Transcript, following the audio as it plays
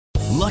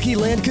Lucky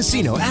Land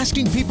Casino,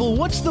 asking people,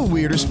 what's the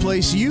weirdest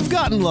place you've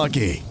gotten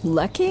lucky?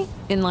 Lucky?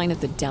 In line at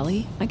the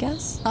deli, I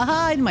guess?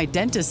 Aha, in my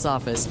dentist's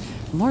office.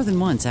 More than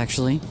once,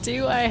 actually.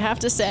 Do I have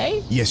to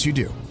say? Yes, you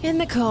do. In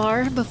the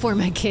car before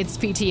my kids'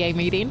 PTA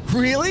meeting.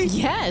 Really?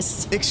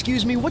 Yes.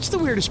 Excuse me, what's the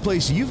weirdest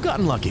place you've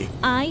gotten lucky?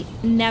 I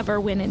never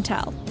win and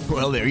tell.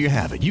 Well, there you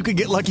have it. You can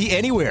get lucky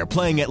anywhere,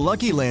 playing at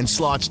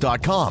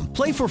LuckyLandSlots.com.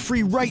 Play for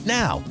free right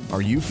now.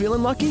 Are you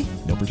feeling lucky?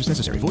 No purchase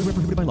necessary. Void where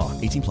prohibited by law.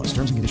 18 plus.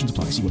 Terms and conditions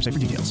apply. See website for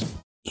details.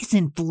 Is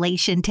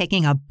inflation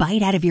taking a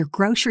bite out of your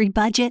grocery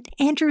budget?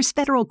 Andrews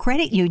Federal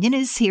Credit Union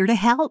is here to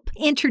help.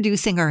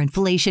 Introducing our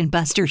Inflation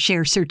Buster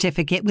Share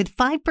Certificate with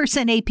 5%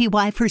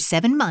 APY for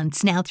 7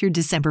 months now through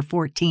December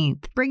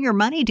 14th. Bring your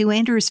money to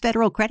Andrews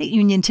Federal Credit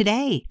Union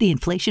today. The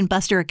Inflation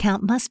Buster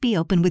account must be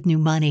open with new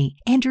money.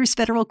 Andrews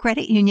Federal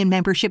Credit Union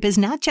membership is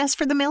not just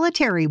for the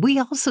military. We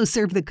also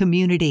serve the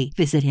community.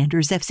 Visit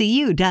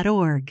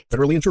andrewsfcu.org.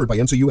 Federally insured by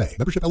NCUA.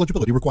 Membership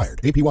eligibility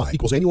required. APY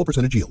equals annual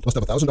percentage yield. Must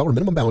have $1,000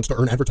 minimum balance to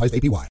earn advertised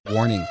APY.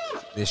 Warning,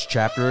 this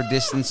chapter of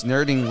Distance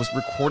Nerding was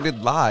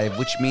recorded live,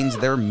 which means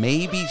there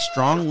may be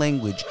strong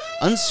language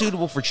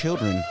unsuitable for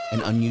children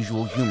and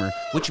unusual humor,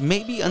 which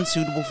may be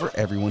unsuitable for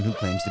everyone who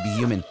claims to be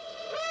human.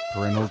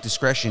 Parental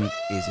discretion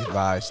is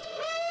advised.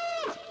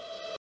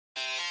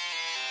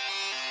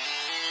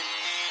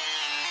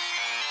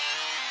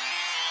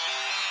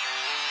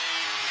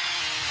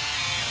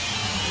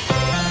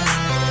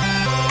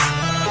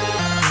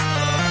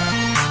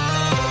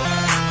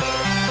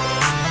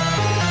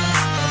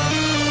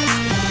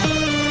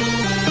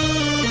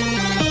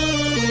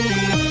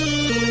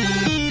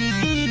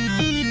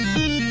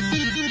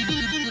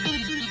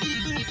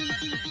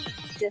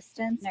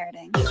 Distance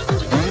Nerding.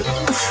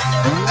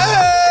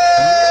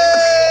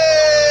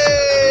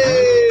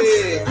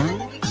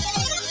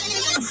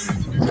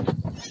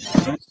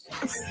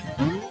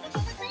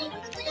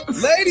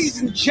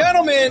 Ladies and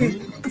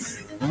gentlemen,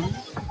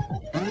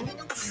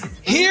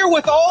 here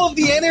with all of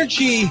the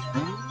energy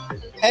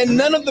and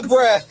none of the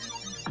breath,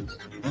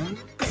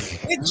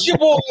 it's your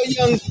boy,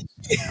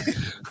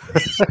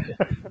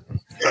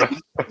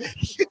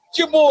 it's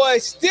your boy,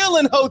 still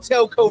in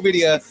Hotel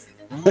Covidia.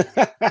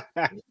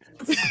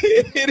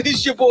 It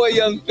is your boy,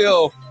 Young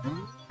Phil.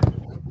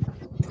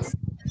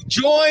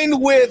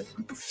 Joined with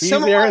He's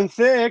Aaron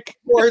Thick.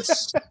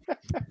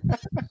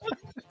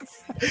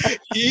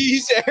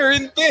 He's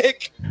Aaron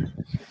Thick.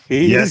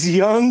 He's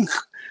young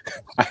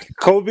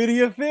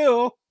Covidia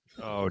Phil.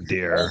 Oh,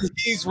 dear.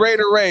 He's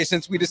Raider Ray,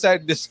 since we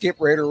decided to skip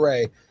Raider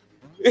Ray.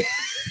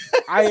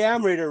 I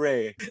am Raider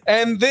Ray.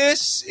 And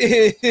this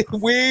is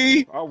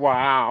Oh,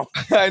 wow.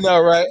 I know,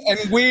 right?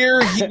 And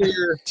we're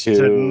here to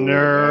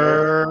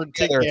nerd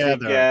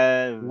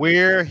together.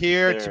 We're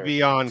here to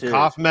be on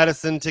cough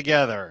medicine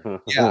together.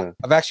 Yeah,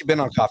 I've actually been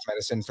on cough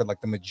medicine for like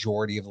the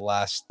majority of the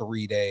last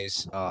 3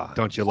 days.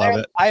 Don't you love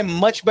it? I'm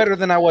much better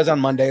than I was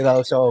on Monday,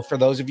 though. So for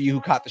those of you who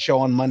caught the show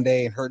on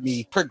Monday and heard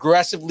me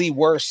progressively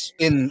worse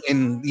in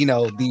you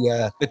know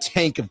the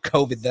tank of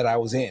COVID that I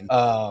was in,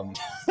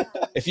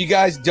 if you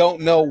guys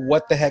don't know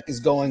what the heck is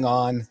going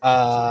on,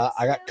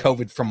 I got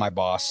COVID from my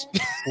boss.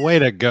 Way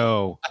to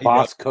go,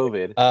 boss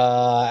COVID.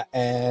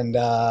 And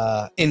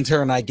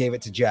intern, I gave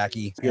it to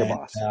Jackie. Your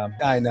boss.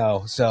 I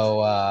know.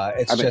 So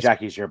it's I bet just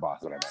Jackie's your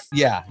boss. What I meant.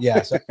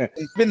 Yeah. So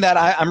it's been that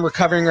I'm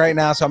recovering right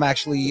now, so I'm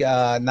actually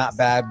not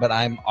bad, but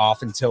I'm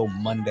off until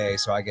Monday,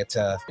 so I get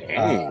to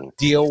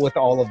deal with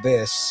all of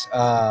this.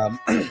 So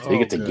you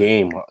get to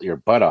game your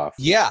butt off.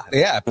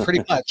 Yeah,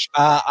 pretty much.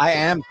 I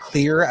am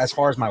clear as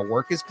far as my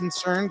work is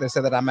concerned. They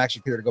said that I'm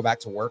actually clear to go back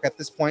to work at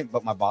this point,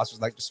 but my boss was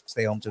like, just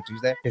stay home till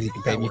Tuesday because he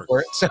can pay me for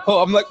it. So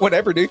I'm like,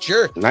 whatever, dude,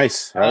 sure.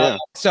 Nice.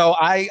 So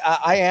I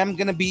am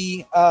gonna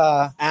be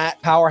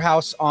at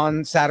Powerhouse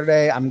on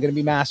Saturday. I'm gonna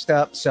be masked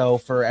up. So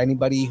for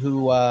anybody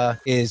who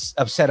is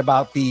upset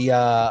about the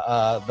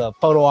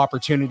photo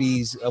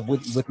opportunities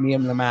with me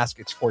in the mask,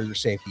 it's for your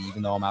safety,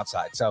 even though I'm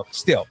outside. So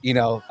still, you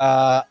know,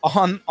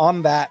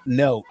 on that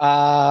note,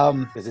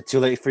 is it too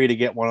late for you to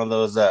get one of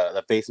those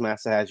the face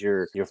masks that has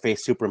your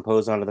face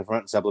superimposed onto the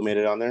front,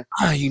 sublimated on there?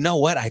 You know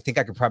what? I think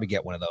I could probably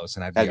get one of those,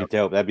 and that'd be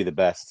dope. That'd be the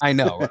best. I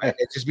know, right?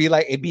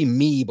 It'd be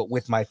me, but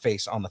with my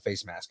face on the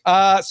face mask.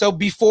 So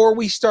before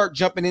we start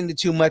jumping into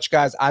too much,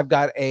 guys, I've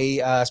got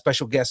a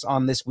special guest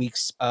on this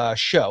week's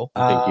show.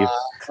 Thank you.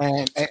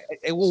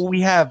 And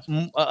we have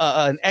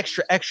an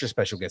extra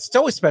special guest. It's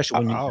always special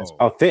when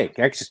you Thick,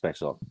 extra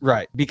special,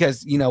 right?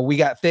 Because you know we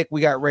got Thick,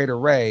 we got Raider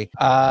Ray.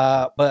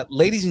 But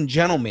ladies and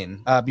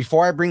gentlemen,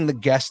 before I bring the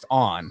guest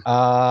on,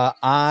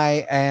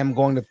 I am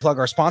going to plug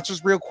our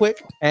sponsors real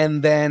quick,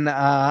 and then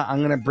I'm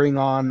going to bring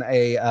on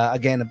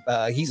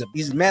he's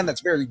a man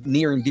that's very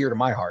near and dear to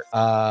my heart.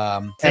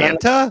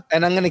 Santa,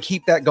 and I'm going to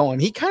keep that going.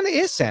 He kind of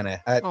is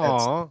Santa.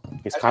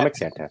 He's comic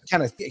Santa.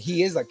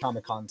 He is like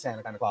Comic-Con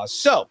Santa kind of Claus.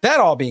 So that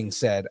all being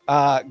said,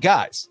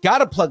 guys,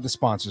 gotta plug the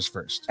sponsors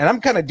first, and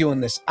I'm kind of doing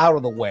this out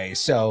of the way.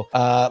 So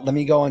let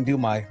me go and do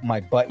my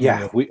button.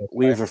 Yeah,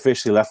 we've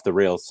officially left the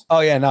rails. Oh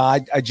yeah, no,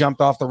 I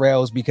jumped off the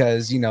rails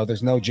because you know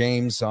there's no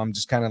James, so I'm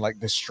just kind of like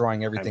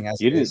destroying everything.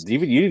 You didn't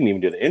even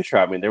do the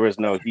intro. I mean, there was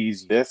no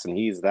he's this and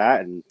he's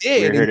that, and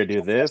we're here to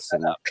do this.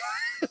 And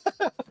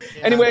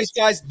anyways,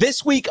 guys,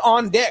 this week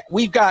on deck,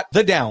 we've got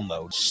The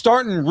Download,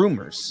 Starting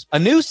Rumors, a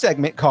new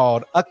segment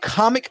called A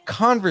Comic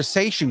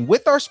Conversation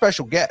with our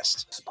special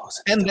guest,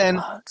 and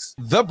then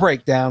The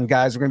Breakdown,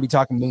 guys. We're going to be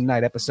talking Moon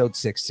Knight episode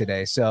 6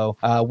 today. So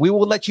we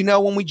will let you know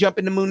when we jump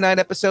into Moon Knight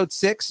episode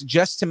 6,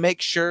 just to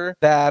make sure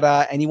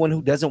that anyone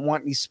who doesn't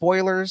want any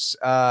spoilers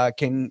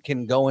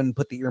can go and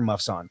put the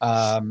earmuffs on.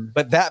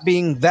 But that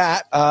being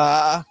that,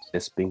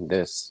 this being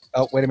this.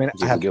 Oh, wait a minute.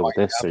 You can get with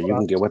this, or you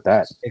can get with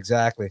that.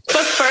 Exactly.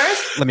 But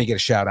first, let me get a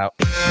shout out.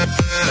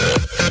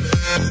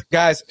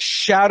 Guys,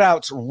 shout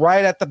outs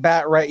right at the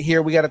bat right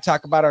here. We got to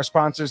talk about our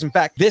sponsors. In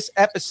fact, this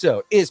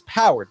episode is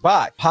powered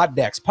by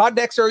Poddex.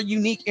 Poddex are a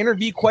unique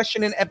interview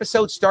question and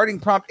episode starting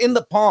prompt in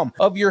the palm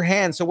of your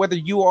hand. So whether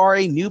you are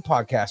a new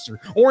podcaster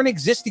or an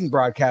existing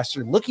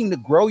broadcaster looking to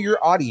grow your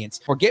audience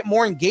or get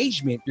more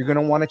engagement, you're going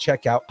to want to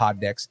check out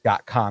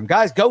poddex.com.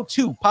 Guys, go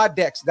to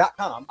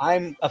poddex.com.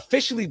 I'm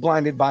officially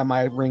blinded by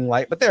my ring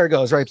light, but there it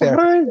goes right there.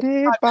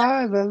 Blinded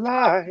by the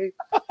light.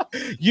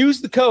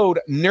 Use the code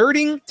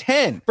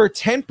NERDING10 for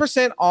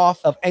 10% off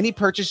of any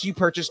purchase you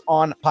purchase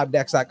on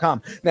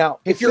poddex.com. Now,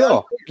 if you're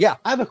Phil,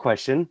 I have a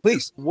question.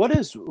 Please. What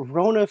is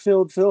Rona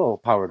Filled Phil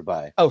powered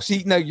by? Oh,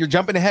 see, no, you're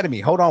jumping ahead of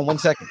me. Hold on 1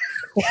 second.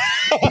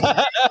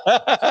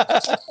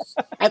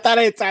 I thought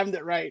I had timed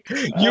it right.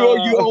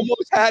 You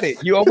almost had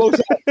it. You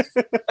almost had it.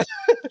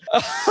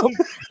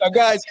 Now,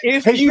 guys,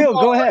 if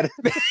go ahead.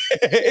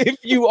 If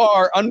you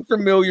are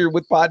unfamiliar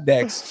with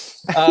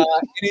Poddex,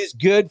 it is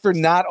good for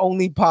not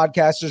only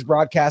podcasters,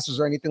 broadcasters,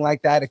 or anything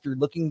like that. If you're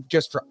looking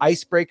just for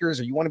icebreakers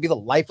or you want to be the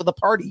life of the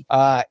party,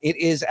 it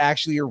is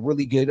actually a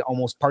really good,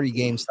 almost party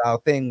game style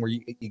thing where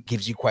it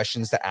gives you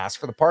questions to ask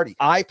for the party.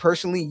 I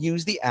personally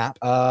use the app.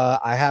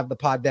 I have the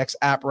Poddex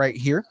app right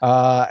here.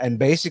 And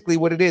basically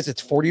what it is,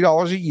 it's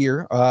 $40 a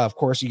year. Of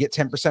course, you get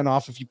 10%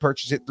 off if you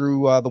purchase it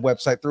through the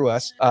website through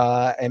us.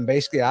 And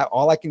basically,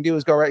 all I can do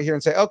is go right here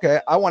and say, okay,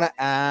 I want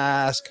to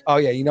ask. Oh,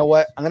 yeah, you know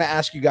what? I'm going to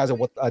ask you guys a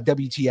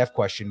WTF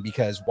question,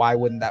 because why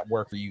wouldn't that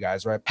work for you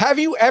guys, right? Have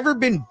you ever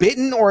been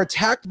bitten or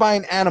attacked by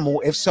an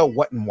animal? If so,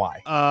 what and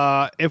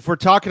why? If we're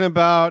talking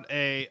about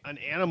an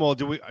animal,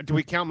 do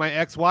we count my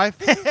ex-wife?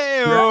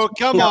 Hey,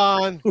 come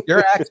on.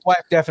 Your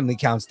ex-wife definitely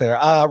counts there.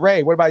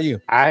 Ray, what about you?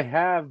 I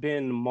have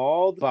been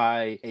mauled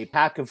by a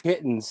pack of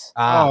kittens.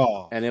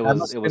 And it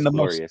was the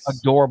glorious.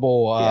 Most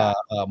adorable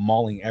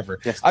mauling ever.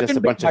 Just a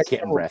bunch of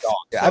kitten breath.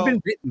 I've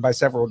been bitten by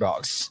several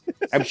dogs.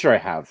 I'm sure I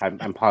have.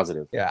 I'm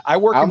positive. Yeah, I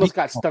almost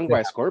got stung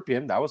by a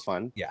scorpion. That was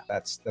fun. Yeah,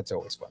 that's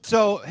always fun.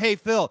 So, hey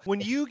Phil,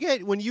 when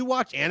you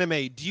watch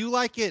anime, do you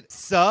like it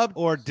subbed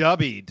or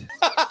dubbed?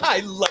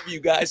 I love you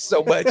guys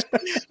so much.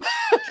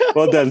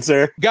 Well done,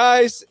 sir.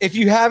 Guys, if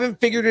you haven't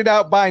figured it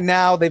out by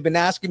now, they've been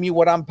asking me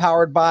what I'm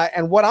powered by,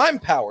 and what I'm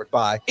powered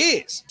by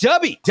is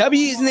Dubby.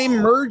 Dubby is an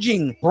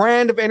emerging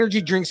brand of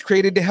energy drinks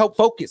created to help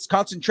focus,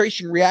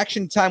 concentration,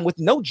 reaction time with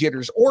no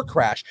jitters or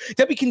crash.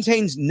 Dubby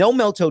contains no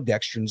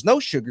maltodextrins, no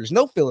sugars,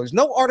 no fillers,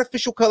 no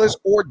artificial colors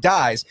or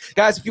dyes.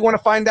 Guys, if you want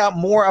to find out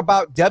more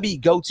about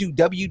Dubby, go to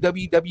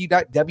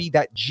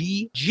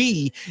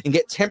www.dubby.gg and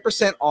get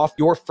 10% off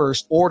your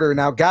first order.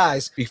 Now,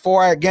 guys,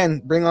 before I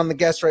again bring on the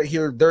guest right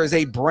here, there is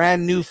a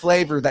brand new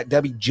flavor that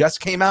Dubby just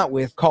came out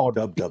with called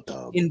Dub.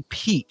 In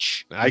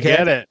Peach. I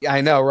get it.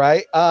 I know,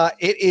 right?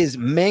 It is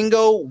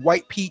mango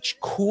white peach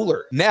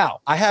cooler. Now,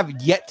 I have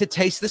yet to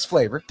taste this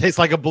flavor. Tastes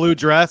like a blue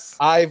dress.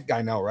 I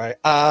know, right?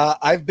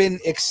 I've been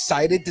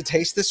excited to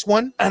taste this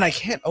one, and I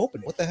can't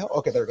open. What the hell?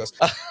 Okay, there it goes.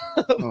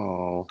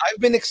 I've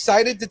been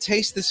excited to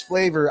taste this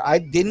flavor. I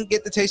didn't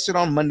get to taste it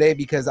on Monday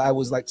because I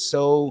was like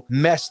so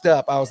messed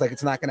up. I was like,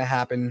 it's not going to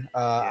happen.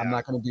 I'm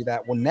not going to do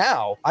that. Well,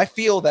 now I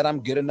feel that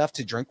I'm good enough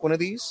to drink one of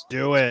these.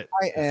 Do it.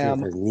 I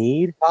am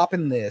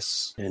popping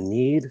this. The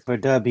need for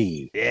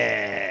Dubby.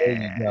 Yeah. There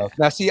you go.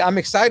 Now, see, I'm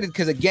excited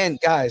because, again,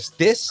 guys,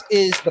 this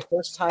is the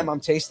first time I'm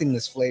tasting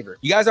this flavor.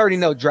 You guys already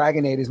know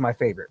Dragonade is my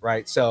favorite,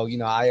 right? So,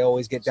 I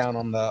always get down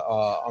on the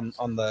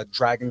on the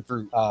dragon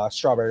fruit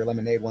strawberry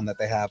lemonade one that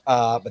they have.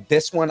 But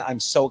this one, I'm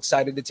so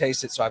excited to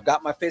taste it. So I've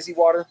got my fizzy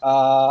water.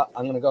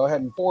 I'm gonna go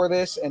ahead and pour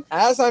this. And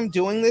as I'm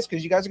doing this,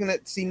 because you guys are gonna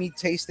see me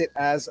taste it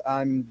as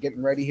I'm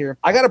getting ready here,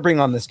 I got to bring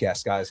on this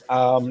guest, guys.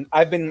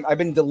 I've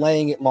been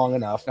delaying it long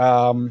enough,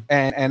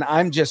 and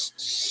I'm just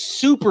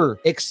super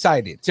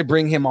excited to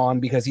bring him on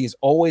because he is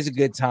always a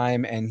good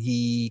time and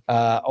he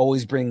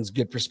always brings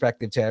good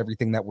perspective to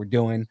everything that we're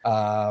doing.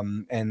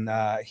 And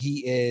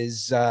he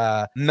is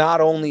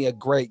not only a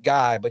great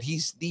guy, but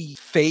he's the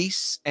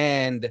face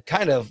and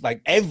kind of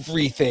like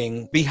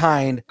everything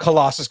behind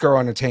Colossus Grow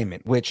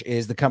Entertainment, which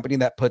is the company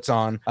that puts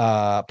on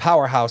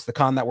Powerhouse, the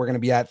con that we're going to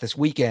be at this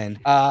weekend.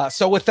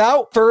 So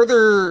without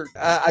further,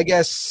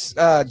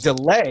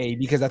 delay,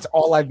 because that's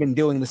all I've been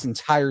doing this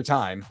entire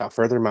time. Without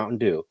further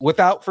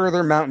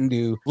Mountain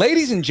Dew,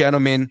 ladies and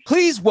gentlemen,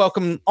 please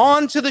welcome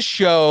on to the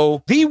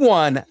show, the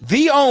one,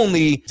 the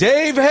only,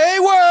 Dave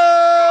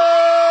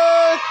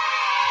Hayworth!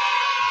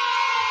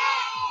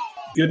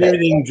 Good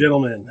evening,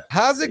 gentlemen.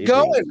 How's it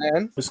going,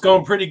 man? It's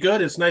going pretty good.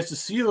 It's nice to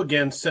see you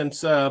again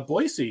since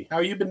Boise. How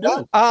you been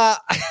doing? I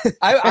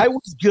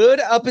was good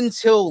up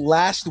until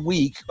last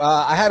week.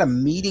 I had a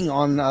meeting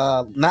on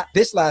not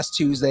this last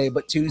Tuesday,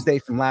 but Tuesday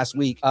from last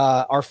week.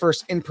 Our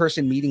first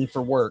in-person meeting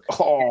for work.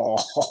 Oh,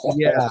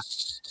 yeah.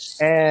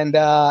 And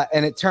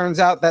it turns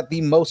out that the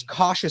most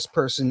cautious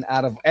person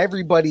out of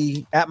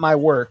everybody at my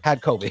work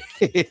had COVID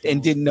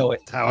and didn't know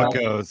it. That's how it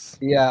goes.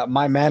 Yeah,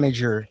 my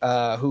manager,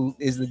 who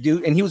is the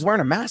dude, and he was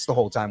wearing a mask the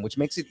whole time, which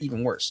makes it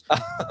even worse.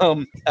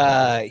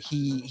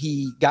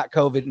 He got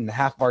COVID, and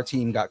half of our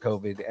team got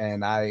COVID,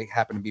 and I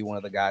happen to be one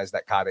of the guys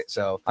that caught it.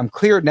 So I'm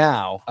cleared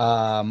now.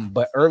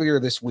 But earlier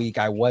this week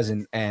I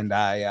wasn't, and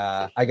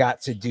I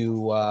got to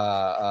do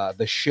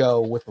the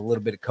show with a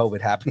little bit of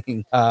COVID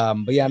happening.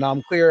 But yeah, no,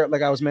 I'm clear.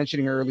 Like I was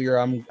mentioning earlier,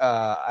 I'm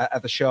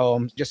at the show.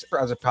 I'm just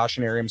as a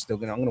cautionary, I'm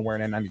gonna wear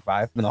an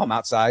N95 even though I'm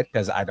outside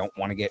because I don't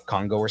want to get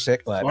Congo or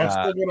sick. But well, I'm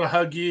still gonna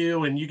hug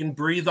you, and you can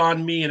breathe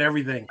on me and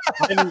everything.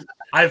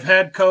 I've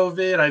had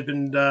COVID. I've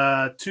been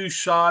 2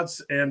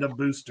 shots and a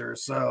booster.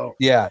 So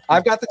yeah,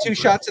 I've got the 2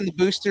 shots and the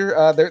booster.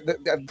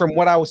 From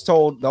what I was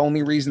told, the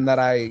only reason that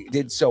I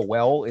did so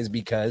well is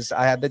because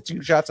I had the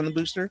 2 shots and the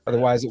booster.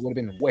 Otherwise, it would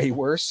have been way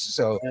worse.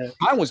 So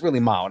mine was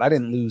really mild. I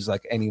didn't lose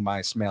like any of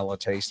my smell or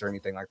taste or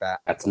anything like that.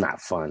 That's not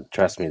fun.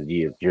 Trust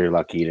me, you're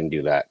lucky you didn't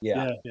do that.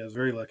 Yeah, it's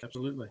very lucky.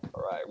 Absolutely.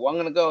 All right. Well, I'm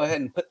gonna go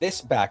ahead and put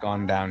this back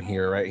on down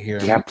here, right here.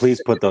 Yeah,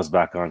 please put those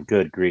back on.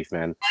 Good grief,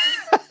 man.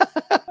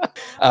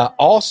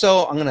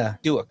 Also, I'm gonna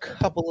do a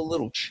couple of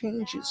little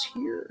changes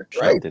here.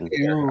 Right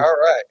here. All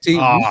right. See,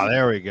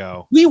 there we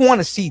go. We want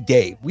to see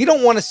Dave. We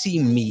don't want to see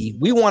me.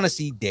 We want to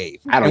see Dave.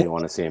 I don't even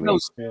want to see me.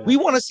 We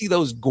want to see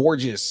those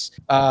gorgeous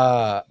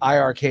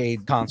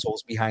iArcade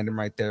consoles behind him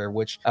right there,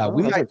 which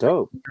we might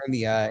dope in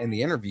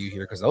the interview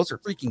here because those are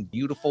freaking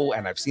beautiful,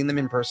 and I've seen them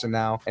in person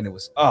now, and it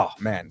was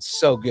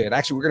so good.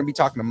 Actually, we're gonna be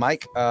talking to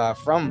Mike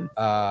from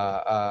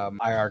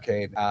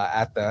iArcade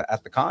at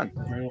the con.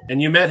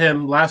 And you met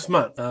him last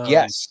month.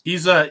 Yes.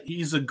 He's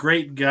a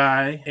great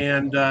guy,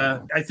 and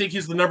I think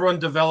he's the #1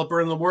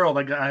 developer in the world.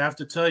 I have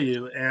to tell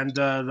you. And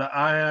the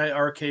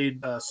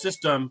iArcade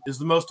system is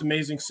the most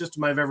amazing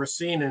system I've ever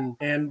seen.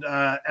 And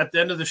at the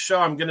end of the show,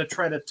 I'm going to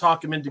try to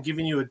talk him into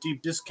giving you a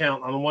deep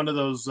discount on one of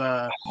those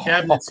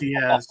cabinets he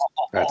has.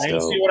 That's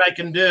and see what I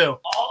can do.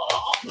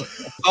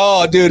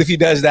 Oh, dude, if he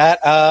does that.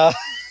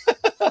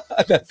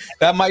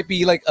 That might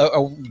be like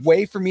a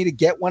way for me to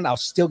get one. I'll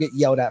still get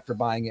yelled at for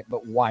buying it,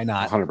 but why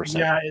not? 100%.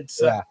 Yeah,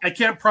 it's I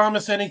can't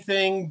promise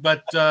anything,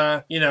 but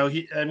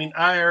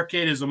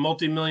iArcade is a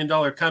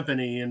multi-million-dollar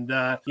company, and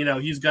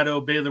he's got to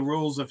obey the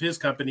rules of his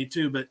company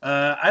too. But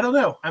I don't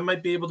know. I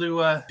might be able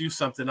to do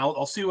something.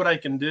 I'll see what I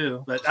can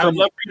do. But I would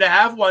love for you to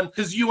have one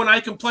because you and I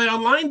can play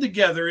online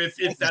together if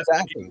that's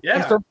exactly. Yeah.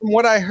 And from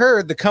what I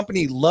heard, the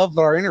company loved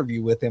our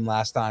interview with him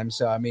last time.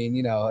 So I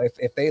mean,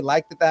 if they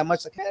liked it that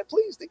much, like, hey,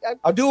 please,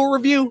 I'll do a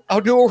review.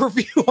 I'll do a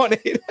review on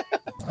it.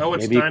 Oh,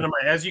 it's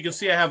dynamite. As you can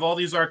see, I have all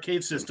these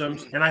arcade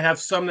systems, and I have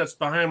some that's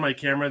behind my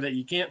camera that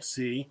you can't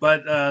see.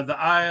 But the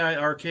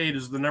iArcade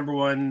is the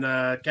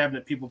 #1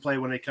 cabinet people play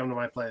when they come to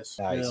my place.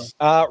 Nice.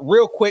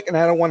 Real quick, and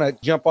I don't want to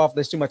jump off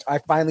this too much. I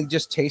finally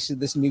just tasted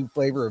this new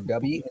flavor of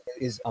W.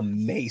 It is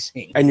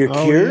amazing. And you're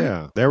cured?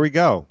 Yeah, there we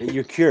go.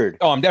 You're cured.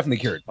 Oh, I'm definitely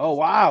cured. Oh,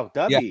 wow.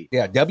 W.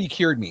 Yeah, W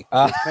cured me.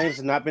 This claims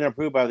have not been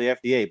approved by the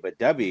FDA, but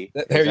W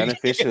is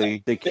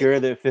unofficially the cure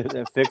that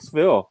fixed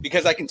Phil.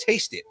 Because I can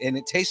taste it, and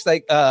it tastes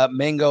like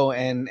mango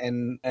and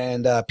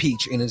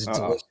peach, and it's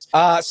delicious.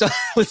 So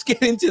let's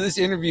get into this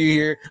interview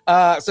here.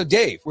 So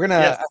Dave, we're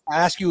gonna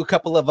ask you a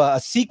couple of a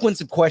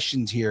sequence of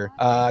questions here,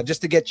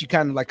 just to get you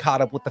kind of like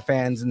caught up with the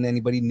fans and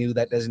anybody new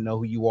that doesn't know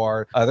who you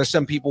are. There's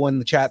some people in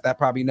the chat that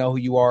probably know who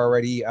you are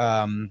already,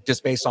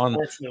 just based on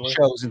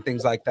shows and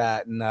things like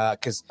that, and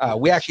because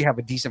we actually have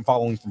a decent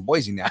following from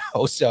Boise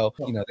now, so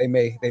they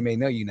may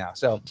know you now.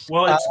 So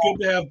well, it's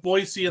good to have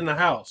Boise in the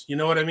house. You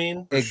know what I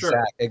mean?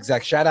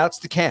 Exact. Shout outs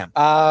to Cam.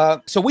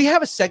 So we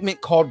have a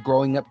segment called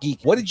Growing Up Geek.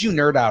 What did you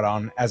nerd out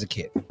on as a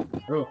kid?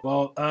 Oh,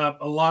 well,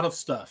 a lot of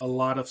stuff.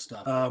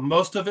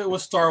 Most of it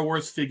was Star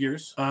Wars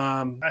figures.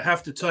 I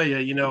have to tell you,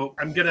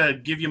 I'm going to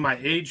give you my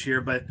age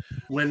here, but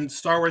when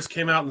Star Wars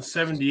came out in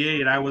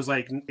 78, I was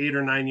like 8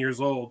 or 9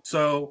 years old.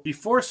 So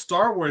before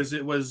Star Wars,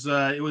 it was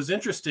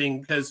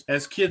interesting because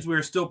as kids, we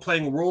were still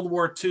playing World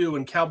War II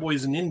and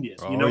Cowboys and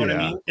Indians. You know what I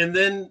mean? And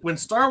then when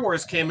Star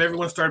Wars came,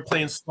 everyone started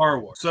playing Star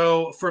Wars.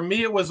 So for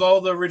me, it was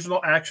all the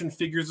original action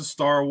figures of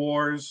Star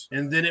Wars.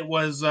 And then it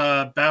was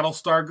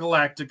Battlestar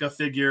Galactica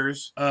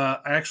figures.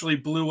 I actually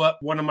blew up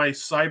one of my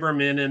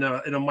Cybermen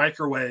in a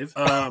microwave.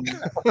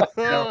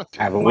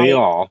 Haven't we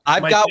all?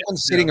 I've got one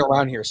sitting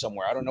around here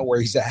somewhere. I don't know where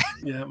he's at.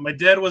 Yeah, my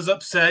dad was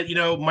upset.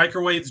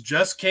 Microwaves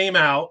just came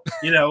out.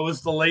 It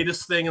was the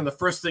latest thing, and the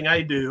first thing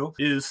I do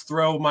is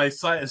throw my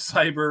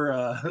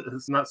cyber.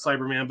 It's not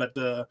Cyberman, but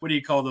what do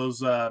you call those?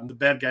 The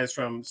bad guys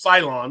from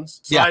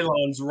Cylons.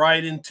 Cylons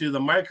right into the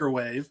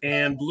microwave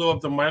and blew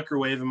up the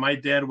microwave. And my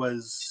dad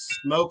was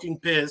smoking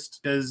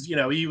pissed because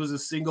he was a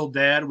single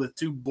dad with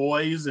 2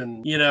 boys and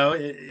and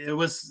it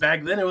was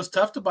back then. It was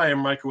tough to buy a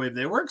microwave.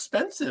 They were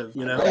expensive,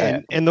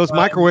 And those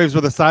microwaves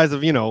were the size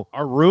of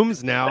our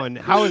rooms now. And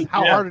how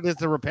hard it is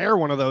to repair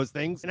one of those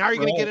things. And how are you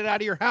going to get it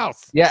out of your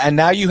house? Yeah, and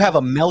now you have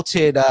a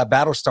melted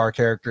Battlestar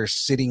character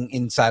sitting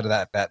inside of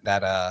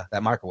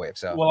that microwave.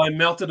 So I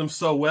melted them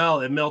so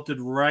well, it melted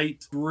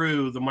right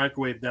through the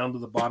microwave down to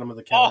the bottom of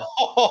the counter.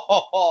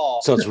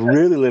 So it's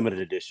really limited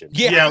edition.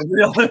 Yeah.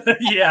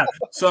 Yeah.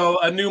 So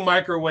a new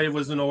microwave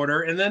was in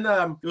order, and then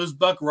it was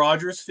Buck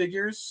Rogers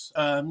figures.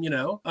 And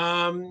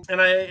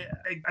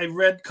I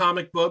read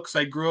comic books.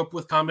 I grew up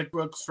with comic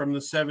books from the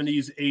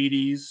 70s,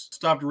 80s.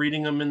 Stopped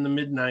reading them in the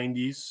mid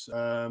 90s.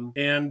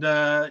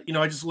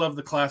 I just love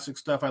the classic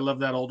stuff. I love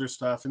that older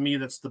stuff. For me,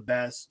 that's the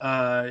best.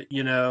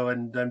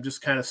 And I'm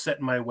just kind of set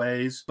in my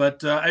ways.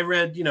 But I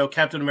read,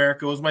 Captain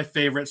America was my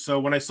favorite. So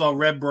when I saw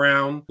Red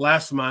Brown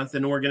last month,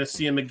 and we're going to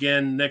see him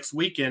again next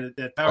weekend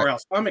at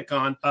Powerhouse Comic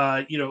Con,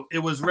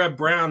 it was Red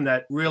Brown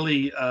that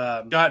really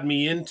got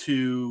me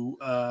into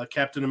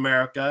Captain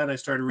America, and I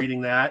started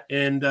reading that.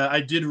 And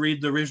I did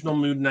read the original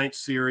Moon Knight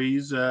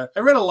series. I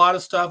read a lot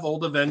of stuff,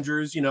 old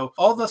Avengers,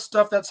 all the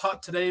stuff that's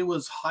hot today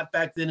was hot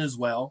back then as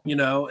well,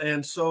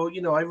 and so,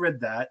 I read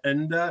that.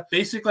 And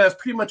basically, I was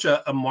pretty much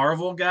a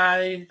Marvel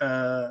guy.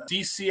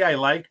 DC I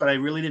liked, but I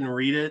really didn't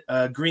read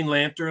it. Green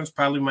Lantern's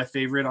probably my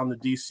favorite on the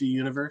DC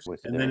universe.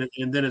 And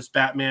then it's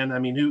Batman. I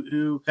mean,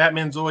 who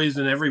Batman's always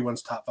in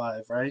everyone's top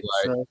 5, right?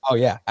 So, oh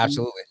yeah,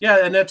 absolutely.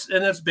 Yeah, and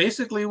that's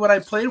basically what I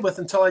played with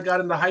until I got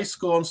into high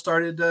school and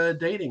started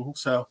dating.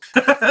 So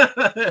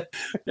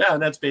yeah,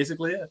 that's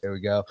basically it. There we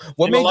go.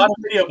 A lot of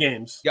video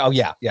games. Oh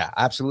yeah,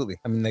 absolutely.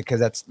 I mean, because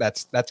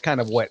that's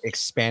kind of what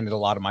expanded a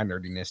lot of my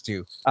nerdiness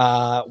too.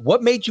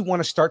 What made you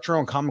want to start your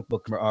own comic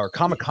book or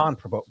Comic-Con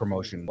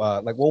promotion?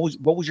 Like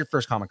what was your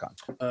first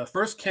Comic-Con?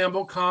 First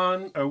Campbell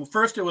Con.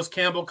 First it was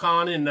Campbell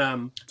Con in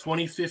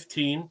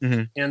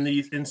 2015, and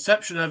the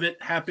inception of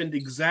it happened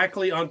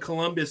exactly on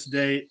Columbus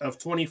Day of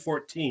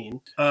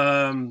 2014.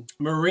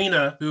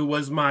 Marina, who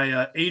was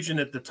my agent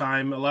at the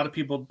time, a lot of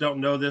people don't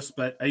know this,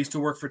 but I used to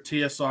work for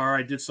TSR.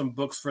 I did some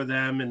books for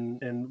them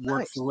and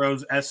worked for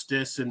Rose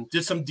Estes and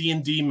did some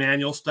D&D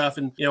manual stuff,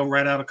 and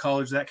right out of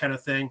college, that kind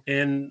of thing,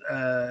 and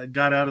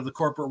got out of the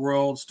corporate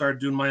world, started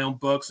doing my own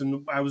books,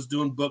 and I was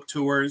doing book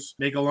tours.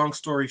 Make a long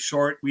story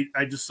short,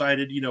 I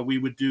decided we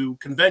would do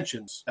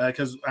conventions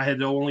because I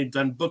had only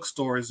done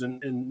bookstores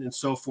and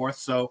so forth.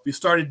 So we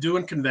started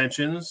doing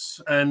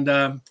conventions,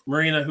 and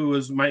Marina, who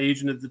was my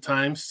agent at the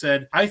time,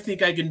 said, I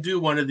think I can do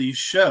one of these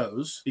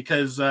shows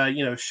because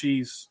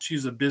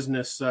she's a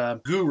business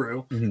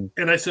guru.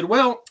 And I said,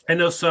 well, I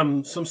know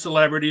some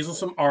celebrities and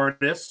some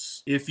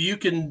artists. If you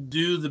can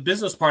do the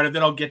business part of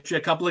it, I'll get you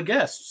a couple of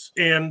guests.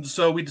 And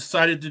so we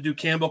decided to do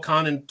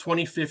CampbellCon in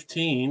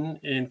 2015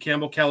 in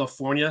Campbell,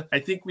 California. I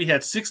think we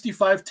had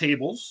 65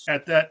 tables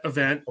at that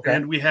event,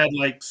 and we had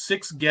like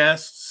 6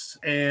 guests,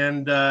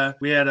 and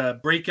we had a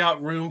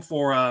breakout room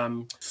for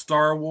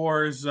Star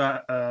Wars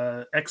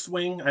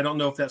X-Wing. I don't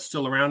know if that's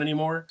still around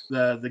anymore,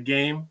 the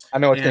game. I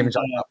know what game you're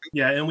talking about.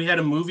 Yeah, and we had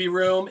a movie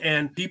room,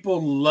 and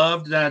people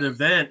loved that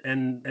event,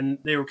 and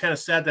they were kind of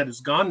sad that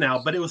it's gone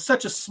now, but it was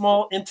such a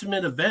small,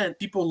 intimate event.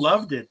 People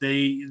loved it.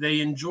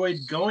 They enjoyed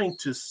going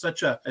to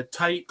such a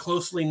tight,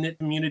 closely knit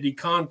community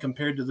con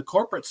compared to the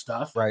corporate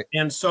stuff. Right.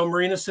 And so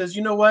Marina says,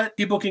 you know what?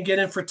 People can get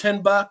in for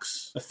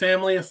 $10. A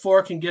family of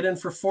 4 can get in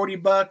for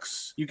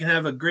 $40. You can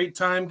have a great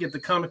time, get the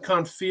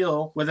Comic-Con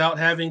feel without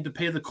having to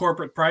pay the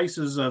corporate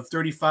prices of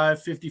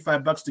 $35,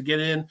 $55 to get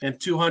in and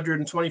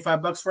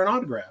 $225 for an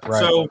autograph. Right.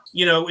 So,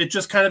 it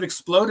just kind of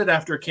exploded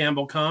after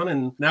CampbellCon,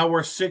 and now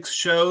we're 6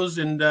 shows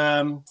in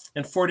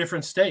 4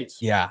 different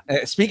states. Yeah.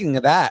 Speaking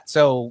of that,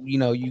 so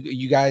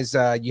you guys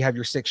you have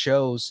your 6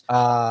 shows.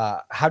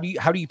 How do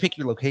you pick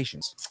your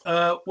locations?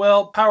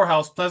 Well,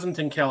 Powerhouse,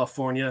 Pleasanton,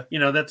 California.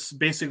 That's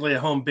basically a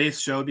home base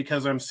show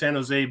because I'm San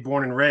Jose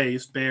born and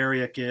raised, Bay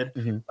Area kid.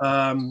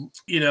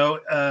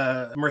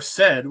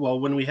 Merced. Well,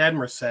 when we had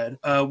Merced,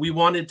 we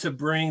wanted to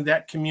bring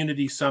that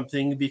community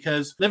something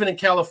because living in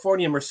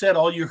California, Merced,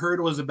 all you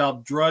heard was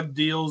about drug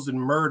deals and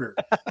murder.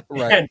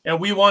 Right. And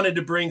we wanted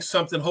to bring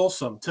something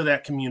wholesome to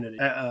that community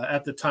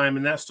at the time,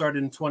 and that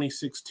started in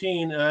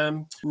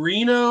 2016.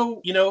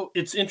 Reno,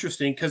 it's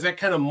interesting because that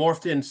kind of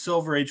morphed in.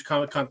 Silver Age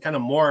Comic-Con kind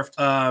of morphed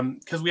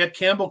because we had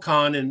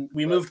CampbellCon, and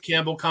we moved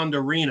CampbellCon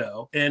to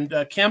Reno. And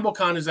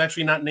CampbellCon is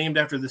actually not named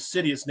after the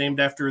city; it's named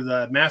after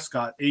the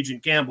mascot,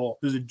 Agent Gamble,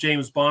 who's a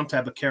James Bond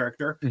type of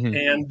character.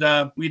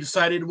 And we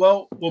decided,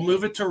 well, we'll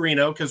move it to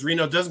Reno because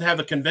Reno doesn't have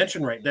a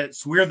convention right.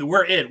 We're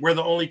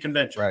the only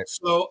convention. Right.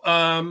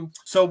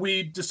 So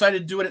we decided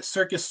to do it at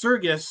Circus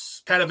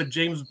Circus, kind of a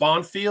James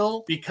Bond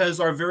feel, because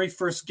our very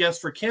first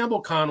guest for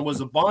CampbellCon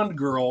was a Bond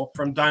girl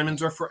from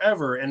Diamonds Are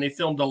Forever, and they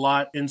filmed a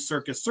lot in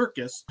Circus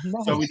Circus.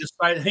 Nice. So we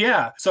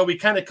decided, so we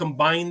kind of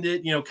combined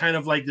it, kind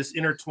of like this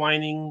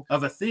intertwining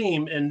of a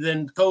theme, and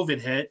then COVID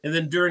hit. And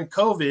then during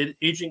COVID,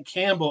 Agent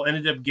Campbell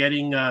ended up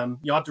getting,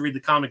 you'll have to read the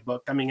comic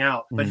book coming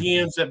out, but he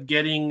ends up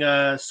getting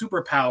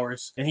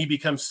superpowers, and he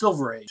becomes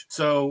Silver Age.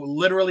 So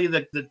literally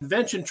the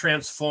convention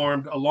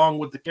transformed along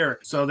with the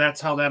character. So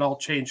that's how that all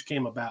change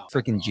came about.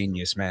 Freaking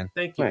genius, man.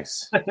 Thank you.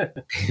 Nice.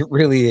 It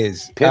really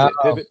is.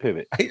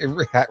 Pivot.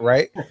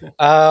 Right.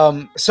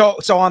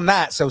 So on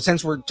that. So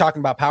since we're talking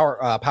about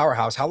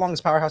Powerhouse, how long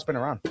has Powerhouse been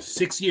around?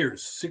 6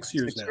 years. 6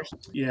 years now.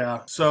 Yeah.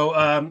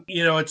 So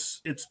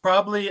it's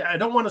probably, I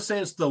don't want to say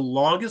it's the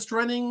longest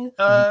running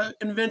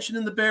convention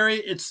in the Bay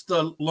Area. It's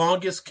the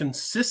longest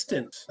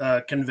consistent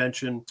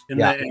convention in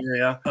the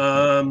area.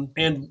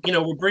 And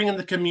we're bringing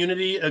the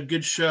community a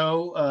good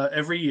show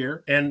every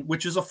year, and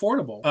which is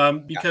affordable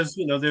because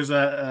there's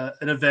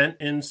an event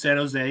in San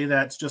Jose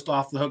that's just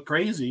off the hook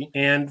crazy,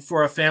 and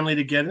for a family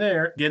to get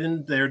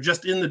in there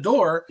just in the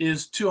door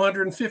is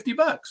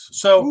 $250.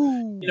 So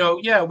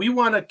we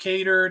want to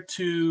cater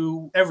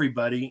to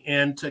everybody,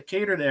 and to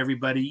cater to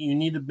everybody you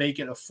need to make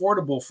it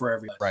affordable for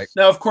everybody. Right.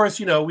 Now, of course,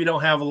 we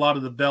don't have a lot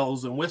of the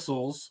bells and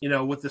whistles,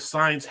 with the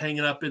signs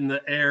hanging up in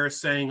the air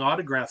saying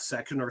autograph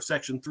section or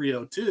section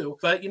 302.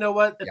 But you know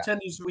what?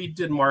 Attendees, we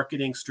did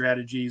marketing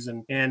strategies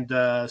and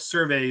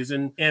surveys,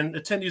 and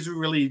attendees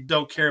really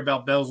don't care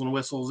about bells and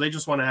whistles. They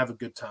just want to have a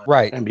good time.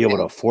 Right. And be able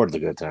to afford the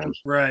good time.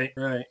 Right.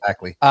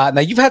 Exactly. Now,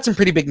 you've had some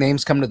pretty big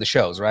names come to the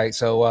shows, right?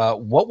 So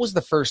what was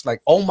the first,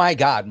 oh my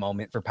God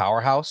moment for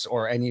Powerhouse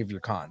or any of your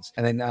cons?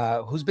 And then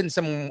who's been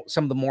some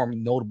of the more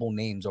notable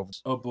names over?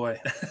 Oh boy.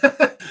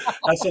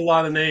 That's a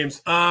lot of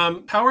names.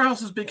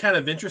 Powerhouse has been kind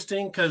of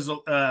interesting because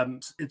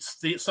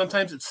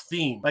sometimes it's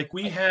themed. Like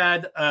we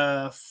had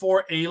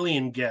 4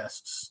 alien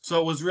guests, so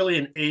it was really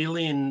an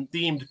alien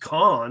themed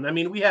con. I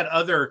mean, we had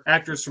other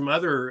actors from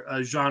other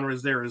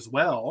genres there as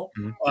well,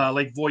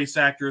 like voice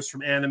actors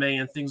from anime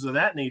and things of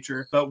that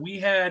nature. But we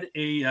had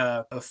a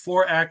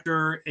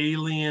 4-actor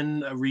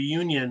alien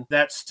reunion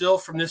that still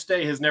from this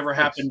day has never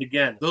happened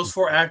again. Those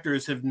 4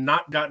 actors have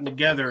not gotten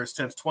together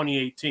since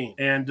 2018.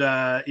 And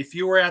if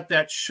you were at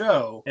that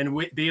show and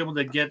be able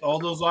to get all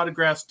those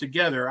autographs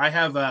together, I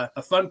have a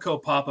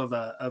Funko Pop of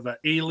an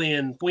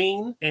alien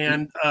queen,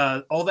 and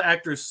all the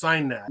actors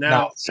signed that.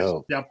 Now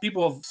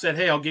people have said,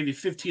 "Hey, I'll give you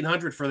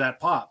 $1,500 for that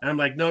pop," and I'm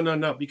like,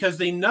 no, because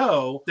they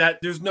know that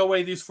there's no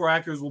way these 4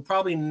 actors will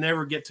probably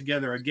never get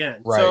together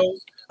again. Right.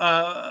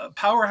 So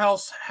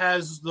Powerhouse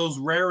has those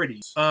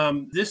rarities.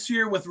 This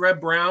year with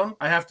Red Brown,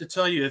 I have to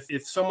tell you,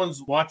 if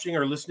someone's watching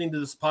or listening to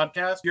this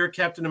podcast, you're a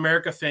Captain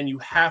America fan, you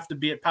have to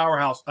be at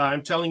Powerhouse.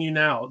 I'm telling you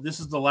now, this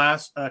is the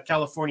last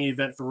California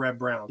event for Red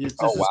Brown. This is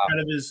kind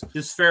of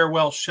his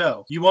farewell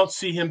show. You won't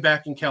see him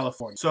back in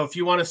California. So if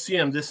you want to see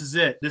him, this is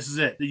it.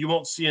 You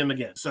won't see him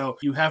again. So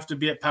you have to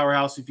be at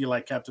Powerhouse if you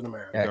like Captain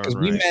America. Yeah, because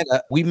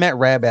we met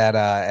Reb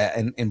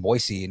in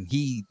Boise, and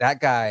that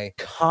guy,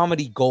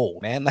 comedy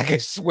gold, man. Like I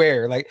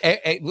swear,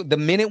 the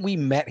minute we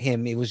met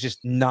him, it was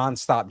just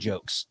nonstop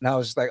jokes. And I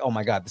was just like, oh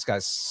my God, this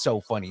guy's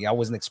so funny. I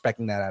wasn't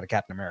expecting that out of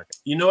Captain America.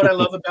 You know what I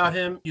love about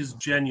him? He's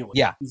genuine.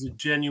 Yeah, he's a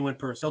genuine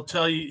person.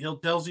 He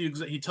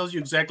tells you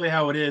exactly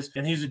how it is,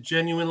 and he's a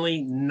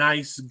genuinely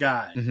nice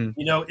guy.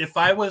 If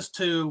I was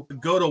to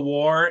go to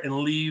war and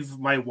leave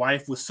my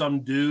wife with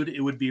some dude,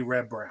 it would be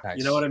Red Brown. Nice.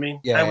 You know what I mean?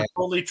 Yeah, I would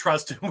totally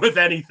trust him with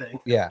anything.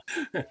 Yeah.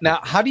 Now,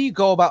 how do you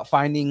go about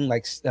finding,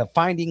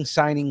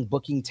 signing,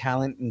 booking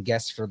talent and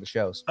guests for the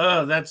shows?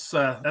 Oh, that's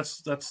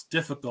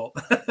difficult.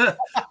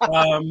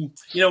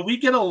 We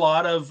get a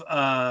lot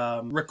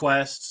of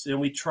requests, and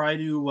we try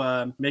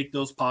to make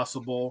those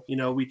possible.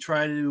 We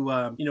try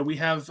to, we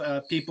have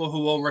people who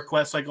will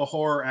request like a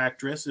horror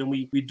actress, and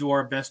we do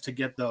our best to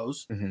get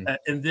those.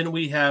 And then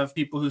we have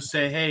people who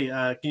say, "Hey,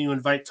 can you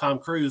invite Tom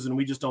Cruise?" And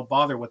we just don't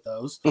bother with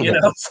those.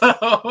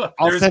 So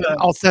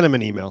I'll send him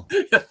an email.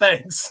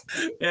 Thanks.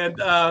 And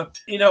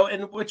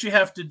and what you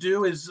have to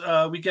do is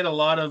we get a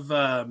lot of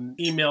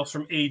emails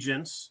from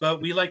agents,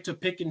 but we like to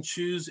pick and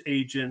choose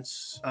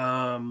agents.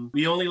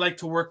 We only like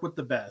to work with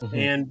the best.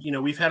 And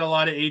we've had a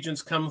lot of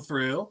agents come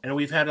through, and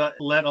we've had to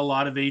let a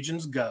lot of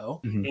agents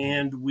go.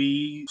 And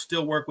we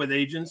still work with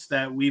agents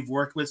that we've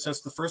worked with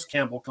since the first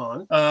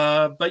CampbellCon.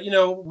 But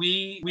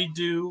we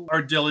do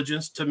our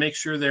diligence to make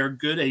sure they're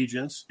good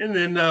agents, and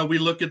then we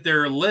look at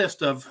their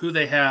list of who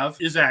they have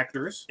as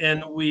actors,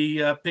 and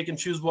we pick and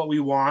choose what we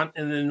want,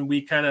 and then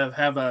we kind of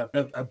have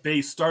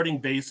a starting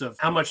base of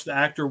how much the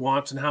actor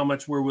wants and how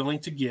much we're willing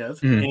to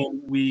give,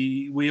 and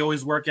we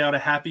always work out a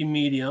happy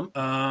medium,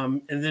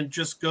 and then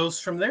just goes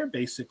from there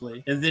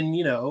basically. And then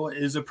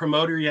as a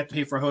promoter, you have to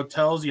pay for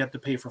hotels, you have to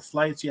pay for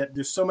flights,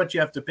 there's so much you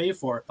have to pay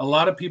for. A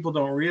lot of people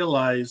don't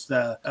realize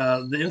that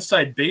the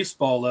inside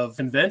baseball of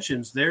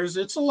conventions,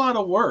 it's a lot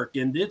of work,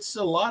 and it's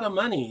a lot of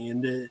money,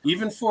 and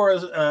even for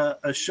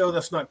a show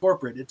that's not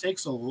corporate, it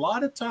takes a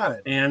lot of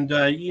time. And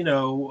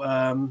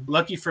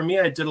lucky for me,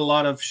 I did a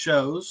lot of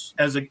shows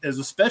as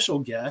a special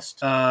guest,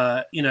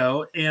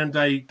 and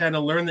I kind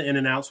of learned the in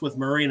and outs hangouts with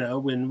Marina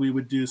when we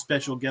would do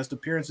special guest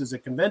appearances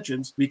at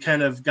conventions. We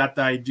kind of got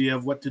the idea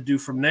of what to do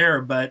from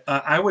there. But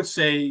I would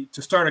say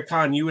to start a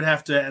con, you would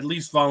have to at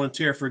least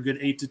volunteer for a good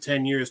 8 to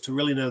 10 years to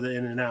really know the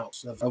in and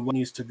outs of what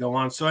needs to go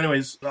on. So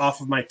anyways,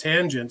 off of my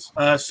tangents.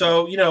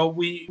 So,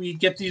 we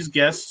get these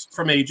guests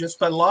from agents,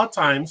 but a lot of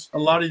times, a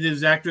lot of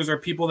these actors are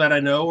people that I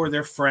know or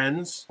they're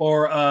friends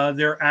or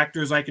they're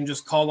actors I can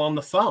just call on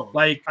the phone.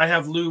 Like I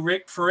have Lou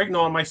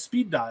Ferrigno on my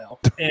speed dial.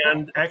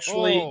 And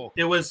actually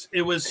it was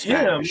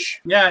him.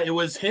 Yeah, it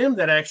was him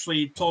that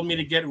actually told me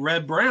to get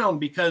Reb Brown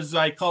because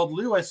I called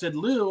Lou. I said,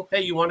 Lou,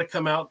 hey, you want to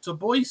come out to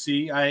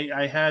Boise?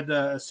 I had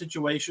a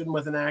situation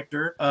with an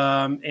actor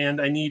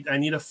and I need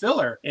a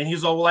filler. And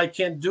he's all, well, I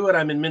can't do it.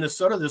 I'm in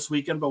Minnesota this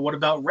weekend, but what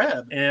about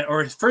Reb?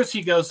 Or first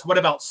he goes, what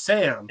about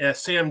Sam?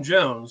 Sam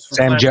Jones.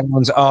 Sam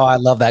Jones. Oh, I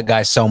love that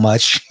guy so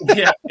much.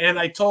 Yeah. And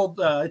I told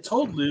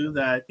Lou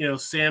that,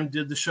 Sam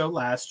did the show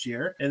last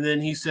year. And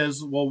then he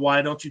says, well,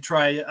 why don't you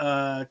try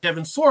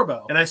Kevin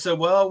Sorbo? And I said,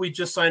 well, we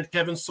just signed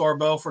Kevin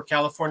Sorbo for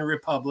California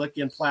Republic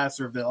in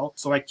Placerville.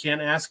 So I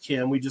can't ask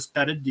him. We just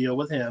got a deal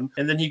with him.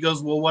 And then he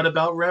goes, well, what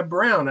about Reb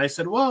Brown? I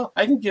said, well,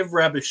 I can give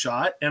Reb a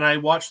shot. And I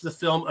watched the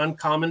film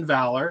Uncommon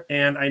Valor.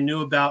 And I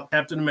knew about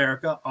Captain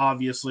America,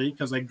 obviously,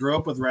 because I grew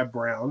up with Reb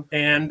Brown.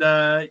 And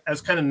I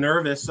was kind of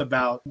nervous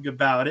about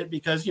it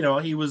because,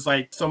 he was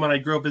like someone I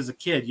grew up as a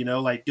kid,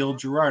 like Gil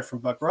Gerard from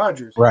Buck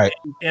Rogers. Right.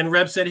 And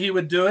Reb said he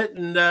would do it.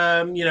 And,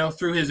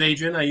 through his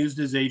agent, I used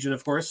his agent,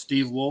 of course,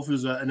 Steve Wolf,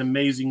 who's an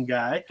amazing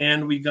guy.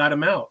 And we got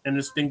him out. And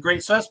it's been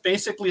great. So that's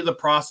basically the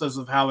process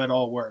of how it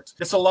all works.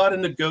 It's a lot of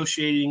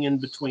negotiating in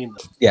between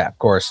them. Yeah, of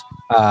course.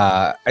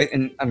 I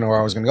don't know where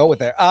I was going to go with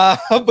that.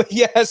 But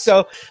yeah,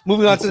 so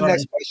moving on to the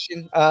next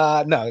question.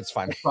 No, it's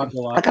fine.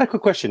 I got a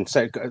quick question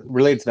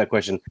related to that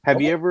question.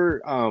 Have you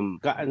ever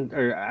gotten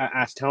or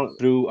asked talent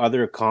through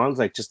other cons,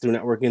 like just through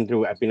networking,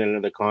 through being at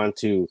another con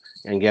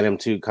and get him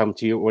to come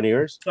to one of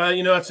yours?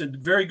 That's a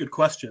very good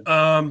question.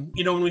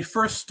 When we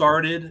first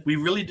started, we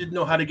really didn't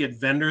know how to get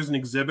vendors and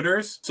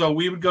exhibitors. So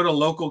we would go to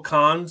local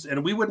cons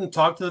and we wouldn't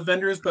talk to the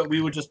vendors, but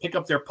we would just pick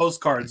up their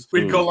postcards.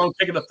 We'd go along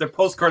picking up their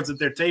postcards at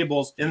their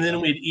tables, and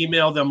then we'd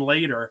email them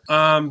later.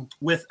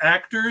 With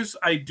actors,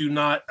 I do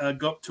not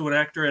go up to an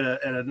actor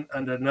at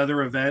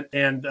another event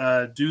and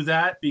do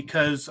that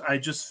because I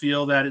just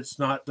feel that it's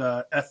not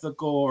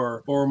ethical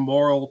or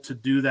moral to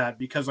do that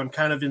because I'm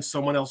kind of in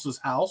someone else's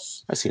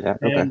house. I see that.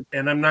 Okay.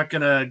 And I'm not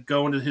going to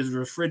go into his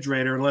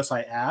refrigerator unless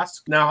I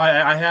ask. Now,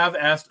 I have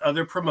asked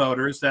other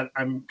promoters that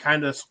I'm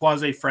kind of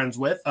quasi friends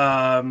with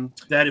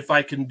that if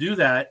I can do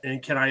that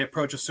and can I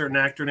approach a certain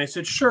actor, and I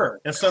said sure.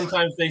 And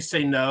sometimes they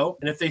say no,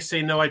 and if they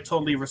say no, I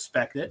totally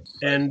respect it.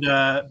 And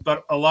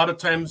but a lot of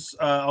times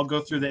I'll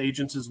go through the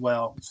agents as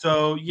well.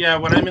 So yeah,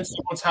 when I'm in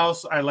someone's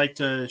house, I like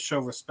to show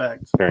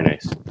respect. Very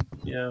nice.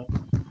 Yeah.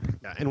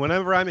 Yeah, and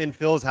whenever I'm in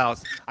Phil's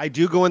house, I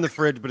do go in the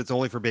fridge, but it's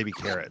only for baby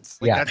carrots.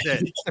 That's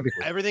it.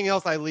 Everything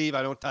else I leave,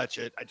 I don't touch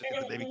it. I just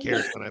get the baby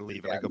carrots when I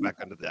leave, and I go back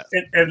under the desk.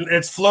 And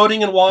it's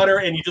floating in water,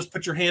 and you just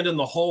put your hand in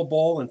the whole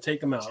bowl and take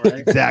them out, right?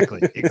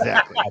 Exactly.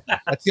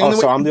 That's the only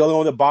way. So I'm the only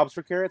one that bobs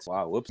for carrots?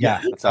 Wow, whoops. Yeah,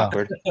 that's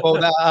awkward.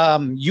 Well,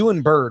 you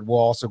and Bird will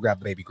also grab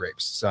the baby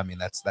grapes. So I mean,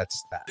 that's that.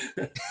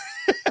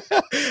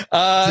 It's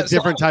a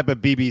different type of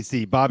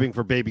BBC, bobbing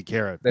for baby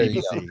carrot. There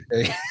BBC.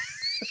 You go.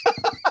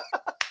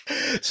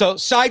 So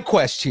side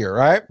quest here,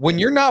 right? When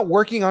you're not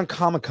working on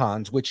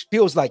Comic-Cons, which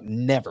feels like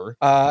never,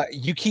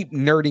 you keep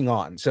nerding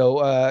on.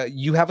 So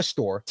you have a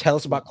store. Tell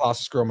us about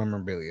Colossus Girl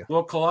Memorabilia.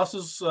 Well,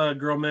 Colossus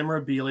Girl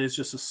Memorabilia is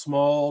just a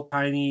small,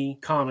 tiny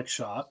comic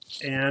shop.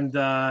 And,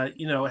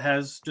 it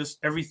has just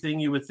everything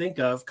you would think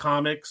of.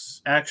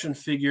 Comics, action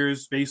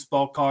figures,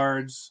 baseball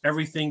cards,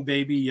 everything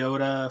Baby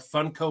Yoda,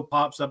 Funko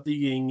Pops up the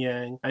yin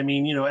yang. I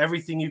mean,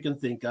 everything you can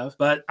think of.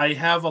 But I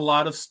have a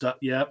lot of stuff.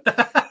 Yep.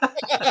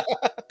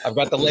 I've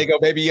got the Lego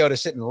Baby Yoda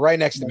sitting right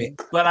next to me.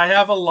 But I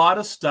have a lot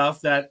of stuff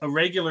that a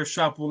regular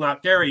shop will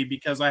not carry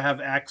because I have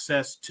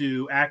access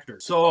to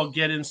actors. So I'll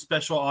get in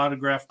special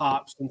autographed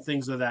pops and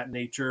things of that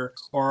nature,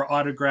 or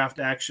autographed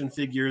action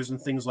figures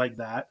and things like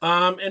that.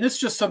 And it's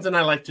just something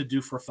I like to do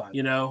for fun.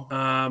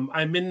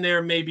 I'm in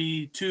there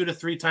maybe 2 to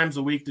 3 times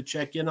a week to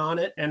check in on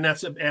it, and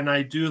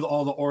I do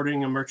all the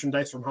ordering of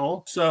merchandise from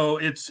home. So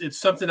it's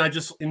something I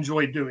just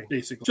enjoy doing,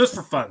 basically, just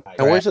for fun.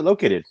 And where's it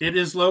located? It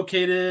is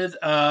located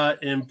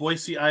in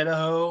Boise,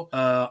 Idaho,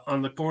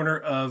 on the corner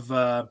of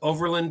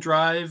Overland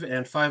Drive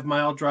and 5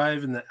 Mile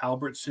Drive in the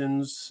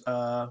Albertsons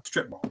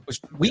strip mall.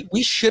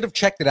 We should have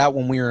checked it out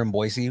when we were in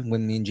Boise,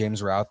 when me and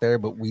James were out there,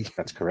 but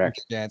that's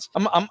correct.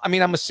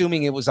 I'm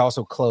assuming it was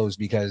also closed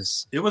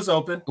because it was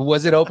open.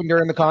 Was it open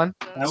during the con?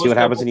 See what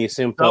happens when you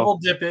assume double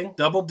dipping,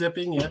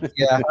 yeah.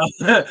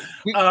 Yeah.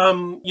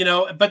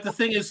 But the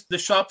thing is, the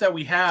shop that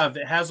we have,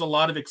 it has a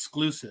lot of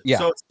exclusives. Yeah.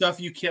 So it's stuff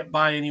you can't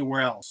buy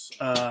anywhere else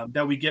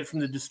that we get from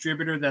the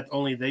distributor that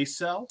only they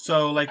sell. sell.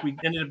 So like we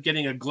ended up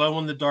getting a glow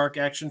in the dark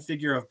action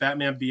figure of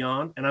Batman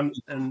Beyond, and I'm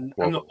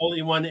the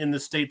only one in the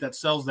state that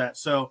sells that.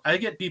 So I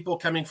get people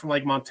coming from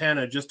like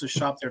Montana just to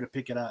shop there to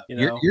pick it up. You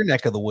know? Your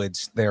neck of the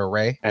woods there,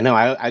 Ray. I know.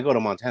 I go to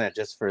Montana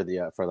just for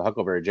the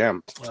Huckleberry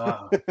Jam.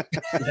 Yeah.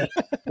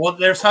 Well,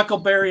 there's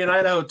Huckleberry in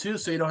Idaho too,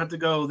 so you don't have to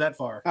go that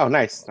far. Oh,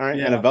 nice. All right,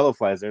 and a Velo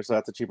flies there, so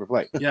that's a cheaper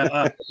flight.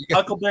 Yeah,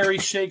 Huckleberry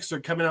shakes are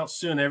coming out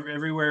soon.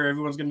 Everywhere,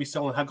 everyone's going to be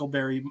selling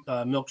Huckleberry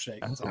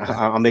milkshakes.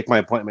 I'll make my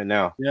appointment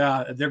now.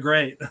 Yeah, they're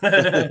great.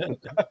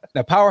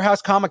 Now,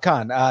 Powerhouse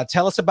Comic-Con,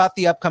 tell us about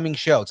the upcoming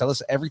show. Tell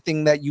us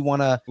everything that you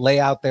want to lay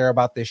out there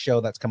about this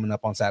show that's coming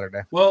up on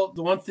Saturday. Well,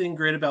 the one thing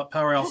great about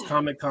Powerhouse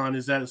Comic-Con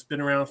is that it's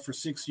been around for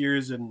 6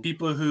 years, and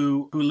people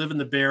who live in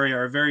the Bay Area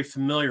are very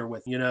familiar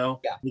with. You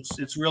know,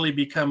 it's really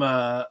become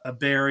a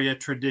Bay Area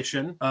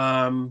tradition.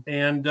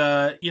 And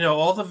you know,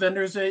 all the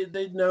vendors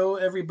they know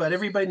everybody.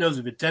 Everybody knows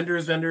it.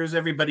 Vendors,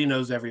 everybody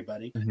knows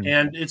everybody,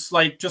 and it's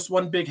like just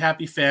one big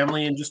happy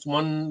family and just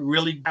one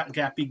really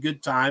happy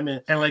good time,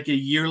 and kind of like a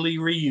yearly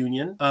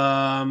reunion.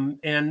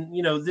 And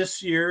you know,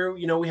 this year,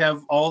 you know, we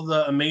have all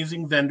the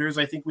amazing vendors.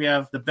 I think we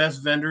have the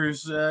best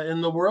vendors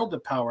in the world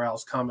at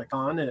Powerhouse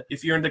Comic-Con.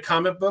 If you're into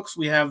comic books,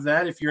 we have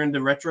that. If you're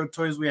into retro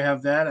toys, we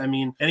have that. I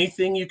mean,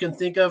 anything you can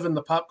think of in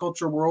the pop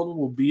culture world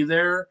will be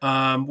there.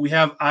 We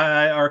have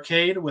II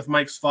Arcade with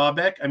Mike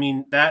Svabeck. I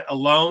mean, that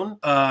alone,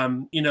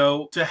 you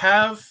know, to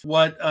have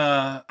what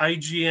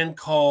IGN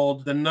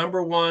called the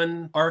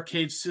 #1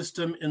 arcade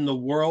system in the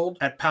world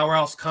at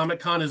Powerhouse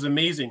Comic-Con is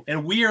amazing.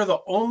 And we are the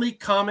only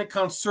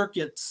Comic-Con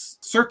circuit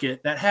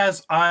that has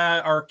II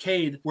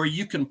Arcade where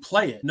you can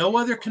play it. No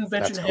other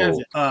convention has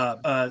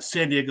it.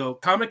 San Diego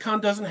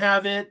Comic-Con doesn't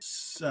have it.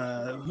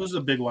 Who's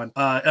the big one?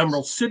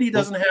 Emerald City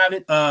doesn't have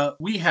it.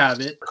 We have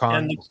it.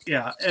 And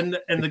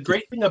the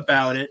great thing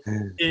about it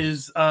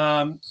is,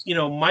 you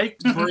know, Mike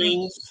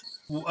brings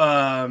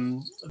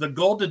the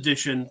gold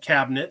edition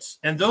cabinets,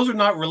 and those are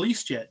not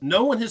released yet.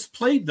 No one has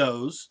played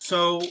those,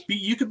 so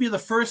you could be the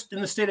first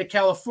in the state of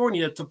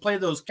California to play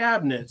those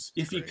cabinets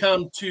if you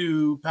come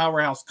to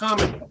Powerhouse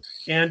Comic.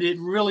 And it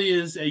really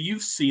is.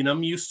 You've seen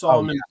them. You saw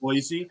them in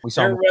Boise.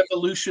 They're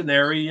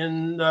revolutionary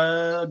in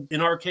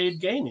arcade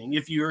gaming.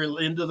 If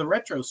you're into the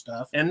retro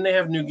stuff, and they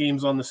have new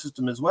games on the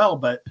system as well.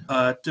 But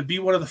to be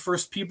one of the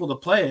first people to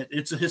play it,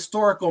 it's a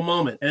historical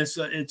moment. And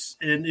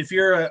and if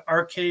you're an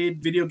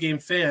arcade video game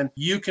fan,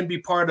 you can be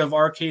part of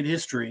arcade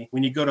history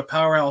when you go to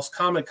Powerhouse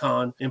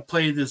Comic-Con and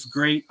play this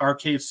great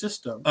arcade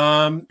system.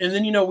 And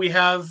then, you know, we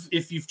have,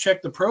 if you've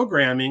checked the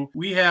programming,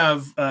 we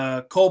have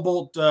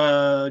Cobalt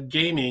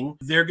Gaming.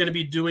 They're going to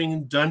be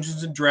doing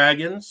Dungeons and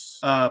Dragons,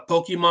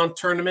 Pokemon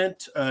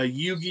Tournament,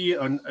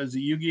 Yu-Gi-Oh,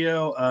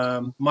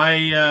 My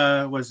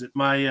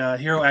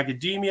Hero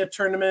Academia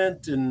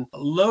Tournament, and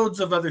loads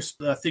of other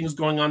things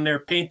going on there,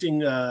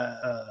 painting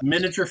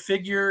miniature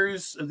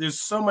figures.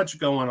 There's so much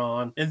going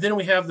on. And then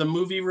we have the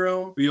movie room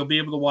where you'll be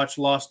able to watch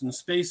Lost in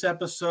Space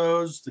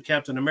episodes, the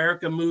Captain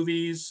America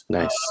movies.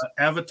 Nice.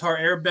 Avatar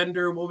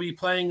Airbender will be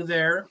playing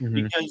there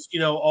because, you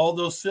know, all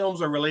those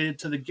films are related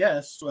to the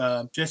guests.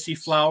 Jessie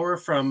Flower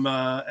from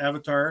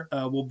Avatar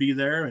will be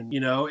there, and you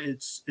know,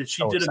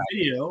 she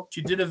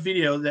did a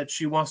video that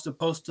she wants to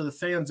post to the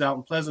fans out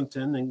in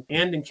Pleasanton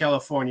and in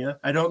California.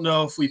 I don't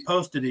know if we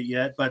posted it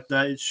yet, but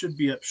it should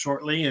be up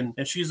shortly.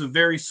 And she's a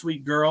very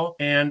sweet girl.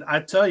 And I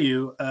tell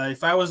you,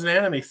 if I was an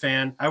anime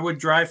fan, I would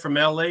drive from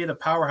LA to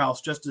Powerhouse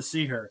just to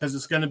see her because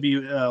it's going to be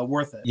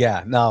worth it.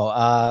 Yeah,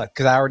 no,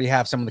 because I already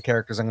have some of the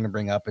characters I'm going to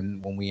bring up,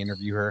 and when we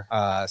interview her,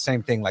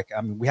 same thing. Like,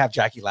 I mean, we have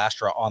Jackie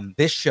Lastra on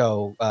this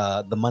show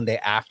the Monday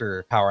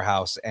after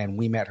Powerhouse, and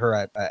we met her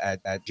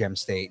at Gem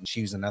State, and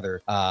she's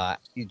another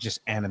just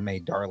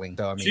anime darling.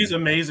 So I mean, she's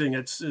amazing.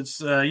 It's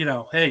you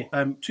know, hey,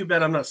 I'm too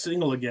bad I'm not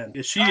single again.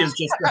 She is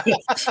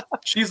just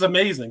she's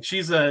amazing.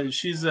 She's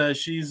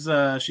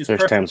There's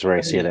perfect. times where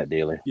I see it at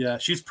dealer. Yeah,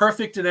 she's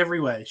perfect in every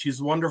way. She's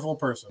a wonderful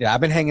person. Yeah,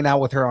 I've been hanging out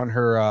with her on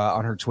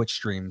her Twitch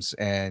streams,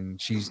 and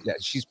she's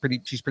pretty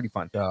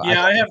fun.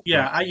 I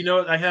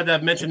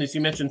had mentioned this.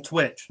 You mentioned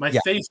Twitch. My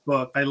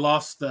Facebook, I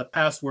lost the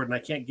password and I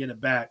can't get it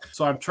back.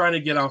 So I'm trying to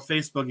get on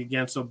Facebook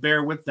again. So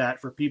bear with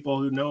that for people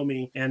who know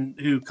me and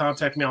who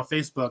contact me on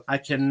Facebook. I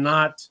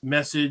cannot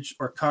message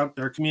or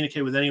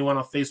communicate with anyone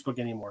on Facebook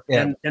anymore.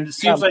 Yeah. And it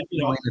seems like,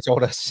 you know,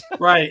 told us.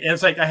 Right. And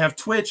it's like I have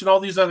Twitch and all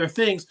these other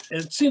things.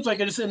 And it seems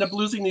like I just end up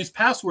losing these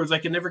passwords I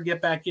can never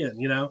get back in.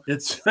 You know,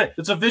 it's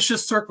a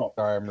vicious circle.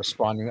 Sorry, I'm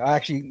responding.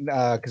 Actually,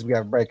 because we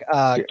have a break.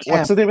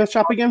 What's the name of the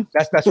shop again?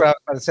 That's what I was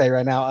about to say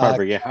right now. I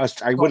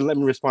wouldn't let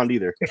me respond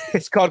either.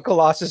 It's called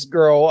Colossus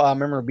Girl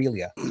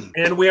Memorabilia.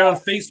 And we're on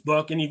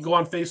Facebook, and you can go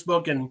on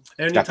Facebook, and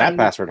anytime got that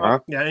password, huh?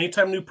 Yeah,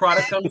 anytime new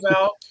product comes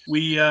out,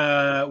 we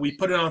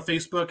put it on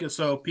Facebook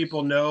so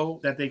people know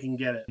that they can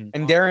get it.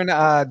 And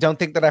Darren, don't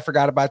think that I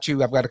forgot about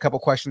you. I've got a couple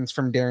questions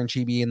from Darren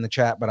Chibi in the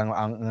chat, but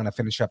I'm going to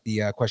finish up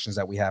the questions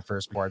that we have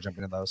first before I jump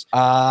into those.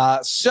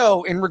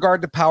 So in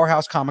regard to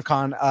Powerhouse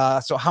Comic-Con,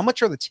 so how much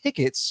much are the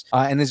tickets?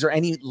 And is there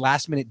any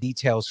last minute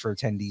details for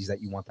attendees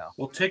that you want though?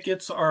 Well,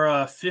 tickets are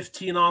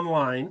 $15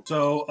 online.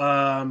 So,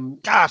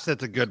 gosh,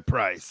 that's a good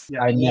price.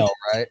 Yeah, I know,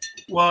 right?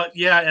 Well,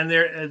 yeah, and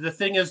the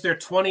thing is, they're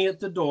 $20 at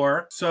the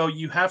door, so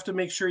you have to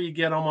make sure you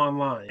get them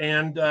online.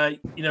 And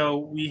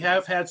we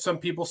have had some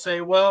people say,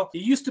 "Well,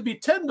 it used to be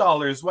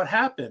 $10. What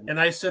happened?" And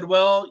I said,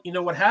 "Well,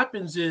 what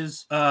happens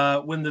is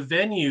when the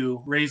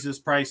venue raises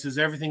prices,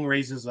 everything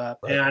raises up,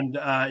 right. And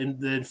in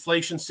the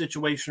inflation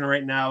situation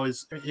right now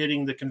is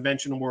hitting the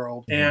convention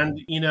world, and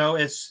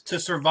it's to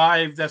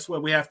survive. That's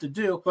what we have to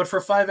do. But for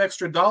 $5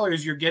 extra,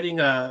 you're getting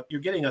a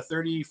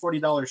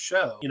 $30-$40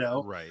 show.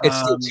 Right? It's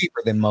still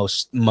cheaper than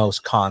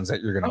most cons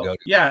that you're going to go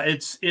to. Yeah,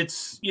 it's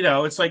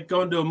like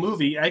going to a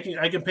movie. I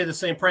can pay the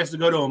same price to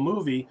go to a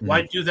movie. Mm-hmm.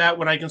 Why do that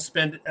when I can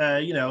spend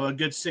a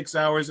good 6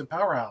 hours at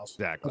Powerhouse?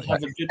 Exactly.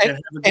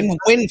 And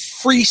win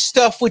free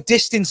stuff with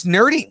Distance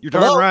Nerding. You're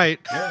darn right.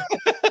 Yeah.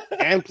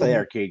 And play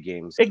arcade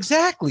games.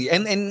 Exactly.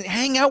 And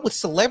hang out with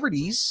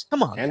celebrities.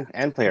 Come on.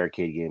 And play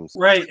arcade games.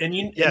 Right. And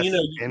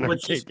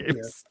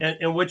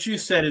what you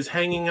said is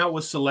hanging out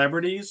with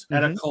celebrities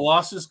at a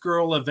Colossus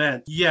Girl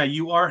event. Yeah,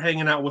 you are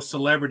hanging out with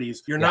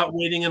celebrities. You're not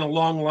waiting in a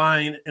long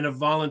line and a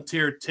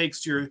volunteer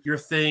takes your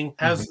thing,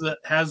 has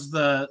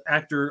the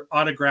actor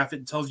autograph it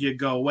and tells you to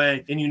go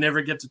away, and you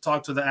never get to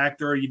talk to the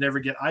actor or you never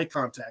get eye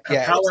contact.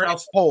 Yeah,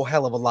 Powerhouse, it's a whole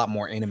hell of a lot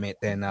more intimate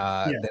than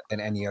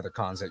any other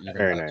cons that you're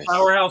going to nice.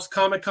 Powerhouse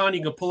Comic-Con,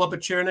 you can pull up a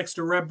chair next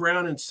to Reb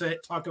Brown and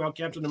talk about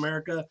Captain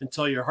America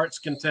until your heart's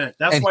content.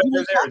 That's why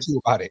they're there. To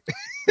you about it.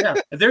 Yeah,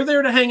 they're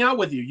there to hang out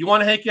with you. You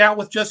want to hang out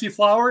with Jessie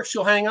Flower?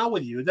 She'll hang out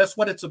with you. That's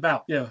what it's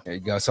about. Yeah. There you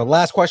go. So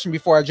last question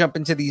before I jump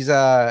into these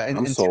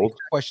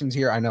questions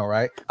here. I know,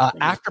 right?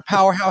 After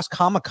Powerhouse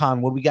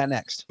Comic-Con, what do we got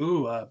next?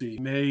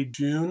 May,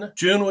 June.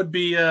 June would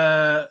be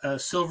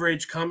Silver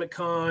Age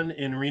Comic-Con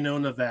in Reno,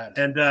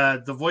 Nevada. And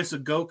the voice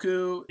of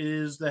Goku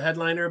is the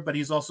headliner, but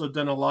he's also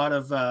done a lot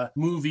of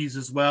movies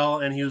as well.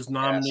 And he was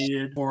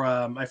nominated for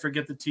I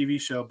forget the TV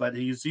show, but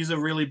he's a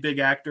really big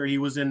actor. He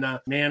was in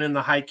Man in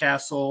the High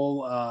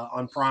Castle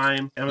on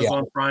Prime,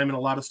 Amazon Prime, and a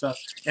lot of stuff.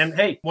 And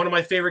hey, one of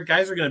my favorite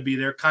guys are going to be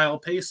there, Kyle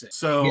Pasek.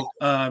 So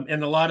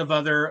and a lot of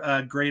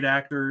other great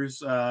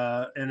actors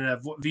and a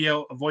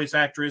voice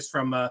actress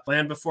from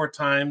Land Before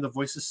Time, the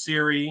voice of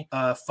Siri,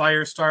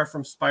 Firestar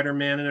from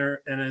Spider-Man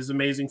and his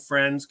amazing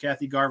friends.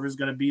 Kathy Garver is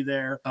going to be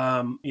there.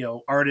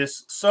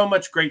 Artists, so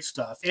much great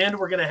stuff. And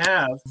we're going to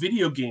have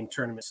video game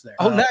tournaments there.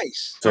 Oh,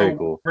 nice. Very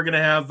cool. We're going to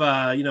have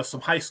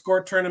some high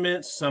score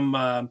tournaments, some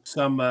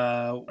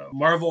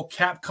Marvel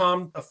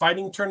Capcom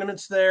fighting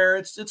tournaments there.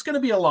 It's going to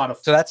be a lot of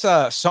fun. So that's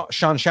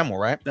Sean Schemmel,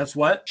 right? That's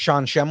what?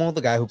 Sean Schemmel,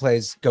 the guy who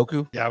plays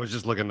Goku? Yeah, I was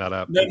just looking that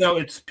up. No,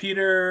 it's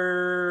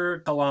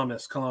Peter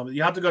Kalamis.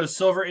 You have to go to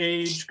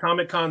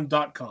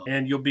silveragecomiccon.com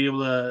and you'll be able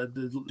to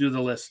do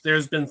the list.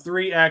 There's been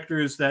 3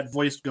 actors that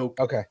voiced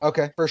Goku.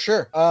 Okay, for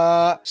sure.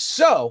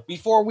 So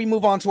before we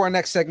move on to our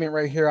next segment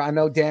right here, I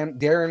know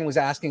Darren was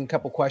asking a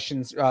couple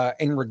questions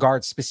in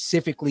regards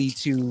specifically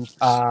to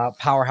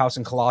Powerhouse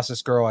and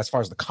Colossus Girl as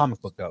far as the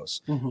comic book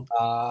goes.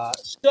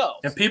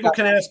 And people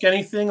can ask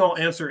anything, I'll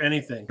answer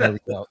anything. There we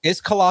go. Is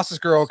Colossus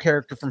Girl a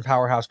character from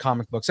Powerhouse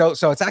comic book? So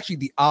it's actually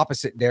the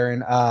opposite,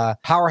 Darren.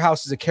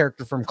 Powerhouse is a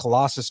character from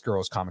Colossus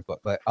Girl's comic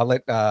book, but I'll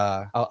let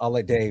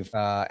Dave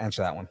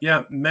answer that one.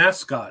 Yeah,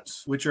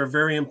 mascots, which are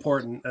very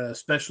important,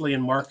 especially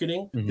in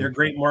marketing. Mm-hmm. They're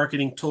great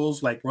marketing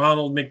tools like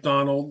Ronald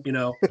McDonald,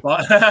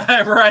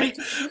 right?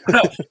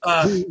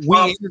 We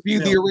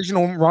interviewed the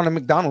original Ronald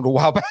McDonald a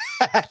while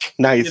back.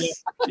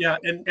 Nice.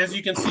 And as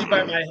you can see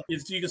by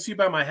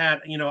my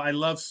hat, I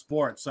love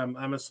sports.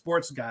 I'm a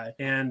sports guy,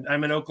 and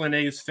I'm an Oakland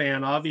A's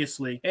fan,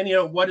 obviously. And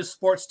what do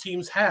sports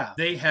teams have?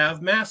 They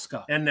have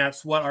mascots, and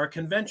that's what our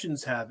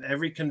conventions have.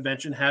 Every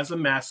convention has a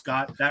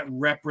mascot that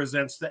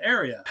represents the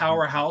area.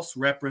 Powerhouse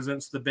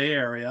represents the Bay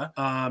Area,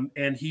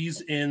 and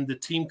he's in the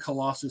Team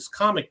Colossus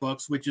comic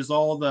books, which is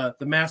all the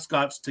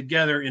mascots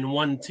together in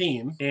one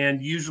team.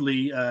 And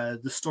usually the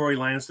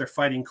storylines, they're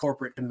fighting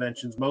corporate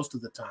conventions most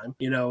of the time,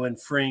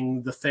 and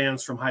freeing the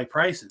fans from high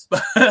prices.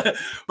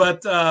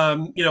 But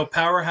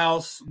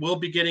Powerhouse will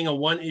be getting a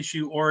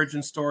 1-issue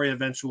origin story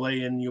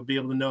eventually, and you'll be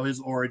able to know his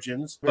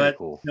origins. Very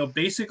cool.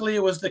 Basically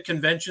it was the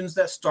conventions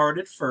that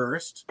started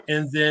first,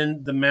 and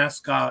then the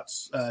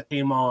mascots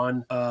came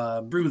on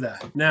through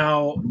that.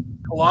 Now,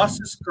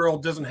 Colossus Girl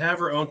doesn't have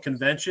her own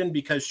convention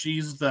because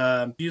she's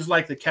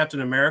like the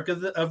Captain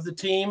America of the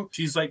team.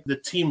 She's like the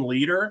team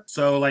leader.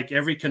 So like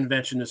every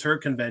convention is her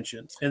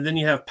convention. And then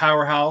you have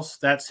Powerhouse,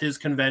 that's his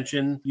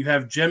convention. You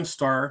have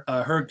Gemstar,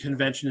 her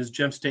convention is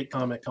Gem State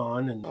Comic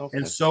Con,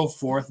 and so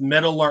forth.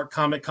 Meadowlark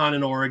Comic Con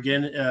in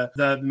Oregon,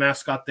 the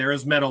mascot there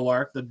is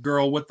Meadowlark, the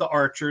girl with the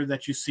archer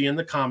that you see in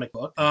the comic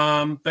book.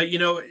 But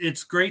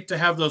it's great to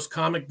have those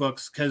comic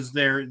books because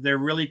they're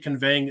really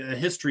conveying a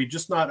history,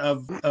 just not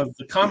of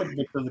the comic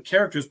book of the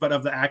characters, but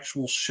of the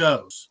actual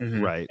shows.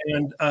 Mm-hmm. Right.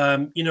 And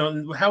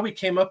how we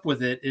came up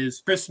with it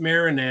is Chris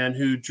Marinan,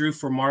 who drew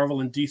for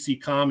Marvel and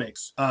DC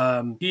Comics.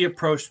 He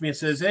approached me and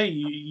says, "Hey,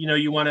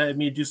 you want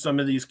me to do some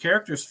of these these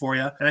characters for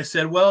you. And I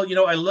said, well,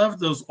 I love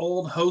those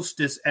old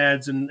Hostess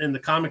ads in the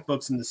comic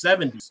books in the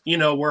 70s,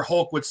 where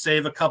Hulk would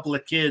save a couple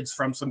of kids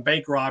from some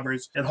bank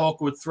robbers, and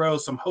Hulk would throw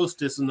some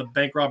Hostess in the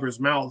bank robbers'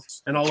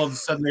 mouths, and all of a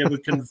sudden they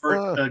would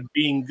convert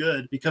being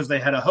good because they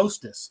had a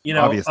Hostess.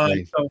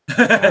 Obviously.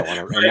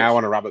 Now I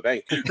want to rob a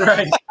bank.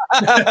 Right.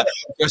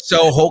 Just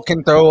so Hulk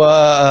can throw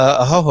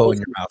a ho-ho in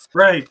your mouth.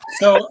 Right.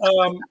 So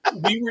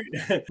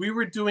we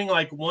were doing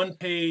like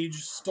 1-page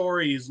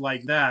stories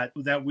like that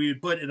we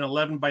would put in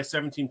 11 by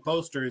 17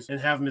 posters and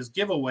have them as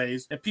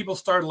giveaways. And people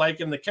started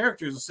liking the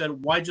characters and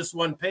said, why just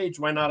 1 page?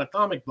 Why not a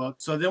comic book?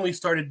 So then we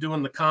started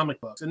doing the comic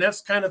books. And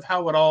that's kind of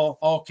how it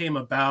all came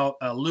about.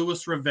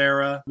 Louis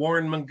Rivera,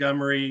 Warren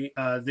Montgomery,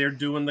 they're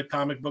doing the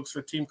comic books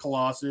for Team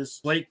Colossus.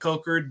 Blake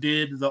Coker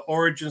did the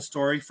origin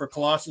story for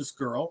Colossus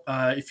Girl.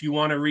 If you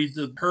want to read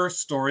her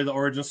story, the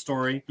origin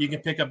story, you can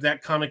pick up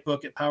that comic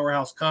book at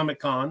Powerhouse Comic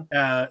Con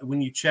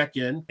when you check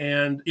in.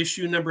 And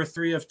issue number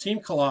 3 of Team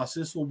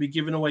Colossus will be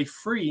given away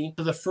free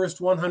to the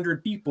first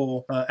 100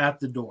 people at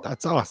the door.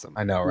 That's awesome.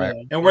 I know, right?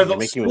 And we're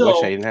making me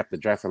wish I didn't have to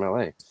drive from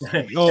LA.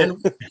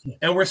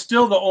 and we're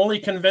still the only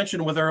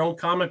convention with our own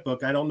comic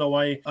book. I don't know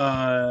why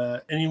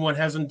anyone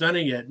hasn't done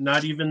it yet.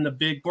 Not even the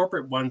big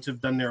corporate ones have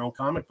done their own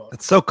comic book.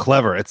 It's so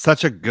clever. It's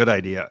such a good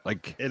idea.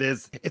 Like it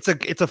is. It's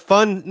a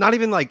fun. Not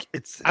even like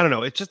it's. I don't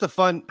know. It's just a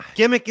fun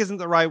gimmick. Isn't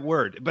the right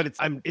word, but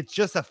it's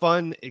just a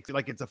fun.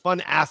 It's a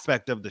fun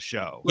aspect of the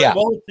show. Yeah.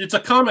 Well, it's a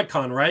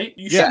Comic-Con, right?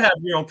 You should have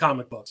your own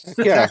comic books.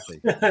 Yeah.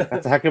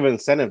 That's a heck of an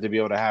incentive to be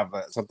able to have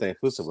something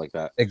exclusive like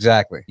that.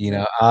 Exactly.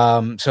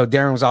 So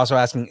Darren was also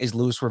asking, is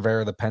Louis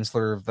Rivera the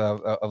penciler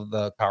of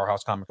the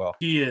Powerhouse comic book?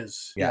 He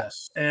is. Yeah.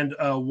 Yes. And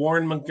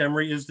Warren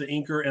Montgomery is the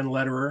inker and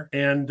letterer,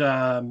 and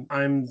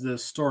I'm the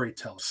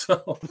storyteller.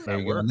 So there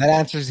you go. And that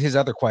answers his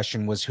other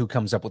question, was who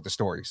comes up with the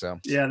story. So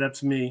yeah,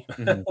 that's me.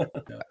 And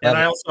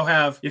I also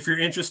have, if you're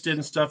interested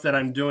in stuff that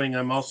I'm doing,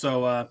 I'm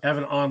also have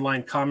an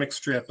online comic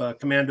strip,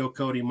 Commando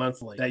Cody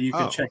Monthly, that you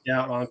can check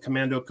out on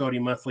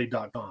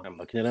CommandoCodyMonthly.com. I'm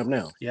looking it up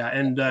now. Yeah,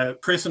 and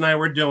Chris and I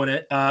were doing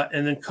it,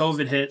 and then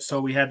COVID hit,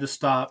 so we had to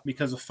stop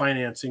because of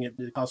financing. It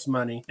costs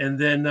money. And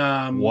then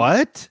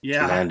what?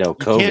 Yeah, Commando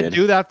COVID. You can't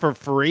do that for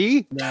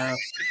free. No.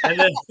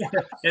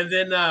 And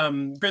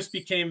then Chris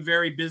became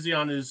very busy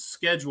on his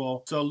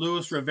schedule, so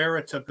Louis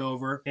Rivera took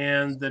over,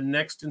 and the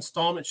next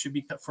installment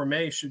for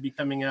May should be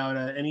coming out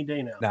any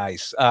day now.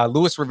 Nice.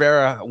 Louis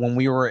Rivera, when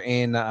we were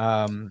in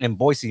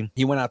Boise,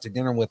 he went out to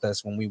dinner with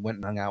us when we went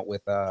and hung out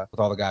with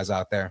all the guys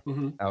out there.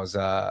 Mm-hmm.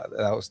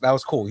 That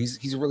was cool.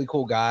 He's a really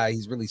cool guy.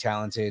 He's really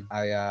talented.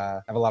 I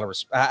have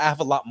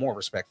a lot more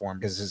respect for him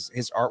because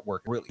his artwork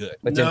really good.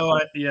 But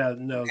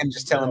and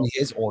just telling me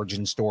his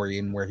origin story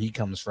and where he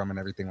comes from and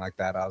everything like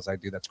that, I was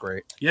like, dude, that's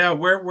great. Yeah,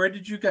 where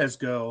did you guys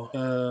go?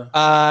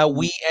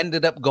 We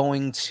ended up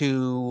going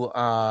to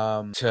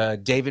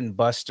Dave and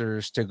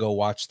Buster's to go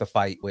watch the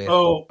fight with.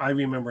 Oh, I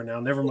remember now.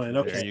 Never mind.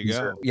 Okay, there you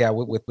go. Yeah,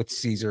 with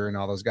Caesar and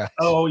all those guys.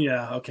 Oh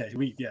yeah, okay.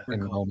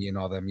 And Homie and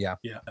all them. Yeah.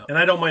 And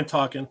I don't mind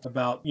talking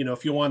about,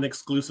 if you want an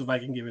exclusive, I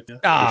can give it to you.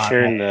 I'm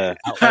sharing the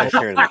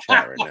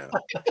chat right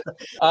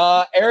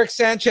now. Eric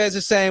Sanchez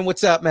is saying,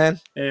 "What's up, man?"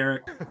 Hey,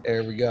 Eric.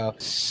 There we go.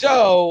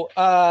 So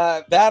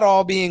that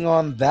all being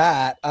on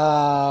that,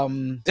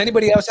 does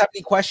anybody else have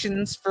any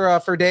questions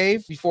for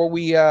Dave before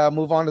we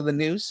move on to the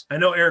news? I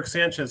know Eric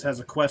Sanchez has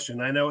a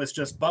question. I know it's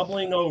just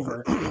bubbling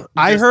over.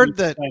 I heard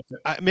that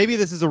maybe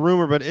this is a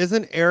rumor, but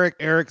isn't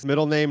Eric's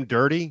middle name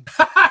Dirty?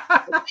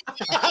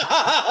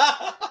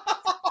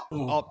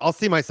 I'll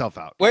see myself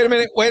out. Wait a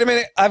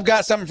minute. I've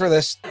got something for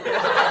this.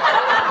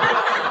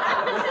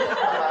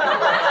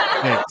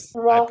 Thanks.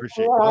 I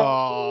appreciate it.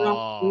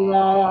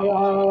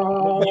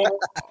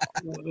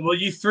 Well,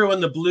 you threw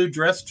in the blue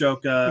dress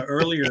joke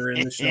earlier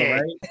in the show,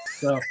 right?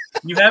 So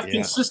you have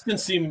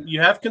consistency. You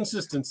have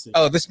consistency.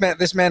 Oh, this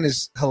man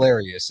is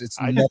hilarious. It's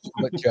nothing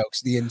but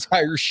jokes the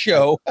entire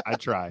show. I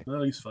try.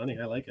 Oh, he's funny.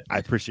 I like it. I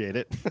appreciate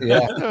it.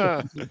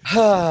 Yeah.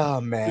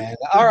 Oh man.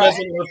 All right.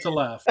 Doesn't love to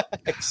laugh.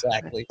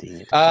 Exactly.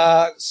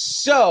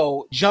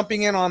 So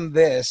jumping in on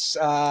this,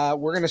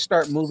 we're gonna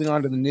start moving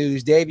on to the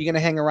news. Dave, you gonna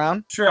hang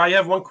around? Sure. I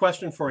have one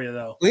question for you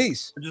though.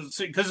 Please.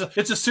 Because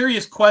it's a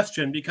serious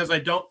question, because I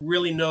don't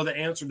really know the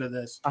answer to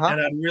this,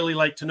 and I'd really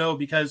like to know,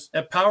 because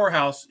at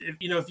Powerhouse,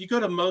 if you go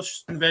to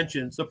most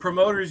conventions, the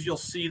promoters, you'll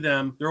see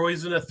them, they're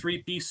always in a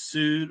 3-piece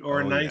suit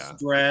or a nice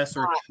dress,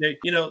 or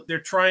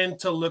they're trying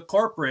to look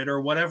corporate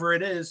or whatever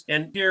it is.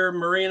 And here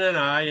Marina and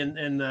I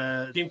and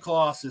the Team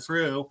Colossus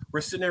crew,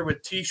 we're sitting there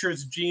with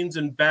t-shirts, jeans,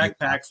 and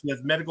backpacks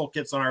with medical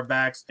kits on our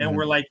backs, and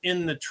we're like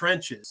in the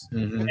trenches.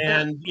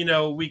 And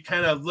we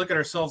kind of look at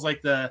ourselves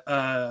like the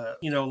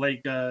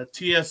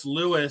T.S.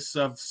 Lewis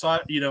of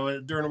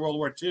during World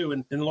War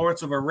II and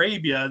Lawrence of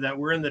Arabia that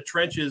were in the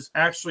trenches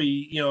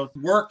actually,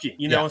 working,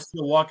 instead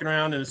of walking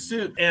around in a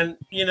suit. And,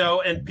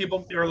 and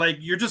people are like,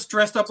 you're just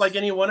dressed up like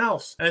anyone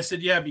else. And I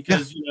said, yeah,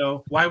 because,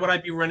 why would I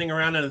be running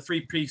around in a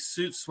 3-piece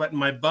suit sweating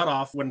my butt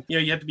off when,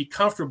 you have to be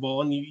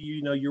comfortable and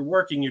you're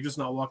working, you're just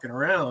not walking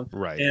around.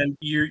 Right. And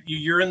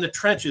you're in the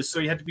trenches. So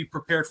you have to be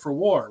prepared for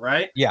war.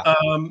 Right. Yeah.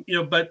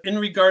 But in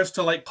regards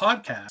to like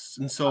podcasts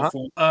and so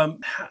forth,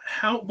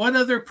 what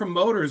other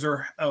promoters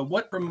or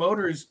what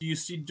promoters do you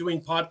see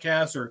doing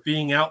podcasts or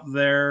being out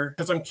there?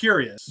 Because I'm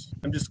curious.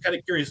 I'm just kind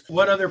of curious.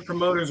 What other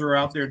promoters are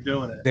out there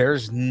doing it?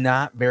 There's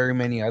not very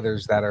many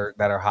others that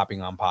are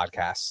hopping on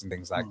podcasts and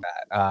things like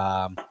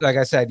that. Like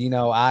I said,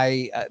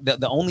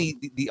 the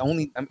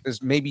only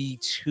there's maybe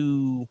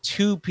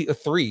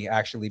three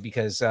actually,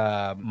 because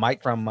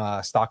Mike from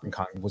Stockton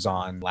Con was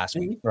on last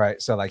week,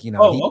 right? So like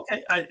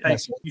okay.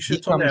 You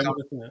should tell me.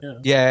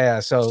 Yeah.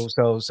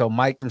 So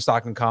Mike from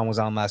Stockton Con was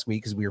on last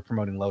week because we were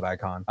promoting Lodi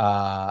Con,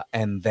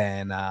 and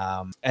then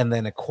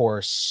of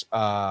course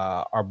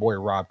our boy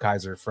Rob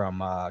Kaiser from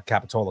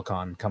Capitola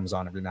Con comes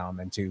on every now and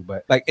then too.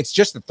 But like it's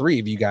just the three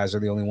of you guys are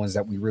the only ones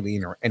that we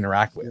really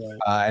interact with,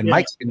 and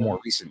Mike's been more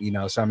recent,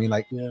 So I mean,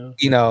 like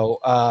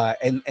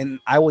and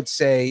I would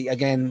say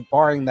again,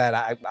 barring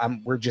that,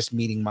 we're just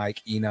meeting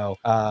Mike.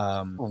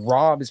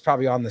 Rob is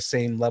probably on the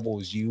same level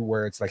as you,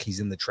 where it's like he's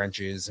in the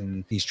trenches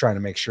and he's trying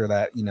to make sure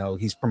that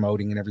he's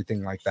promoting and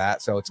everything like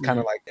that. So it's kind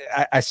of like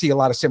I see a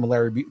lot of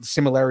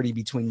similarity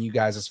between you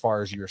guys as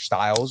far as your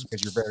styles,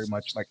 because you're very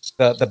much like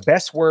the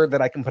best word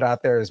that I can put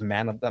out there is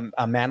man of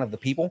the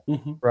people,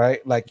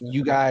 right? Like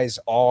you guys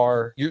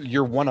are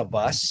you're one of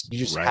us. You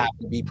just have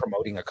to be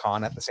promoting a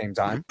con at the same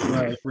time,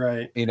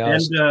 right.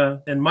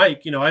 And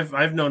Mike,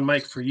 I've known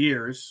Mike for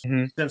years,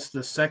 since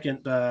the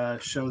second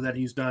show that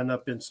he's done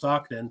up in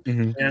Stockton,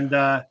 and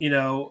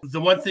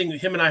the one thing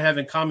him and I have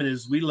in common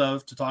is we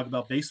love to talk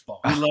about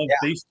baseball. We love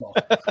baseball,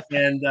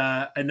 and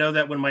I know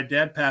that when my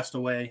dad passed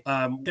away,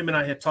 him and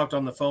I had talked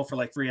on the phone for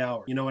like 3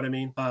 hours. You know what I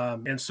mean?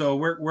 And so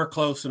we're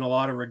close in a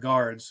lot of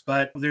regards.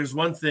 But there's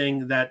one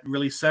thing that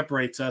really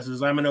separates us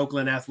is I'm an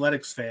Oakland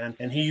Athletics fan,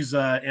 and he's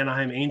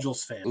Anaheim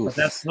Angels fan. Oof.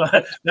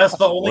 But that's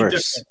the only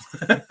difference.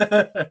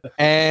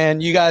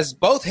 And you guys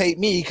both hate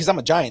me because I'm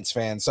a Giants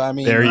fan. So I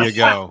mean, there you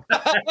go.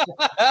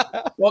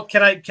 Well,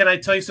 can I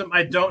tell you something?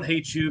 I don't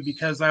hate you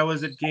because I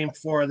was at Game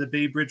 4 of the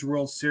Bay Bridge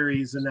World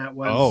Series, and that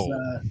was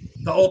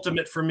the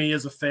ultimate for me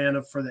as a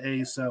fan for the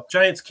A's. So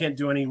Giants can't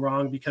do any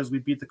wrong because we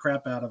beat the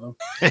crap out of them.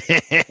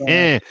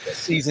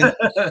 Season.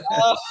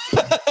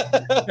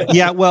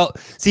 Yeah, well,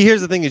 see,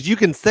 here's the thing is you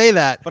can say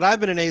that, but I've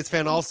been an A's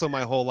fan also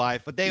my whole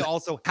life, but they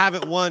also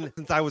haven't won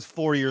since I was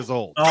 4 years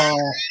old. Oh,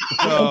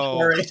 so.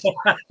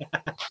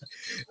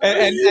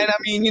 and I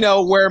mean,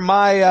 where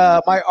my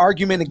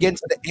argument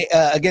against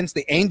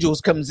the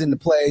Angels comes into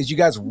play is you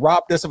guys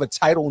robbed us of a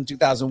title in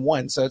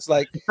 2001. So it's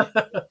like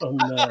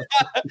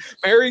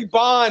Barry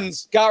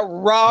Bonds got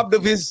robbed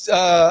of his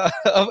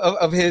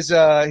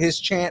his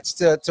chance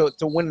to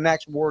win an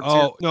actual World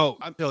Series. Oh no,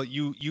 I'm telling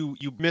you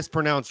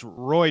mispronounced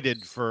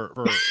roided for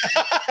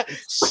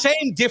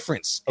same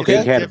difference.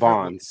 Okay, he had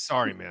Bonds.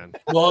 Sorry, man.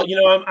 Well,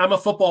 I'm a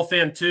football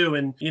fan too,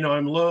 and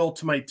I'm loyal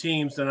to my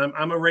teams, and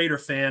I'm a Raider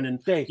fan, and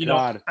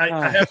God.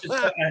 I have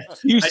to.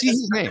 You see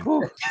his name.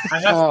 I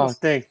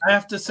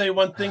have to say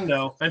one thing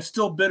though. I'm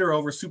still bitter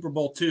over Super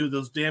Bowl II.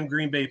 Those damn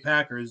Green Bay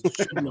Packers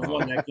shouldn't have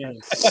won that game.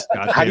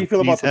 How do you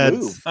feel about the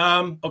move?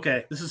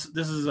 Okay, this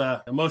is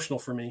emotional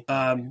for me.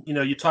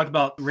 You talked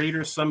about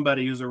Raiders.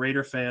 Somebody who's a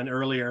Raider fan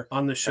earlier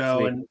on the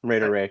show, and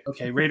Raider Ray.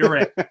 Okay, Raider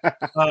Ray.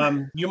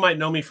 You might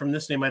know me from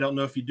this name. I don't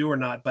know if you do or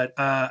not, but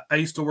I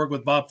used to work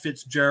with Bob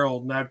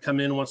Fitzgerald, and I'd come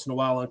in once in a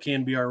while on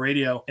KNBR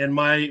radio, and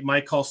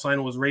my call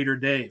sign was Raider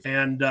Dave,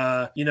 and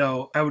I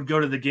would go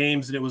to the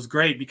games, and it was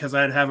great because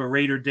I'd have a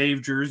Raider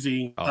Dave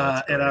jersey,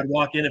 and I'd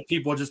walk in, and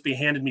people would just be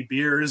handing me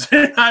beers,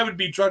 and I would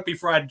be drunk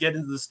before I'd get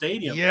into the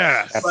stadium.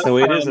 Yeah, that's the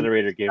way it is at a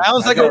Raider game. I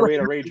was like a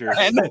Raider Ray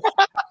jersey.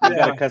 You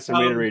got a custom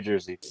Raider Ray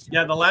jersey.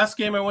 Yeah, the last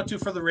game I went to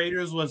for the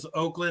Raiders was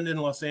Oakland and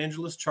Los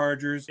Angeles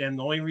Chargers, and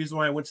the only reason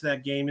why I went to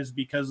that game is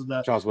because of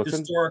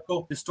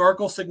the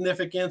historical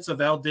significance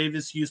of Al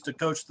Davis used to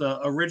coach the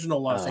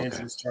original Los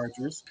Angeles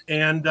Chargers.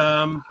 And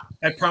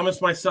I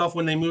promised myself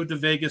when they moved to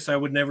Vegas I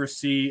would never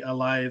see a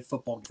live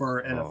football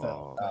for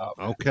NFL.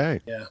 Okay.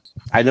 Yeah.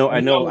 I know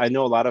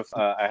a lot of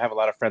I have a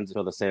lot of friends that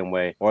feel the same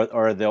way,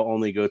 or they'll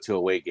only go to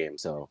away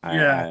games. So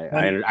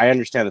I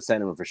understand the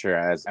sentiment for sure.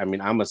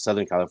 I'm a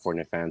Southern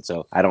California fan,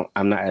 so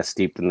I'm not as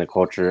steeped in the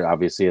culture,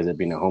 obviously, as it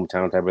being a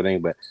hometown type of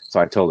thing, but so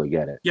I totally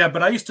get it. Yeah,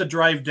 but I used to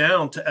drive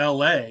down to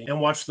LA and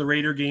watch the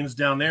Raider games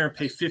down there and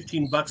pay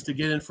 $15 to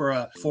get in for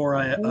a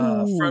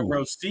front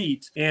row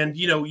seat. And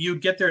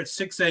you'd get there at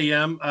 6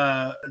 a.m.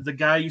 The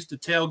guy I used to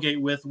tailgate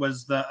with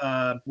was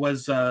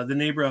the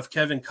neighbor of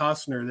Kevin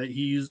Costner that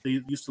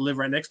they used to live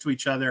right next to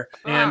each other.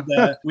 And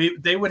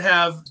they would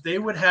have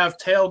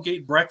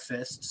tailgate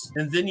breakfasts,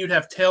 and then you'd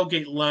have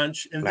tailgate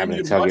lunch, and then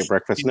you'd tailgate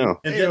breakfast now.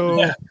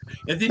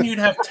 And and then you'd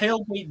have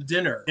tailgate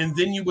dinner, and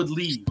then you would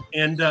leave.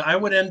 And I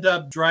would end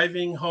up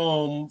driving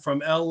home from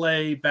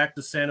LA back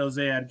to San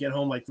Jose. I'd get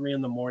home like 3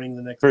 a.m.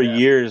 the next For day.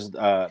 years,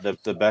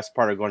 the best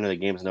part of going to the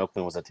games in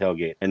Oakland was a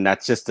tailgate, and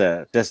that's just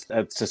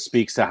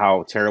speaks to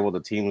how terrible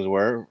the team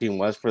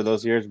was for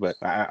those years. But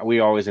we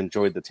always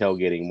enjoyed the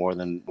tailgating more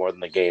than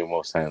the game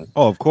most times.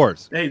 Oh, of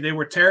course. Hey, they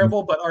were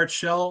terrible, but Art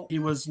Shell, he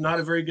was not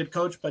a very good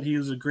coach, but he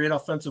was a great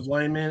offensive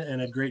lineman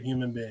and a great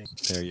human being.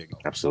 There you go.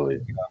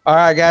 Absolutely. All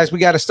right, guys, we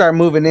got to start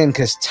moving in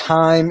because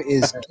time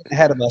is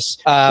ahead of us.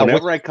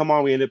 Whenever I come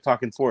on, we end up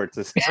talking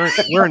sports.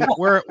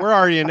 We're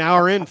already an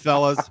hour in,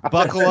 fellas.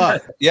 Buckle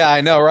up. Yeah,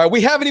 I know, right?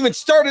 We haven't even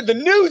started the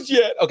news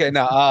yet. Okay,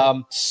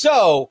 now,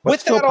 so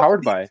what's with that,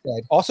 powered by?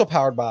 Also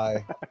powered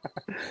by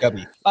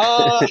Gubby.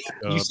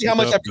 You see how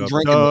much I've been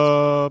drinking.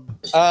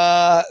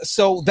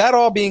 So that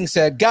all being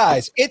said,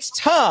 guys, it's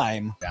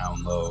time.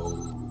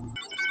 Download.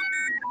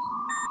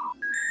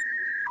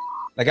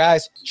 Now,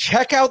 guys,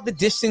 check out the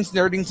Distance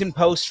Nerdington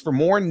post for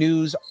more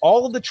news,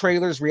 all of the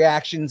trailers,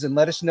 reactions, and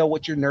let us know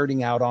what you're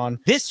nerding out on.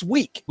 This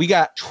week, we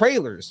got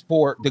trailers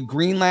for the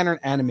Green Lantern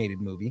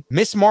animated movie.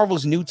 Miss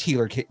Marvel's new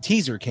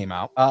teaser came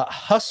out.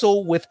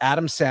 Hustle with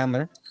Adam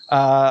Sandler.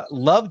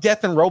 Love,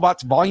 Death, and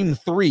Robots Volume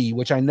 3,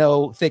 which I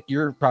know, Thick,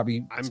 you're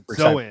probably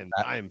so in.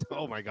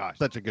 Oh my gosh,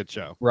 such a good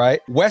show.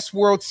 Right?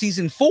 Westworld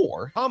Season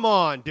 4. Come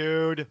on,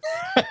 dude.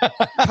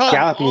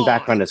 Galloping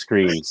back on the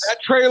screens.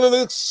 That trailer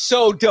looks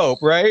so dope,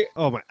 right?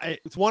 Oh my!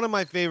 It's one of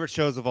my favorite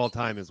shows of all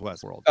time is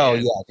Westworld. Oh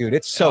yeah, dude,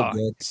 it's so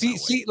good.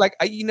 See, like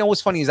you know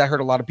what's funny is I heard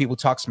a lot of people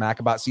talk smack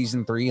about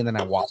Season 3, and then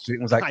I watched it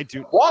and was like,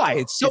 why?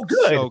 It's so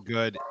good. So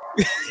good.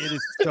 It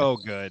is so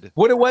good.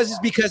 What it was is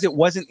because it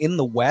wasn't in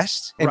the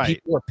West, and Right.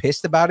 people were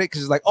pissed about it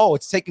because it's like, oh,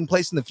 it's taking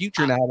place in the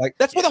future now. Like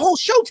that's where the whole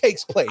show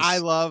takes place. I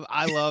love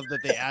that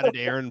they added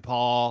Aaron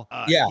Paul.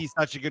 Yeah. He's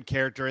such a good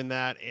character in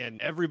that,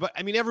 and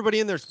everybody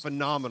in there's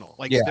phenomenal.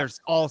 Like Yeah. there's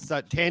all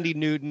such Tandy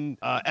Newton,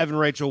 Evan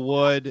Rachel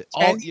Wood.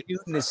 Tandy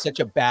Newton is such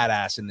a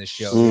badass in this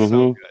show.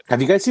 Mhm.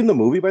 Have you guys seen the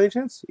movie by any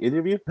chance? Either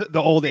of you?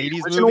 The old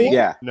 '80s original movie. one?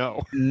 Yeah.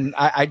 No,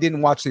 I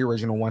didn't watch the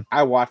original one.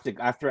 I watched it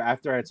after I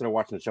started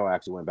watching the show. I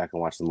actually went back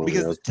and watched the movie.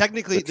 because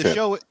technically the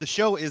trip. the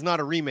show is not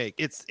a remake.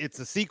 It's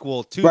a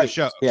sequel to Right. the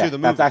show Yeah, to the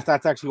movie.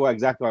 that's actually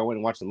exactly why I went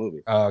and watched the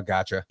movie. Oh,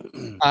 gotcha.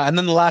 And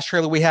then the last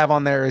trailer we have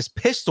on there is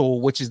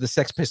Pistol, which is the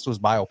Sex Pistols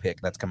biopic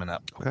that's coming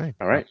up. Okay.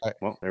 All right.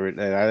 Well,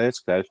 that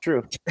is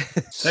true.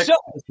 Sex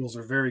Pistols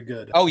are very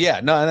good. Oh yeah,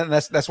 no, and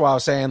that's why I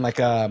was saying like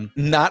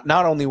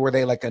not only were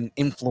they like an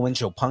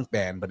influential punk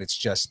band, but it's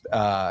just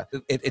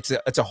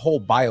it's a whole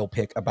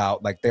biopic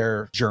about like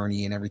their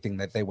journey and everything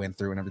that they went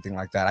through and everything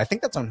like that. I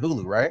think that's on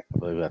Hulu, right? I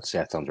believe that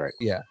sounds right.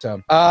 Yeah.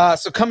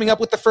 So coming up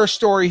with the first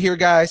story here,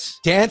 guys.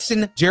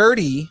 Dancing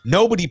Dirty.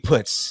 Nobody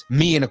puts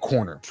me in a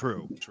corner.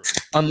 True.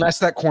 Unless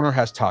that corner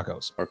has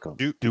tacos. Or come.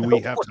 Do we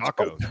have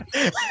tacos?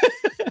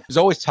 There's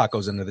always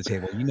tacos under the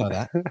table. You know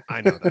that. I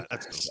know that.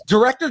 That's cool.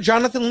 Director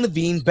Jonathan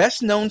Levine,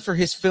 best known for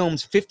his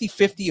films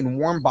 50-50 and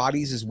Warm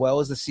Bodies, as well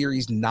as the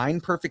series Nine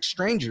Perfect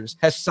Strangers,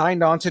 has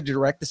signed on to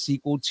direct the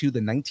sequel to the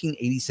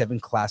 1987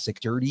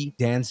 classic Dirty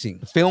Dancing.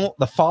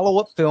 The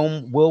follow-up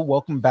film will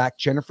welcome back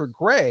Jennifer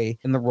Grey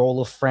in the role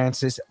of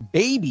Frances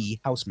Baby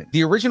Houseman.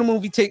 The original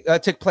movie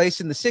took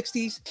place in the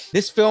 60s.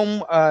 This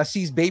film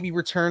sees Baby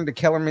return to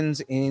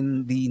Kellerman's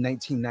in the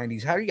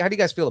 1990s. How do you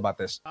guys feel about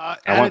this? Add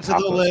it to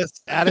the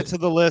list. Add it to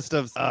the list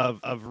of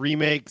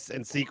remakes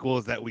and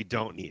sequels that we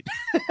don't need.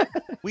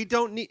 You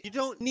don't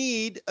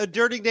need a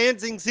Dirty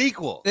Dancing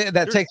sequel.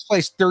 That takes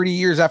place 30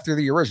 years after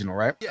the original,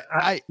 right?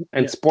 Yeah,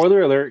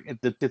 spoiler alert,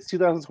 it's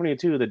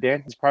 2022. The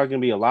dance is probably going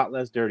to be a lot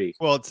less dirty.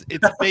 Well, it's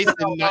based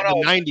in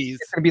the 90s.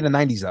 It's going to be in the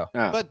 90s, though.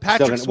 But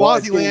Patrick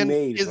Swaziland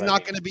is right.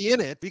 not going to be in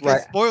it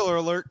because, spoiler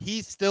alert,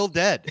 he's still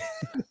dead.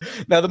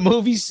 Now, the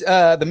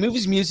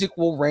movie's music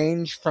will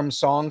range from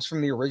songs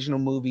from the original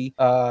movie,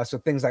 so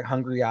things like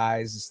Hungry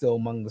Eyes is still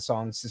among the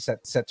songs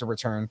set to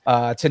return,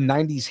 to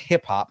 90s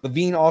hip-hop.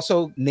 Levine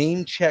also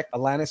name-checked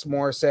Alanis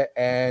Morissette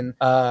and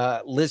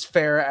Liz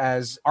Phair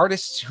as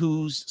artists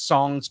whose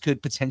songs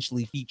could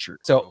potentially feature.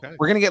 So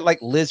we're going to get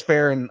like Liz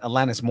Phair and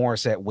Alanis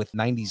Morissette with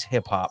 90s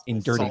hip-hop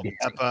in Dirty Dancing.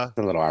 It's a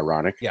little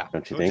ironic. Yeah.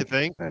 Don't you Don't think? you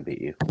think? I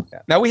beat you.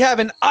 Yeah. Now we have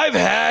an I've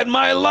Had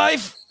My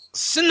Life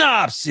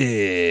synopsis.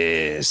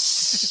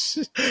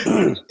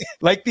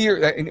 Like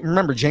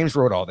remember James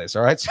wrote all this,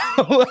 all right?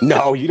 So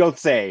No, you don't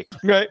say.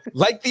 right.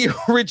 Like the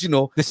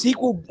original, the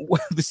sequel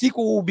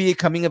will be a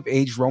coming of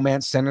age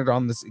romance centered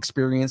on this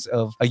experience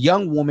of a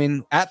young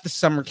woman at the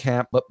summer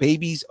camp, but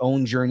Baby's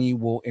own journey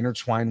will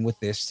intertwine with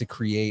this to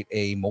create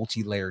a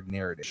multi-layered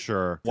narrative.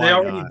 Sure. They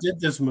already did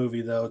this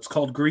movie though. It's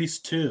called Grease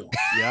 2.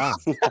 Yeah.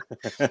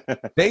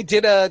 They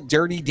did a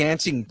Dirty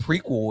Dancing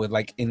prequel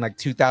in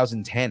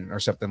 2010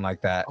 or something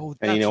like that.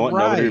 And you know what?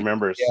 Nobody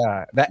remembers.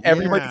 Yeah, that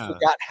everybody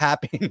forgot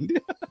happened.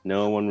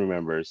 No one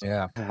remembers.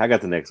 Yeah. I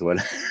got the next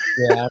one.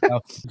 Yeah. I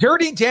know.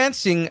 Dirty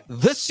Dancing,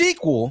 the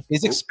sequel,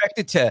 is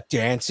expected to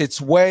dance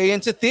its way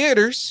into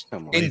theaters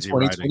in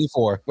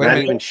 2024. Not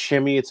even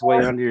shimmy its way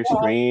under your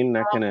screen.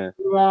 Not gonna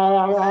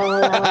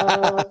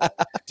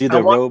do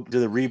the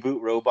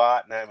reboot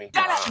robot. I mean,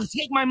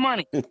 take my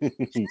money.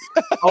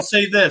 I'll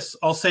say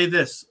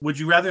this. Would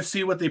you rather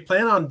see what they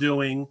plan on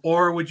doing,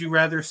 or would you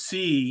rather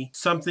see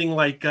something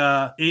like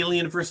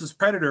Alien versus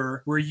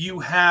Predator, where you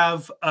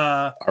have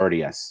already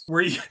yes,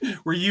 where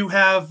you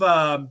have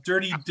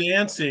Dirty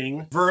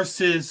Dancing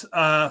versus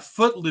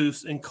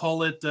Footloose, and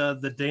call it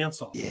the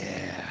dance off?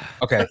 Yeah.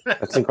 Okay.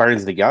 That's in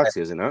Guardians of the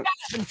Galaxy, isn't it?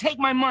 Take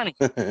my money.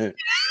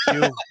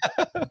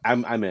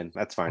 I'm in.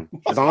 That's fine.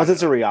 As long as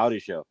it's a reality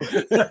show.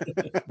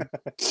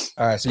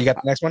 All right, so you got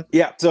the next one?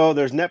 Yeah, so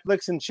there's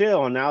Netflix and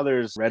chill, and now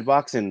there's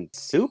Redbox and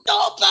Soup.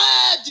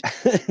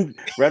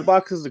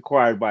 Redbox is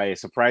acquired by a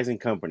surprising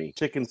company.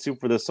 Chicken Soup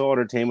for the Soul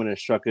Entertainment has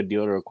struck a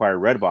deal to acquire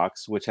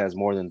Redbox, which has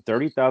more than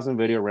 30,000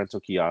 video rental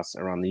kiosks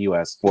around the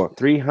U.S. for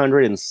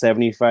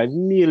 $375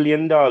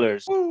 million.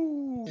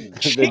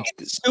 Chicken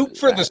Soup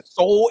for the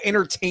Soul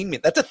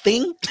Entertainment. That's a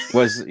thing?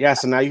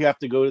 So now you have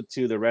to go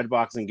to the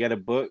Redbox and get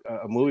a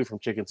movie from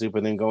Chicken Soup,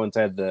 and then go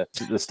inside the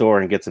store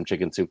and get some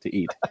chicken soup to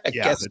eat. I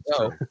guess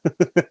so.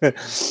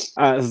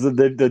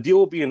 The deal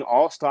will be an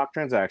all-stock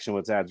transaction,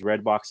 which adds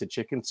Redbox to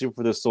Chicken Soup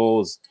for the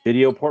Soul's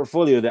video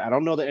portfolio that I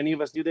don't know that any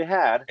of us knew they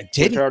had.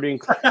 Which already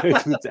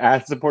includes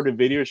ad-supported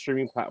video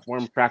streaming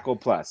platform Crackle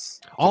Plus.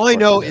 All I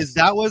know is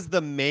that was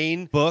the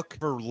main book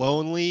for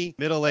lonely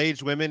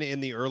middle-aged women in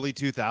the early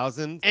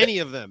 2000s. Any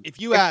of them. If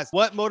you ask,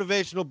 what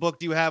motivational book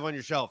do you have on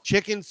your shelf?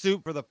 Chicken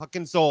Soup for the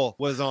fucking Soul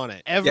was on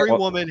it. Every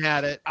woman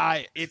had it.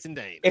 It's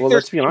insane. Well,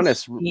 let's be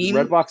honest.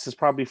 Redbox is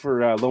probably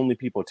for lonely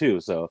people too.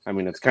 So, I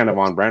mean, it's kind of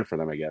on brand for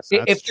them, I guess.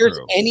 If there's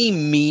any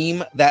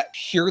meme that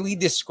purely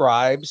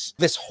describes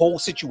this whole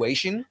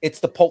situation, it's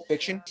the Pulp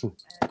Fiction.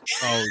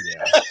 Oh,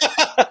 yeah.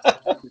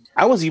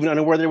 I was even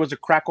unaware there was a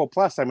Crackle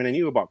Plus. I mean, I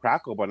knew about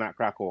Crackle, but not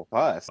Crackle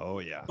Plus. Oh,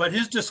 yeah. But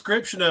his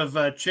description of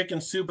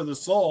Chicken Soup of the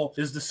Soul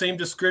is the same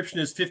description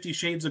as 50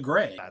 Shades of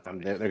Grey.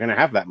 They're going to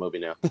have that movie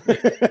now.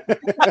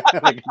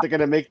 They're going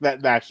to make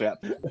that mashup.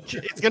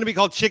 It's going to be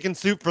called Chicken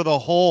Soup for the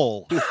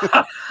Whole. And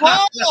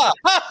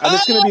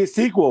it's going to be a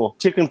sequel,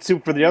 Chicken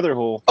Soup for the Other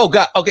Whole. Oh,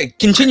 God. Okay,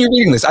 continue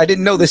reading this. I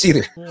didn't know this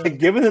either.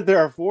 Given that there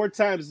are 4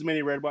 times as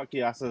many Redbox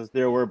kiosks as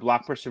there were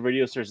Blockbuster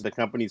video stores at the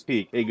company's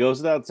peak, it goes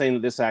without saying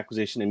that this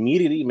acquisition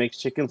immediately makes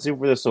Chicken Soup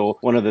for the Soul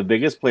one of the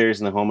biggest players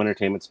in the home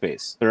entertainment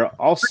space. There are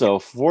also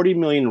 40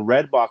 million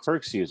Redbox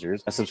Perks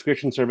users, a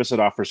subscription service that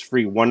offers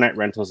free one-night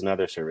rentals and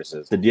other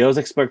services. The deal is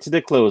expected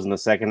to close in the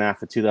second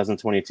half of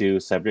 2022,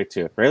 subject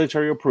to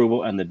regulatory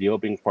approval and the deal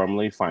being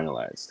formally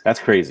finalized. That's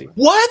crazy.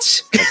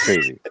 What? That's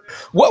crazy.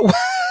 What?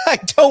 I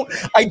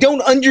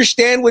don't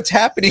understand what's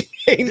happening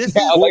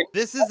now.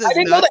 This is I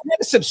didn't know they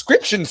had a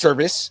subscription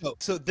service.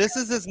 So this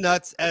is as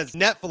nuts as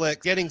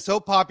Netflix getting so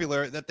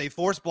popular that they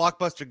force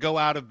Blockbuster to go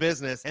out of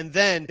business, and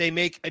then they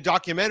make a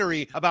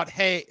documentary about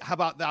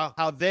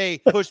how they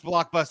pushed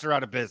Blockbuster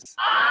out of business.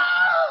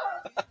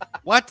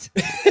 What?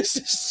 This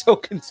is so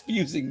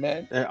confusing,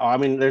 man. I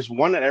mean, there's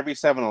one at every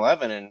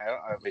 7-Eleven, and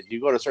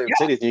you go to certain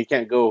cities and you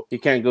can't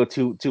go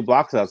two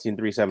blocks without seeing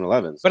 3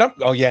 7-Elevens. But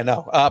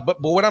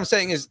but what I'm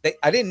saying is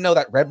I didn't know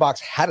that Redbox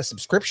had a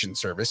subscription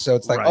service, so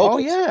it's like, oh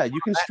yeah, you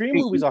can stream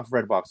movies off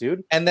Redbox,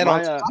 dude. And then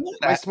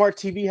my smart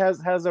TV has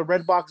a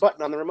Redbox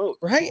button on the remote,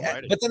 right?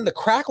 But then the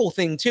Crackle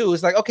thing too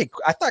is like, okay,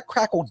 I thought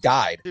Crackle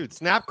died, dude.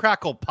 Snap,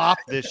 Crackle, Pop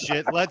this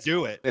shit. Let's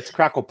do it. It's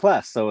Crackle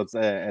Plus, so it's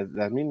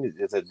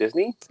it's a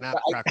Disney. Snap,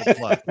 Crackle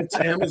Plus. It's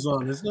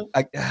Amazon, isn't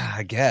it?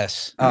 I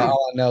guess.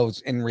 All I know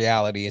is in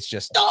reality, it's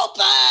just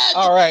open.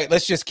 All right,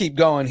 let's just keep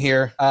going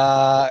here.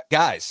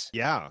 Guys.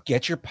 Yeah.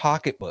 Get your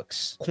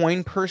pocketbooks,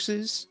 coin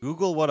purses.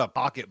 Google what a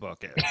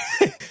pocketbook is.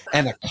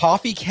 And a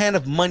coffee can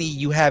of money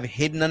you have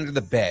hidden under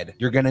the bed.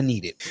 You're going to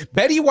need it.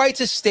 Betty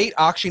White's estate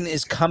auction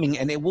is coming,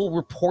 and it will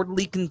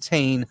reportedly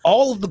contain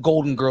all of the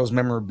Golden Girls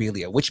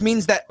memorabilia, which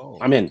means that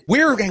I'm in.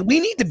 We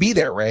need to be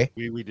there, Ray.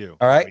 We do.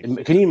 All right.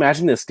 Can you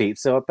imagine the estate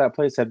sale at that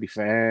place? That'd be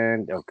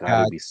fan. Oh God,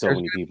 there'd be so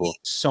many people.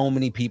 So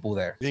many people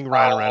there. You think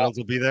Ryan Reynolds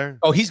will be there?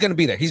 Oh, he's going to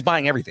be there. He's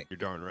buying everything. You're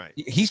darn right.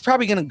 He's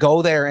probably going to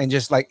go there and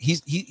just like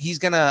he's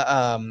going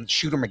to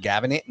Shooter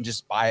McGavin it and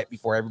just buy it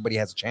before everybody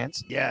has a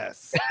chance.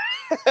 Yes.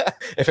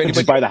 If anybody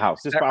just buy the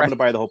house, I'm going to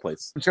buy the whole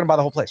place. I'm just going to buy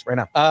the whole place right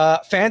now.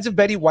 Fans of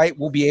Betty White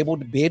will be able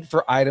to bid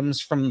for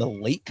items from the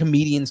late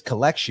comedian's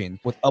collection,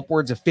 with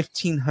upwards of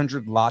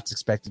 1,500 lots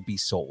expected to be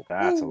sold.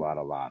 That's a lot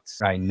of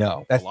lots. I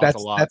know.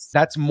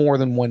 That's more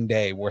than one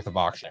day worth of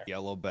auction. Yeah, a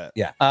little bit.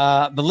 Yeah.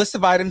 The list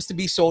of items to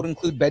be sold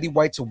include Betty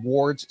White's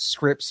awards,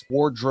 scripts,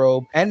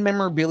 wardrobe, and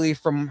memorabilia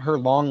from her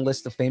long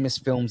list of famous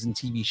films and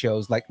TV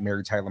shows like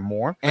Mary Tyler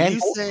Moore.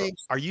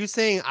 Are you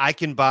saying I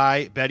can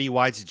buy Betty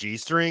White's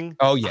G-string?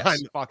 Oh yes, I'm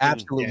fucking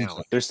absolutely.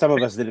 down. There's some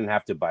of us didn't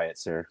have to buy it,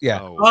 sir. Yeah.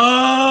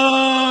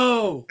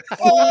 Oh.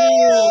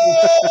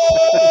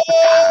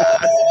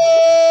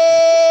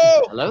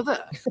 Hello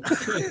there.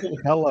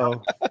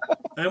 Hello.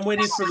 I'm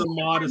waiting for the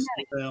modest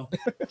sale.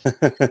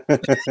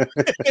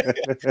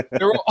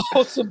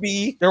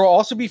 There will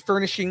also be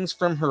furnishings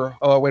from her.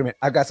 Oh, wait a minute.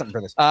 I've got something for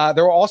this.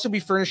 There will also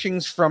be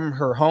furnishings from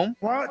her home.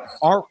 What?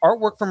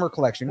 Artwork from her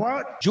collection.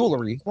 What?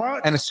 Jewelry.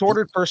 What? And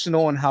assorted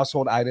personal and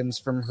household items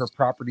from her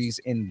properties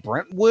in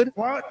Brentwood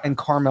and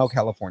Carmel,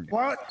 California.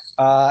 What?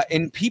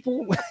 In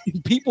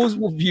People's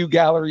Review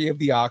Gallery of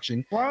the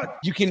auction,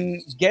 you can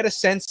get a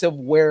sense of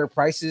where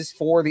prices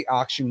for the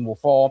auction will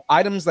fall.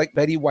 Items like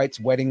Betty White's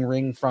wedding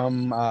ring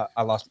from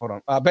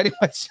Betty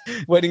White's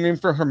wedding ring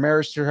for her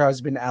marriage to her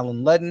husband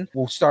Alan Ludden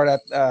will start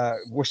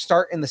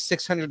in the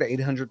 600 to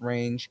 800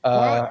 range.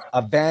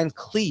 A Van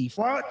Cleef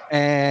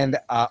and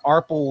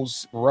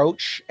Arpel's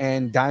brooch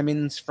and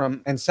diamonds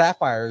and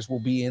sapphires will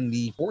be in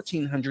the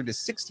 1400 to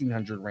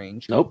 1600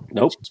 range. Nope.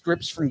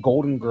 Scripts from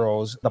Golden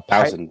Girls, the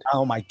 1,000.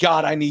 Oh my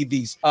God, I need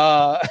these.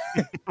 While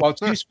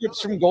 2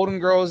 scripts from Golden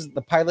Girls,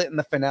 the pilot and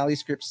the finale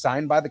script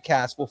signed by the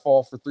cast will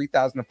fall for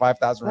 3,000 to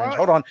 5,000 range.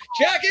 Hold on,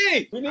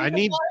 Jackie. I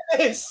need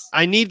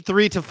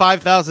 $3,000 to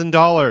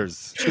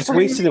 $5,000. She's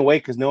wasting away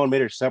because no one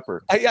made her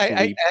supper.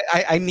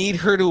 I need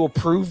her to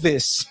approve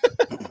this.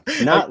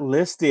 Not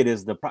listed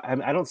as the price.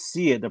 I don't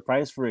see it. The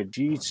price for a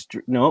G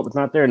string. No, it's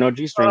not there. No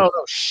G string. No.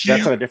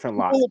 That's on a different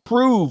lot. Will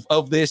approve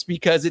of this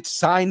because it's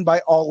signed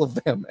by all of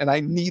them, and I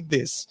need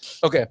this.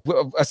 Okay.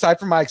 Aside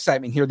from my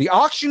excitement here, the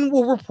auction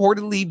will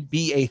reportedly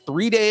be a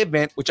 3-day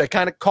event, which I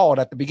kind of called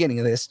at the beginning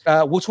of this,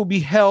 which will be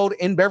held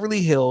in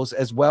Beverly Hills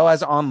as well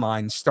as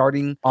online,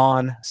 starting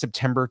on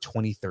September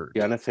 23rd.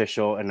 The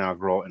unofficial,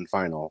 inaugural, and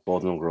final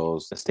Golden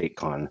Girls Estate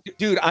Con.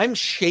 Dude, I'm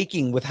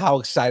shaking with how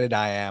excited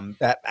I am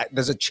that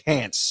there's a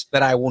chance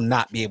that I will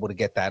not be able to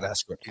get that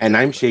script. And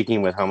I'm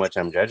shaking with how much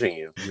I'm judging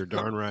you. You're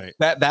darn right.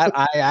 That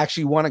I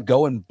actually want to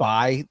go and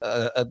buy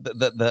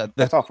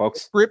That's all,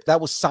 folks. Script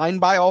that was signed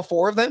by all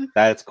 4 of them.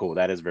 That's cool.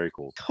 That is very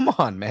cool. Come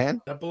on,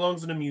 man. That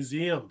belongs in a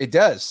museum. It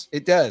does.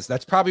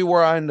 That's probably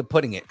where I end up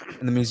putting it,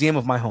 in the museum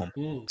of my home.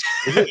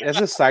 As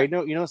a side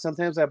note,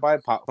 sometimes I buy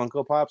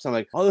Funko Pops. I'm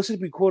like, oh, this would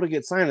be cool to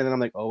get signed. And then I'm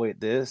like, oh, wait,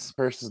 this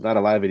person's not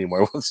alive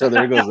anymore. So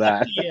there goes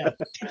that. Yeah.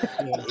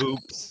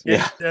 Oops.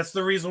 Yeah. That's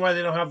the reason why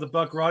they don't have the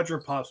Buck Roger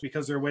Pops,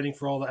 because they're waiting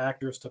for all the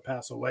actors to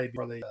pass away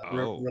before they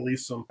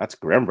release them. That's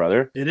grim,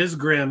 brother. It is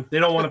grim. They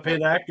don't want to pay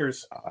the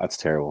actors. Oh, that's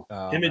terrible.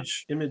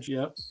 Image,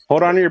 yep.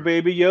 Hold on to your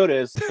baby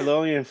Yodas.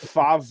 Filoni and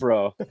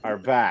Favreau are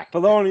back.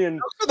 Filoni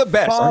and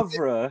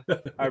Favreau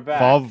are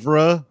back.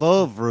 Favreau.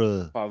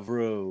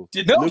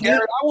 No, Darren,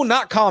 I will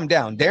not calm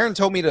down. Darren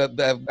told me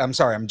to. I'm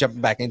sorry, I'm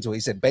jumping back into it. He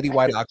said, "Betty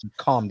White auction,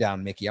 calm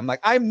down, Mickey." I'm like,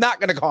 I'm not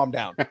going to calm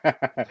down.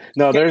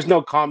 No, there's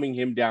no calming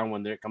him down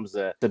when it comes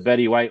to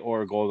Betty White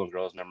or Golden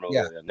Girls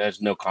memorabilia. Yeah.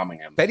 There's no calming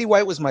him. Betty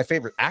White was my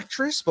favorite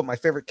actress, but my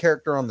favorite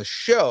character on the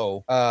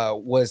show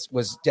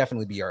was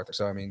definitely B. Arthur.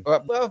 So I mean,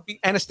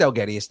 and Estelle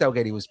Getty. Estelle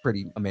Getty was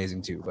pretty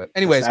amazing too. But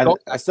anyways,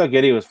 Estelle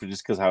Getty was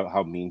just because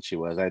how mean she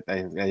was.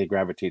 I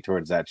gravitate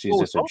towards that. She's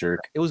just a jerk.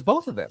 It was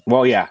both of them.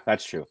 Well, yeah,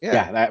 that's true.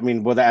 Yeah,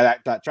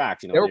 that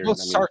tracks. They were both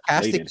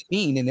sarcastic,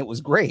 mean, and it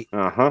was great.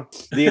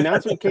 The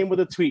announcement came with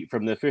a tweet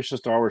from the official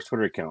Star Wars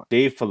Twitter account.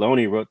 Dave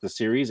Filoni wrote the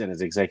series and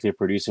is executive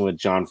producing with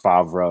Jon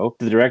Favreau.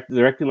 The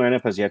directing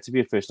lineup has yet to be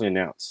officially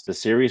announced. The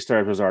series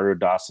stars Rosario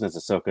Dawson as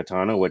Ahsoka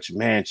Tano, which,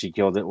 man, she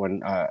killed it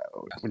when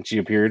she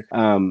appeared.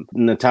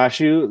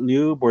 Natasha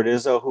Liu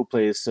Bordizzo, who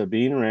plays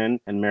Sabine Wren,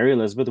 and Mary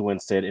Elizabeth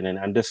Winstead in an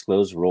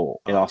undisclosed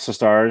role. It also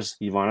stars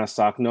Ivana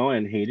Sakno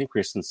and Hayden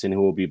Christensen,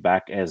 who will be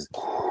back as...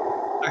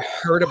 I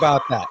heard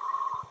about that.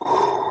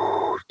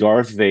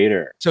 Darth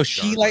Vader. So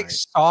she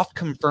soft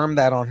confirmed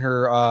that on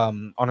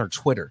her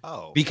Twitter.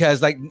 Oh.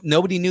 Because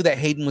nobody knew that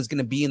Hayden was going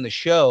to be in the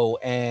show,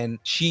 and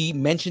she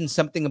mentioned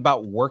something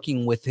about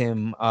working with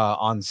him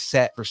on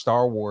set for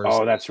Star Wars.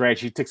 Oh, that's right.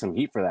 She took some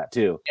heat for that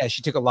too. Yeah,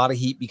 she took a lot of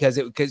heat because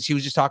she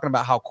was just talking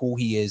about how cool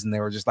he is, and they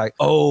were just like,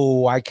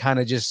 "Oh, I kind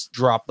of just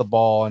dropped the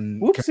ball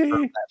and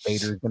confirmed that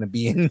Vader is going to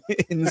be in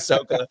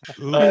Ahsoka."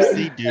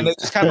 And they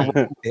just kind of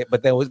ruined it,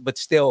 but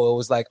still, it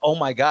was like, "Oh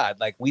my God!"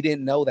 Like we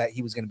didn't know that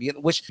he was going to be in,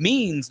 which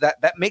means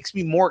that makes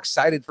me more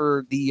excited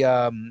for the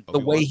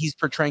way he's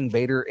portraying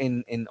Vader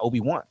in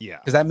Obi-Wan. Yeah,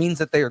 because that means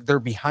that they're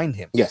behind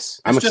him. Yes,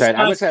 I'm excited.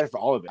 I'm excited for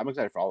all of it.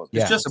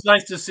 It's just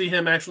nice to see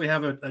him actually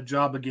have a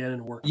job again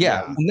and work.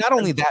 Yeah, not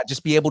only that,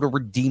 just be able to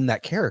redeem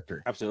that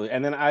character. Absolutely.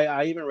 And then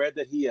I even read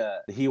that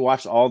he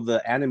watched all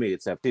the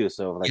animated stuff too.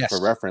 So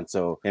for reference,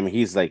 so I mean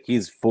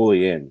he's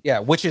fully in. Yeah,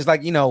 which is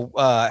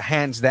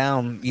hands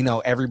down.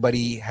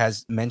 Everybody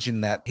has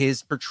mentioned that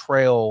his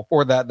portrayal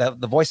or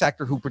the voice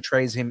actor who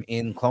portrays him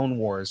in Clone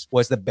Wars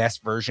was the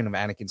best version of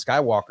Anakin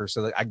Skywalker.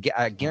 So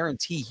I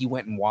guarantee he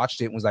went and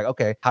watched it and was like,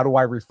 okay, how do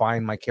I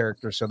refine my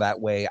character so that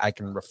way I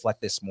can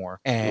reflect this more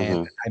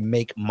and I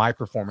make my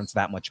performance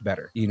that much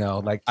better?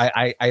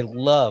 I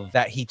love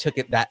that he took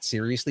it that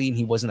seriously and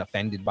he wasn't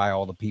offended by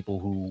all the people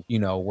who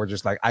were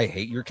just like, I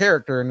hate your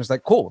character, and it's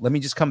like, cool, let me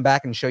just come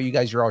back and show you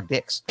guys you're all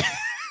dicks.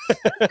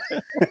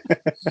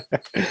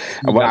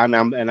 Well,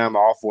 I'm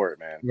all for it,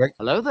 man. Right.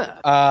 Hello there.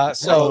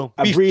 So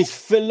I breathe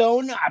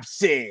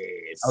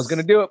philonopsis. I was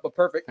gonna do it, but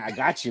perfect. I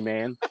got you,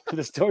 man.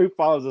 The story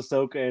follows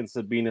Ahsoka and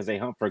Sabine as they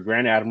hunt for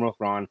Grand Admiral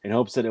Thrawn in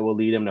hopes that it will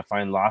lead them to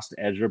find lost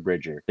Ezra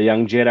Bridger, the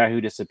young Jedi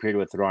who disappeared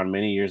with Thrawn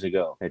many years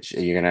ago.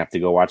 You're gonna have to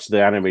go watch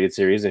the animated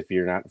series if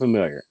you're not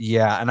familiar.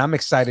 Yeah, and I'm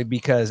excited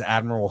because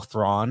Admiral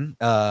Thrawn,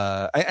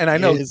 and I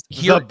know is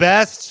the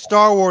best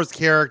Star Wars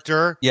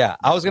character. Yeah,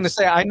 I was gonna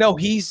say I know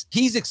he's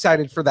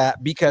excited for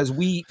that because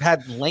we've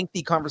had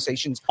lengthy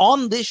conversations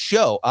on this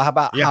show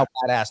about how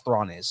badass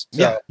Thrawn is.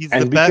 So, he's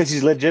and the because best.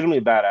 he's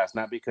legitimately badass,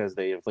 not because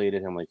they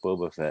inflated him like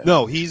Boba Fett.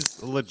 No,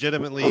 he's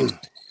legitimately.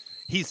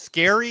 He's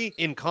scary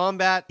in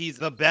combat. He's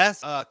the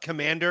best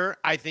commander,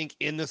 I think,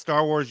 in the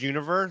Star Wars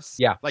universe.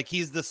 Yeah. Like,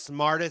 he's the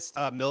smartest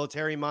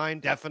military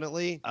mind,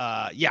 definitely.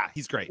 Yeah,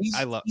 he's great. He's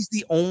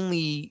the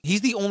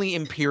only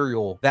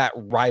Imperial that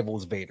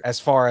rivals Vader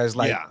as far as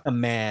like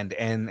command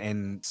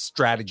and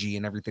strategy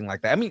and everything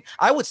like that. I mean,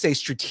 I would say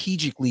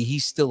strategically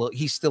he's still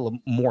a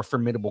more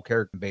formidable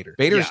character than Vader.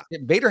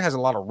 Vader has a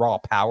lot of raw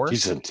power.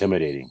 He's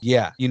intimidating.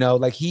 Yeah, you know,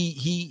 like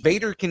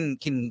Vader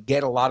can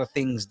get a lot of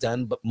things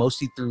done, but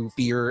mostly through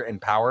fear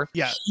and power.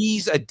 Yeah,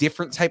 he's a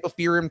different type of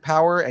fear and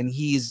power, and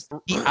he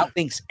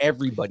outthinks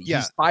everybody. Yeah.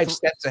 He's 5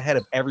 steps ahead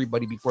of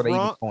everybody before they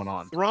even going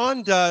on.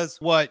 Thrawn does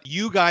what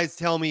you guys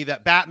tell me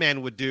that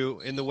Batman would do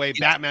in the way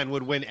Batman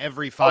would win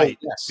every fight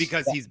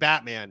because he's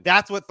Batman.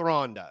 That's what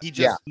Thrawn does. He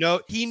just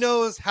he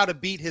knows how to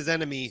beat his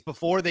enemy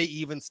before they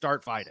even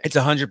start fighting. It's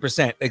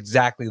 100%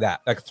 exactly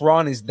that. Like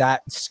Thrawn is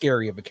that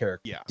scary of a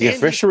character. Yeah. The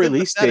official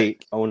release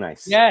date. Oh,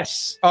 nice.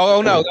 Yes.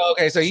 Oh no.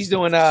 Okay, so he's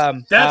doing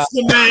That's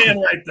the man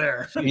right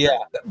there. Yeah.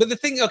 But the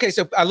thing, okay,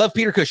 so I love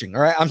Peter Cushing.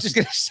 All right. I'm just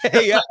gonna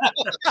say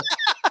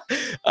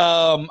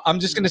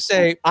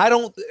I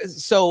don't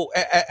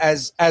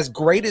as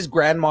great as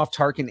Grand Moff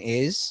Tarkin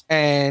is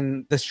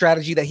and the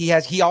strategy that he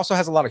has, he also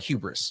has a lot of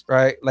hubris,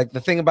 right? Like the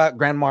thing about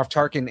Grand Moff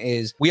Tarkin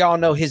is we all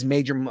know his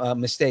major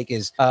mistake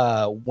is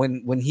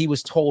when he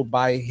was told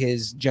by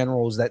his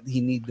generals that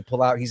he needed to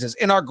pull out, he says,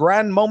 in our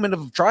grand moment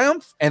of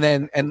triumph,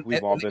 and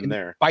we've all been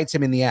there. Bites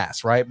him in the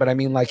ass, right? But I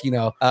mean, like, you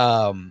know,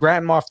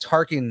 Grand Moff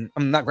Tarkin,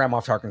 not Grand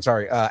Moff Tarkin,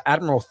 sorry,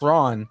 Admiral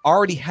Thrawn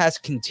already has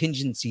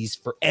contingencies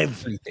for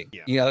everything.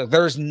 Yeah. You know,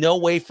 there's no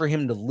way for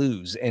him to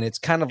lose, and it's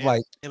kind of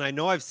like, and I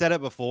know I've said it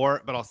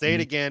before, but I'll say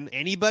it again.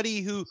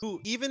 Anybody who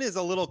even is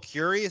a little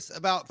curious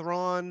about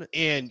Thrawn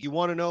and you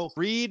want to know,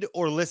 read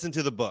or listen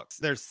to the books.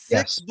 There's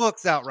 6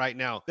 books out right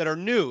now that are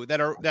new, that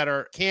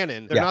are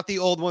canon. They're not the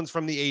old ones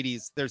from the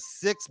 80s. There's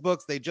 6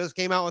 books. They just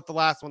came out with the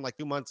last one like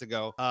 2 months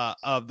ago.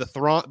 Of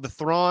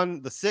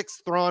the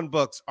 6 Thrawn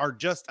books are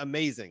just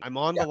amazing. I'm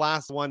on the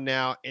last one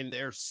now, and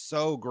they're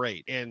so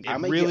great. And I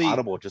might really get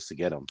Audible just to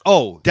get them.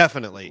 Oh,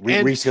 definitely.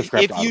 And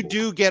Resubscribe if you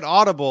do get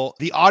Audible,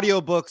 the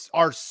audiobooks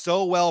are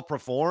so well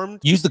performed.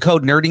 use the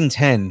code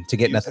nerding10 to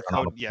get nothing.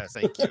 Yes,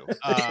 thank you.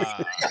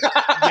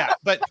 Yeah,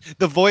 but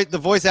the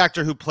voice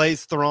actor who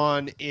plays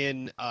Thrawn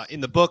in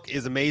the book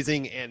is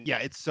amazing, and yeah,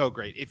 it's so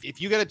great.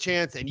 If you get a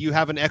chance and you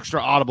have an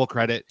extra Audible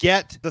credit,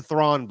 get the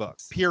Thrawn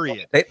books.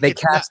 Period. They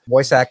cast the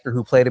voice actor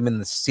who played him in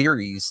the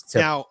series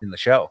in the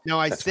show. Now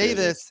I say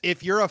this: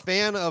 if you're a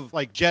fan of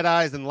like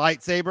Jedis and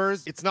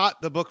lightsabers, it's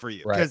not the book for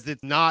you because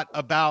it's not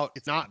that.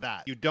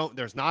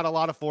 There's not a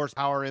lot of force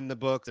power in the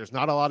book. There's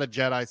not a lot of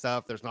Jedi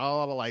stuff. There's not a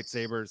lot of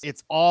lightsabers.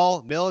 It's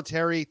all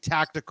military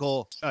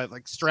tactical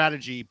like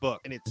strategy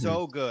book, and it's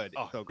so good.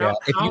 Oh, so great.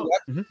 I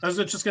was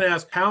just going to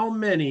ask how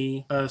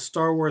many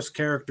Star Wars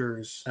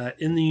characters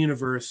in the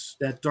universe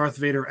that Darth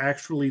Vader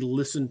actually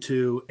listened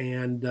to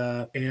and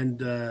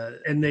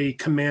they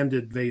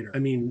commanded Vader. I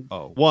mean,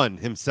 one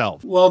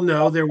himself. Well,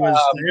 no, there was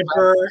the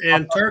Emperor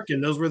and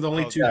Tarkin. Those were the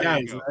only 2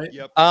 guys, right?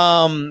 Yep.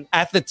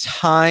 At the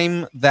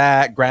time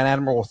that Grand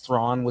Admiral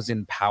Thrawn was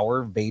in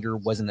power, Vader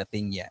wasn't a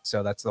thing yet.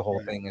 So that's the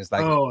whole thing. Is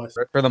like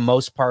for the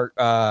most part,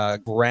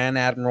 Grand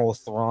Admiral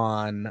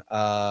Thrawn,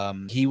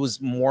 he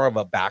was more of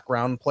a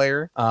background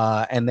player,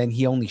 and then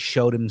he only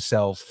showed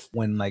himself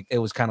when like it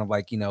was kind of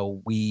like, you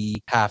know,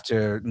 we have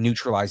to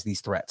neutralize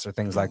these threats or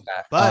things like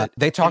that. But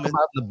they talk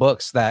about in the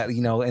books that,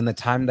 you know, in the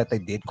time that they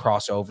did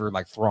cross over,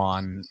 like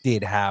Thrawn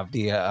did have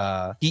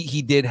the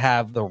he did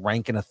have the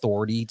rank and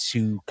authority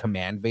to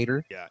command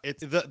Vader. Yeah,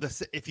 it's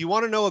the if you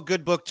want to know a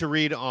good book to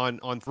read on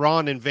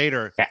Thrawn and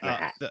Vader,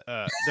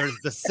 there's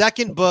the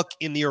second book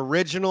in the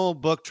original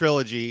book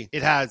trilogy.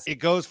 It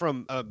goes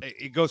from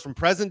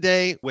present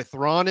day with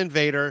Thrawn and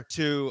Vader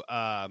to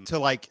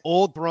like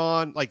old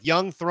Thrawn, like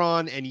young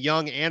Thrawn and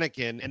young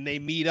Anakin, and they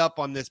meet up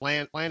on this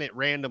planet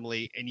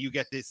randomly, and you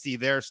get to see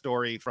their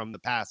story from the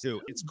past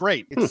too. It's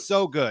great. It's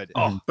so good.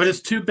 But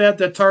it's too bad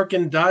that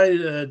Tarkin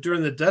died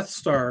during the Death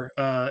Star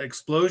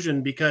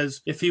explosion,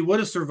 because if he would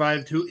have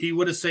survived, he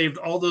would have saved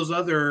all those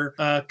other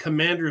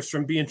commanders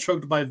from being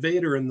choked by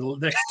Vader in the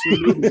next 2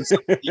 movies.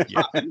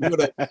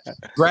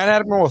 Grand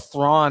Admiral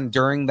Thrawn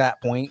during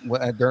that point,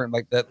 during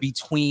like the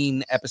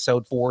between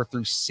episode 4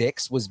 through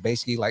 6, was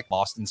basically like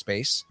lost in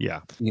space.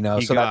 Yeah,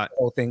 So that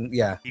whole thing.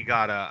 Yeah, he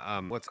got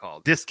a what's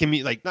called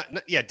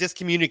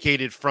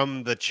discommunicated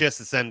from the Chiss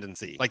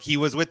Ascendancy. Like he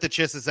was with the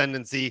Chiss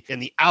Ascendancy in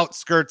the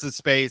outskirts of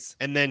space,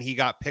 and then he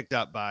got picked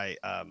up by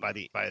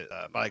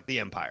the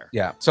Empire.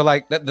 Yeah. So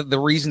like the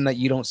reason that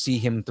you don't see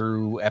him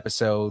through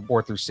episode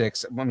 4 through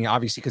 6, I mean,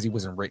 obviously because he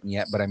wasn't written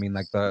yet, but I mean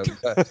like there's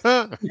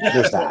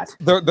that.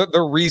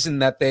 The reason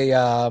that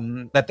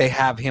they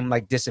have him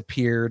like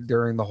disappeared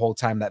during the whole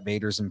time that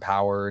Vader's in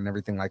power and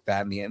everything like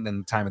that, and then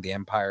the time of the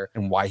Empire,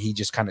 and why he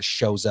just kind of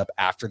shows up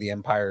after the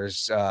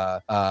Empire's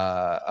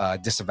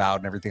disavowed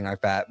and everything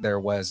like that. There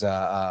was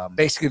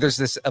basically there's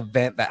this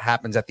event that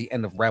happens at the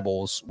end of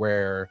Rebels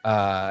where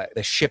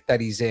the ship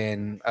that he's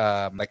in,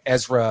 like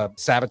Ezra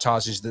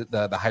sabotages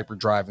the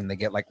hyperdrive, and they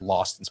get like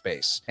lost in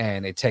space,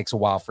 and it takes a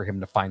while for him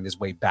to find his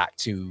way back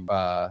to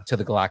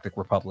the Galactic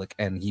Republic,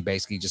 and he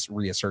basically just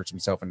reasserts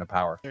himself into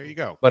power. There you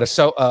go. But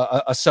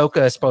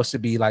Ahsoka is supposed to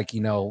be like,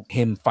 you know,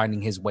 him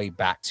finding his way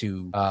back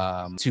to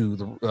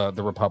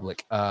the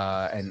Republic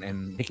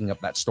and picking up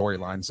that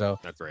storyline. So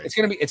that's right.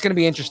 It's gonna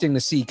be interesting to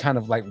see kind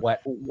of like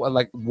what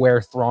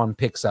where Thrawn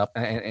picks up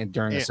and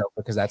during Ahsoka,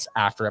 because that's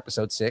after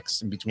episode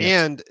 6 in between.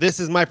 And this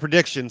is my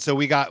prediction. So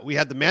we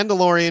had the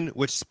Mandalorian,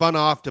 which spun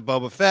off to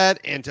Boba Fett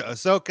and to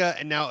Ahsoka,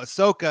 and now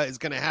Ahsoka is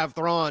going to have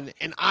Thrawn,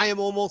 and I am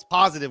almost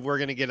positive we're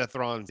going to get a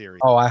Thrawn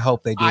series. Oh, I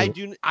hope they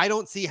do. I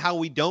don't see how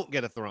we don't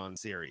get a Thrawn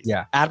series.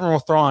 Yeah, Admiral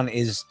Thrawn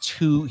is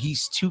too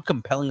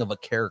compelling of a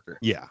character.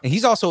 Yeah, and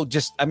he's also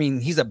just, I mean,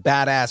 he's a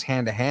badass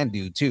hand-to-hand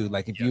dude too.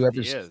 Like if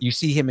you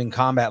see him in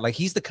combat, like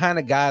he's the kind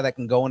of guy that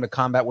can go into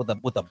combat with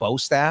a bow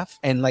staff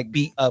and like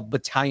beat a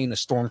battalion of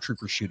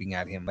stormtroopers shooting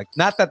at him. Like,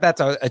 not that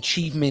that's an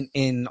achievement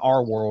in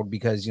our world,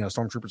 because you know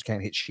stormtroopers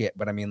can't hit shit,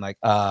 but I mean like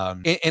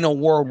in a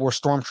world where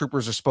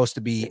stormtroopers are supposed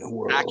to be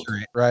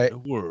accurate, right?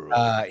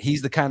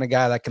 He's the kind of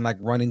guy that can like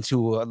run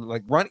into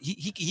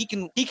he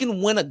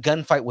can win a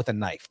gunfight with a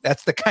knife.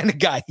 That's the kind of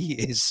guy he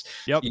is.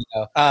 Yep. You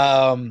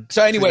know?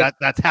 So anyway,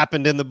 that's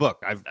happened in the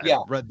book. I've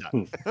read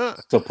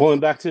that. So pulling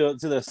back to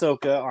the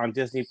Ahsoka on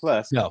Disney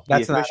Plus, no, the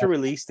official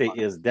release date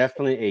is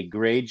definitely a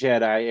Gray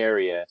Jedi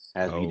area,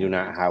 as we do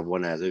not have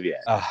one as of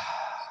yet.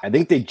 I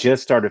think they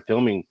just started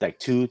filming like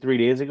 2-3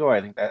 days ago.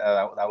 I think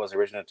that was the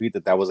original tweet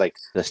that was like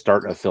the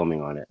start of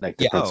filming on it, like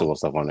the principal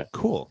stuff on it.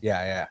 Cool.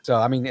 Yeah. So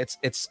I mean,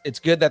 it's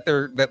good that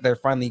they're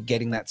finally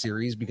getting that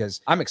series, because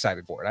I'm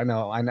excited for it. I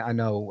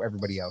know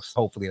everybody else.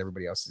 Hopefully,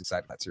 everybody else is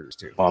excited for that series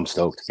too. Oh, I'm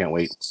stoked. Can't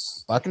wait.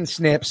 Fucking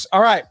snips.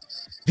 All right,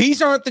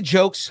 these aren't the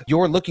jokes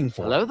you're looking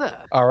for. Hello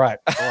there. All right.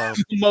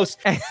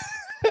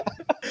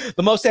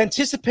 The most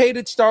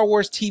anticipated Star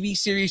Wars TV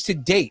series to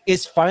date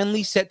is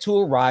finally set to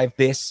arrive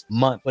this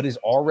month, but is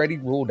already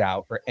ruled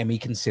out for Emmy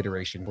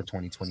consideration for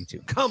 2022.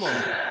 Come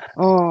on.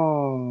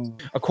 Oh.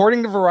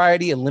 According to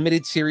Variety, a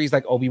limited series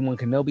like Obi-Wan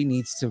Kenobi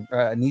needs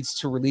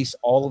to release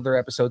all of their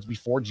episodes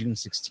before June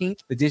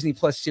 16th. The Disney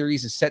Plus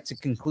series is set to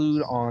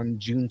conclude on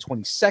June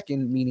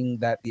 22nd, meaning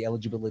that the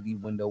eligibility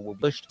window will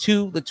be pushed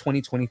to the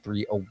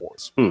 2023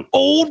 awards.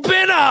 Old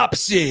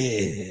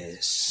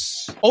Benopsis!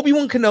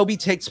 Obi-Wan Kenobi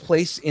takes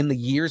place in the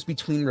years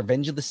between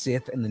Revenge of the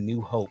Sith and The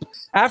New Hope.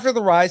 After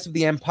the rise of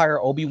the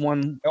Empire,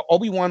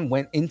 Obi-Wan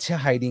went into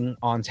hiding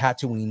on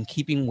Tatooine,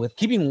 keeping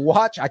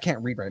watch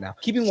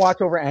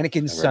over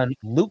Anakin's son,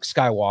 Luke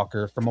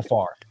Skywalker, from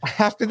afar.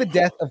 After the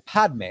death of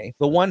Padme,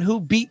 the one who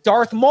beat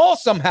Darth Maul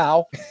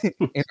somehow,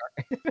 in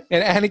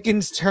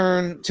Anakin's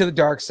turn to the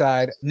dark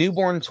side,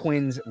 newborn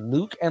twins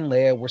Luke and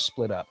Leia were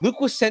split up. Luke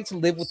was sent to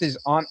live with his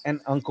aunt and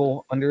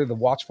uncle under the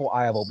watchful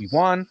eye of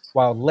Obi-Wan,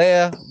 while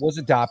Leia was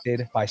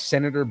adopted by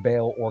Senator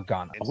Bail Organa.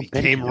 And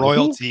became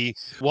royalty,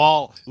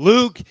 while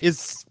Luke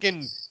is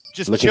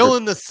just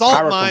chilling the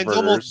salt mines,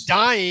 almost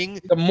dying.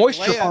 The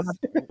moisture farm.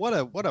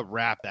 What a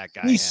rap that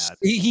guy had.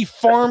 He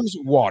farms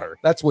water.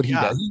 That's what he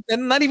does.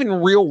 And not even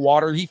real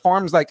water. He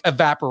farms like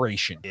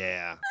evaporation.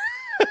 Yeah.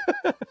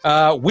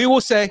 We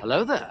will say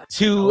hello there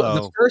to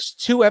the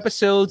first 2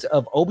 episodes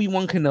of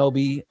Obi-Wan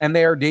Kenobi, and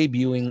they are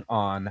debuting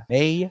on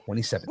May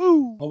 27th.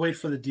 I'll wait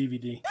for the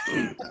DVD.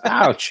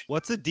 Ouch.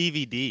 What's a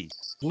DVD?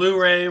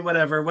 Blu-ray,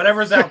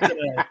 whatever's out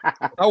today.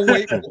 I'll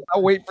wait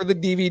for the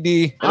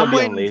DVD. I'm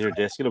waiting on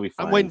Laserdisc. It'll be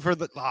fine. I'm waiting for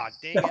the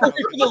damn. I'm waiting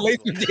for the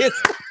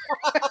Laserdisc.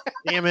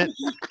 Damn it.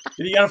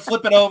 You gotta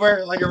flip it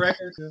over like a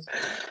record.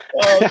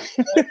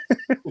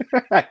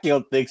 I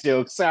killed Thick's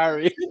joke.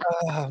 Sorry.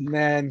 Oh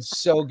man,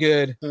 so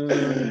good.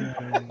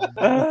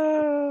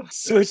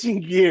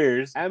 Switching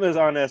gears,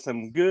 Amazon has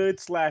some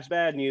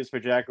good/bad news for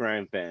Jack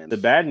Ryan fans. The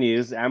bad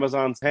news: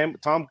 Amazon's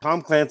Tom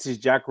Clancy's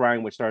Jack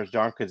Ryan, which stars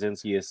John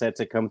Krasinski, is set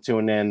to come to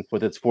an end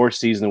with its 4th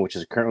season, which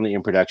is currently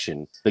in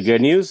production. The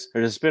good news: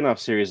 there's a spin-off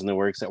series in the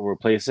works that will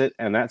replace it,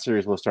 and that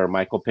series will star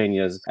Michael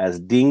Pena as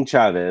Ding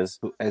Chavez,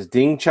 who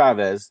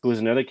is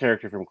another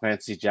character from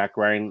Clancy's Jack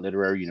Ryan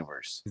literary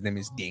universe. His name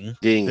is Ding.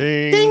 Ding.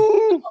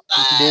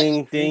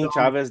 Ding, ding,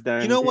 Chavez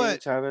done. You know ding,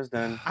 what? Chavez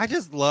done. I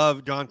just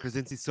love John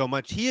Krasinski so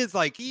much. He is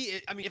like,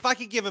 I mean, if I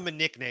could give him a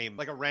nickname,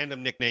 like a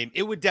random nickname,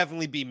 it would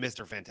definitely be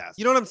Mr. Fantastic.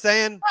 You know what I'm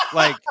saying?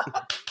 Like,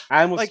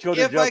 I almost like, killed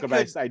a if joke, I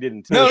but could- I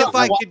didn't. No, if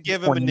I could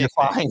give him a You're nickname.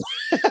 fine.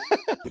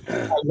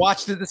 I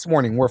watched it this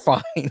morning. We're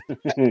fine.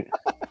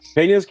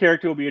 Pena's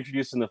character will be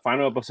introduced in the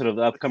final episode of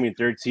the upcoming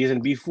third season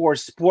before,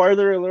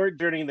 spoiler alert,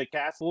 during the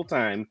cast full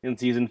time in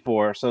season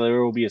 4. So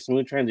there will be a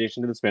smooth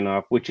transition to the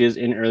spinoff, which is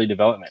in early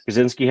development.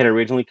 Krasinski had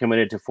originally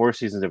committed to 4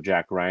 seasons of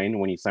Jack Ryan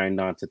when he signed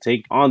on to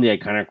take on the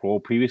iconic role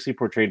previously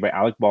portrayed by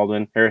Alec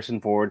Baldwin,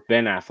 Harrison Ford,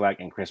 Ben Affleck,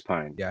 and Chris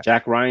Pine. Yeah.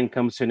 Jack Ryan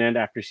comes to an end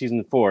after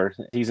season 4.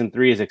 Season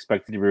 3 is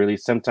expected to be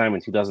released sometime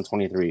in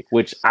 2023,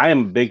 which I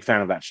am a big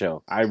fan of that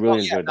show. I really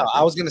enjoyed that.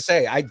 I was gonna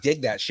say I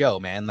dig that show,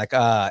 man. Like,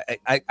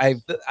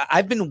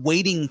 I've been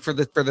waiting for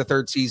the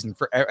third season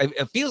for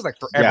it feels like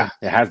forever. Yeah,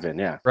 it has been.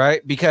 Yeah,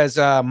 right. Because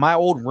my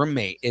old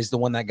roommate is the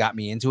one that got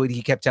me into it.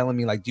 He kept telling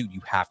me like, dude,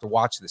 you have to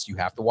watch this. You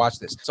have to watch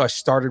this. So I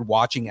started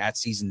watching at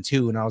season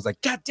 2, and I was like,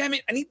 God damn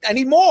it, I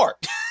need more.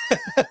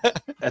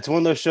 That's one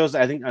of those shows.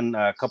 I think on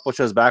a couple of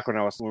shows back when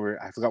I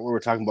forgot what we were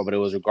talking about, but it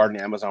was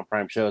regarding Amazon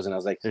Prime shows, and I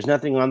was like, "There's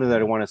nothing on there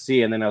that I want to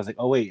see." And then I was like,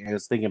 "Oh wait!" And I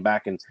was thinking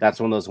back, and that's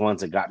one of those ones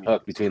that got me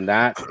hooked. Between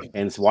that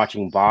and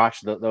watching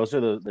Bosch, those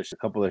are the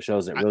couple of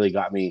shows that really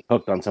got me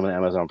hooked on some of the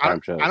Amazon Prime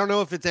shows. I don't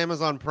know if it's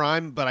Amazon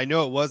Prime, but I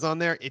know it was on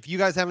there. If you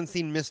guys haven't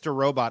seen Mr.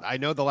 Robot, I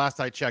know the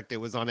last I checked, it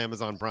was on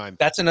Amazon Prime.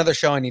 That's another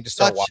show I need to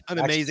start watching. An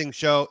amazing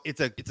show.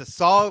 It's a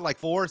solid like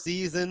 4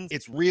 seasons.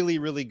 It's really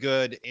really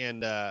good.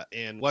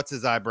 And what's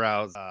his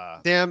eyebrows?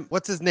 Damn,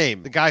 what's his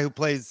name? The guy who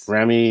plays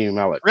Rami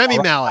Malek. Rami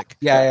Malek.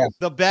 Yeah.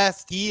 The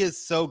best. He is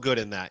so good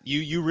in that.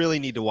 You really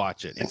need to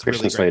watch it. And It's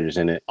Christian really great. Slater's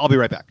in it. I'll be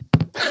right back.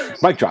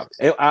 Mic drop.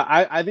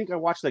 I think I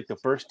watched like the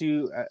first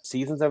 2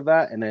 seasons of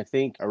that, and I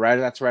think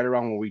that's right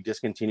around when we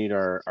discontinued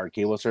our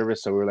cable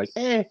service. So we were like,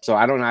 So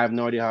I have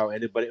no idea how it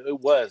ended, but it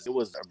was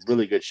a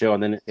really good show.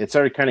 And then it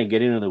started kind of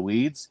getting into the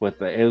weeds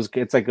with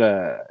it's like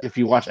if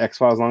you watch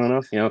X-Files long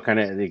enough, kind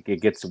of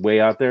it gets way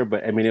out there.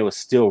 But I mean, it was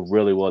still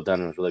really well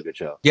done. It was a really good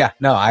show. Yeah,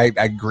 no, I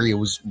agree. It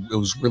was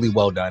really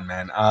well done,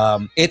 man.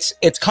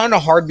 It's kind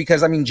of hard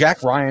because I mean,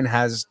 Jack Ryan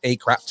has a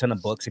crap ton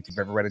of books. If you've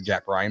ever read a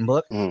Jack Ryan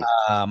book,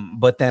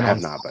 but then I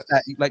have not, but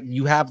like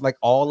you have like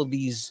all of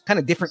these kind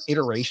of different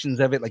iterations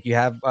of it. Like you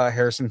have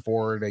Harrison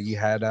Ford, you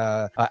had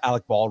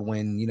Alec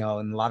Baldwin,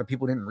 and a lot of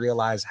people didn't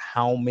realize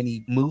how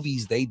many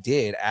movies they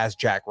did as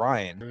Jack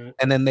Ryan. Right.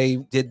 And then they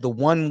did the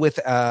one with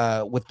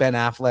Ben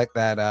Affleck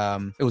that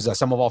it was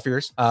Sum of All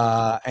Fears,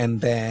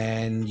 and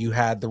then you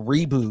had the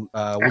reboot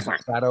with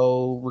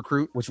Shadow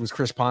Recruit, which was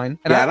Chris Pine.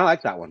 And I don't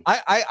like that one.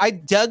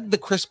 I dug the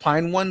Chris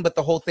Pine one, but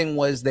the whole thing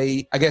was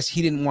I guess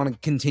he didn't want to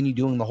continue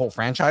doing the whole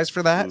franchise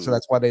for that, so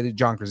that's why they did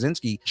John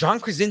Krasinski. John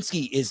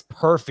Krasinski is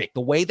perfect.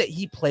 The way that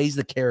he plays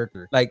the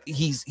character, like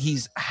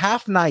he's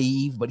half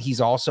naive, but he's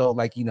also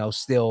like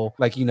still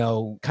like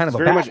kind of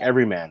very much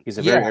everyman. He's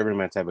a very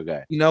everyman type of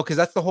guy. Because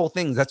that's the whole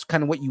thing. That's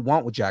kind of what you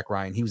want with Jack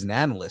Ryan. He was an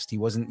analyst. He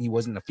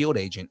wasn't a field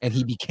agent, and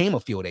he became a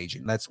field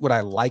agent. That's what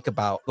I like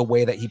about the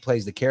way that he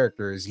plays the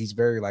character. Is he's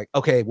very like,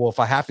 okay, well, if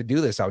I have to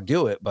do this, I'll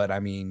do it. But I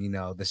mean,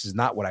 this is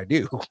not what I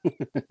do.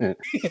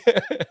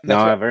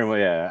 No, very much.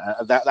 Yeah,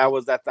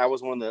 that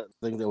was one of the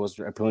things that was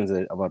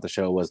appealing about the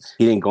show was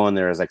he didn't go in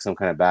there as like some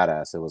kind of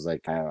badass. It was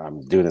like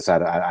I'm doing this.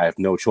 I have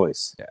no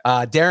choice.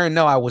 Darren,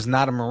 no, I was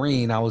not a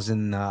Marine. I was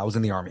in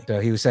the Army. So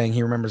he was saying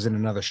he remembers in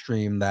another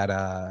stream that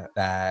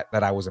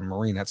I was a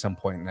Marine at some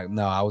point.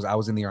 No, I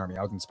was in the Army.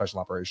 I was in special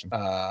operations.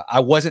 I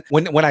wasn't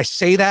when I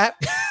say that.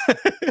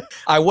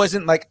 I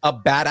wasn't like a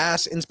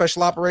badass in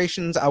special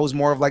operations. I was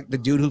more of like the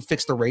dude who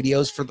fixed the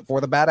radios for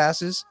the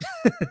badasses.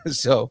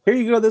 So here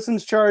you go. This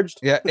one's charged.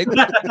 Yeah,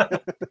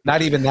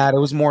 not even that. It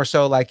was more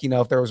so like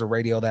if there was a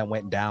radio that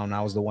went down,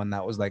 I was the one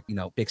that was like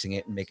fixing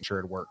it and making sure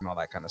it worked and all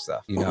that kind of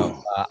stuff.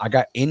 I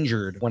got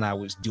injured when I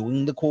was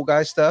doing the cool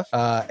guy stuff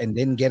and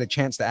didn't get a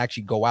chance to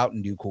actually go out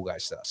and do cool guy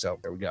stuff. So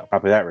there we go.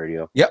 Copy that,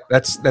 radio. Yep,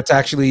 that's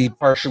actually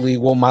partially.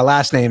 Well, my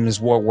last name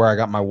is where I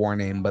got my war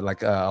name, but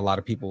like a lot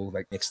of people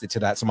like mixed it to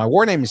that. So my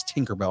war name is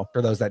Tinkerbell.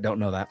 For those that don't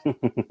know that,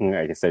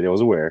 I guess I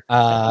was aware.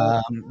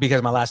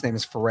 Because my last name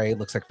is Foray. It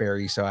looks like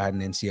fairy, so I had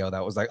an NCO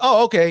that was like,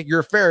 "Oh, okay,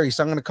 you're a fairy,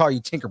 so I'm going to call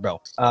you Tinkerbell."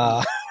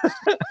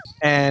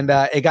 And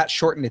it got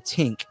shortened to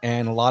Tink,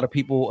 and a lot of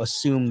people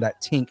assumed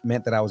that Tink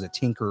meant that I was a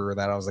tinker, or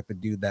that I was like the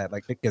dude that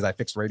like because I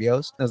fixed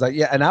radios. And I was like,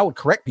 yeah, and I would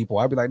correct people.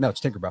 I'd be like, no,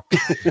 it's Tinkerbell.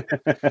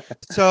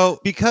 So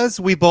because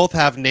we both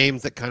have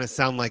names that kind of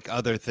sound like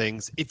other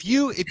things, if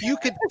you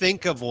could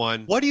think of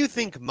one, what do you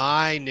think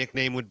my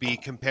nickname would be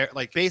compared,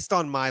 like based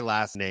on my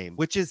last name,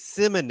 which is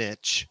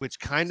Simonich, which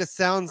kind of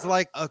sounds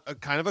like a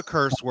kind of a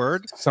curse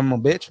word. Some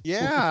bitch.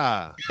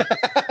 Yeah.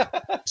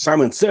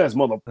 Simon Says,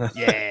 mother.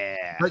 Yeah.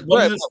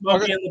 What is it,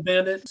 Smokey and the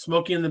Bandit?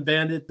 Smokey and the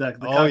Bandit.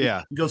 Oh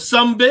yeah. Go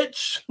some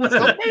bitch.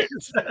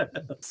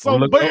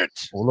 Some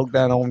bitch. We'll look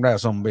down on that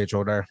some bitch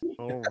over there.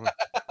 Oh,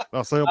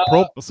 I sell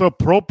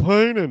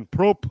propane and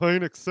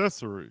propane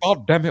accessories.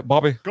 God damn it,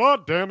 Bobby.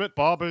 God damn it,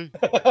 Bobby.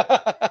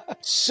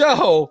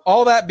 So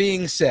all that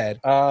being said,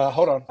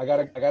 hold on, I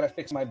gotta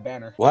fix my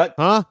banner. What?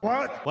 Huh?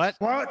 What?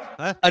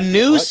 Huh? A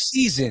new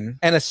season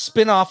and a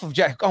spin-off of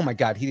Jack. Oh my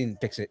God, he didn't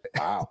fix it.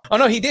 Wow. Oh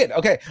no, he did.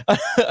 Okay,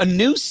 a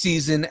new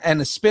season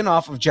and a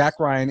spin-off of Jack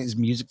Ryan is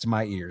music to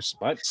my ears.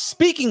 What?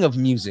 Speaking of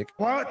music,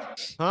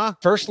 Huh?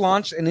 first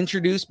launched and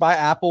introduced by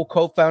Apple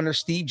co-founder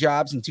Steve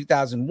Jobs in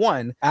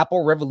 2001,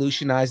 Apple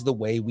revolutionized the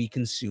way we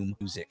consume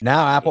music.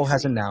 Now Apple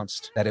has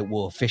announced that it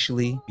will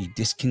officially be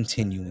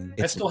discontinuing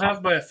I its still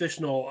have my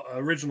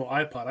original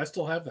iPod. I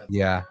still have that.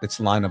 yeah, its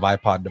line of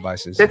iPod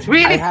devices. I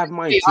have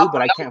mine too,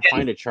 but I can't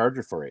find a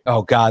charger for it.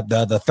 Oh God,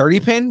 the 30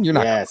 pin? You're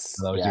not. Yes.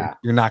 Those. Yeah.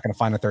 You're not going to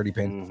find a 30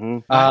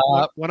 pin.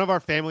 One of our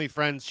family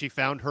friends, she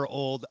found her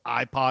old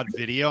iPod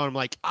video. And I'm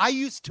like, I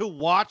used to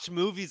watch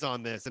movies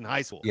on this in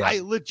high school. Yeah. I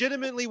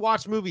legitimately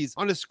watched movies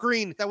on a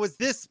screen that was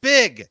this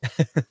big.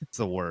 It's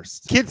the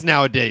worst. Kids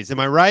nowadays, am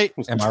I right?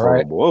 Am I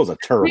right? It was a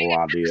terrible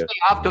idea.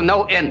 Up to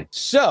no end.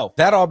 So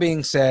that all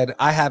being said,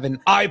 I have an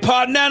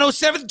iPod Nano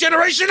 7th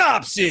generation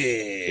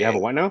Opsis. You have a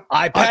what now?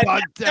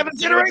 iPad 7th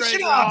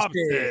generation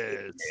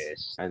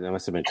Opsis. I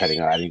must have been cutting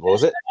out. I think, what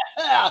was it?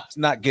 It's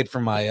not good for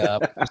my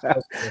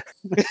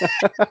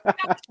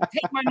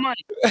Take my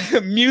money.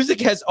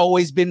 music has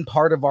always been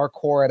part of our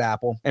core at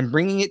Apple, and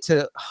bringing it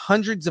to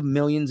hundreds of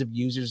millions of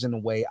users in a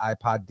way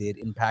iPod did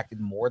impacted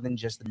more than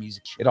just the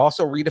music. It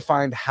also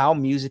redefined how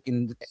music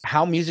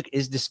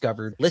is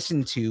discovered,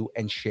 listened to,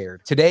 and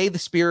shared. Today, the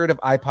spirit of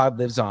iPod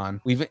lives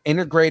on. We've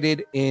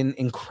integrated an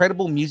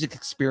incredible music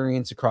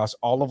experience across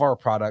all of our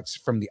products,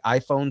 from the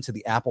iPhone to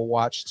the Apple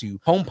Watch to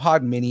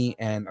HomePod Mini,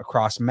 and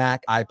across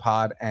Mac,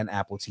 iPad, and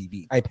Apple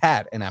TV.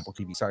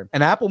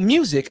 And Apple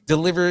Music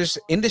delivers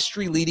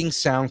industry-leading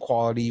sound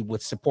quality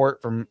with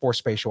support for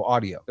spatial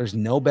audio. There's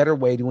no better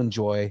way to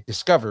enjoy,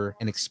 discover,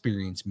 and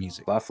experience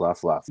music.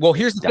 Fluff. Well,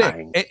 here's the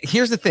thing.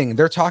 Here's the thing.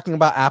 They're talking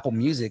about Apple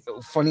Music.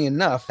 Funny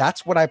enough,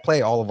 that's what I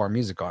play all of our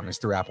music on, is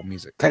through Apple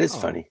Music. That is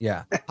funny.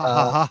 Yeah.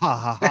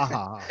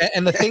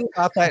 And the thing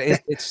about that is,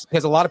 it's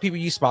because a lot of people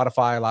use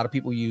Spotify. A lot of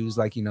people use,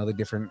 like, the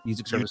different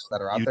music services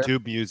that are out there.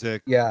 YouTube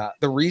Music. Yeah.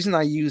 The reason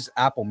I use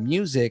Apple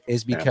Music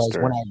is because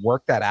Napster. when I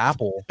worked at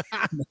Apple,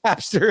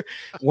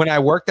 when I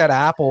worked at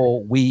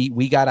Apple,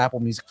 we got Apple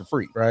Music for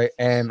free, right?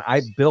 And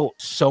I built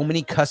so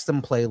many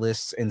custom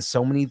playlists and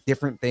so many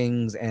different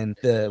things, and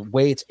the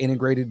way it's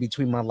integrated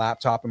between my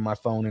laptop and my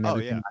phone and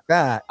everything like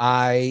that,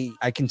 I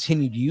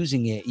continued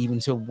using it even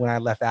till when I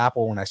left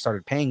Apple. When I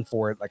started paying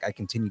for it, like, I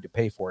continued to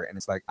pay for it, and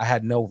it's like I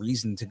had no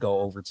reason to go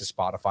over to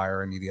Spotify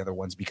or any of the other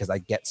ones because I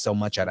get so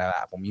much out of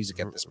Apple Music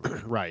at this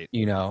point. Right.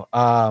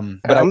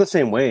 But I'm the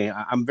same way.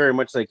 I'm very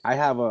much like, I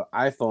have an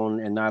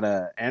iPhone and not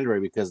a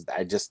Android because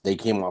they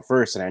came out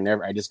first, and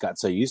I just got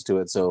so used to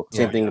it. So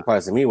same thing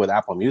applies to me with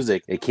Apple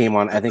Music. It came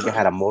on, I think I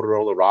had a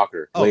Motorola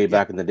Rocker way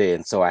back in the day,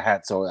 and so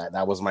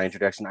that was my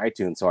introduction to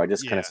iTunes. So I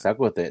just kind of stuck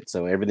with it.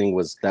 So everything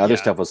was, the other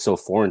stuff was so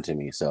foreign to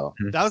me. So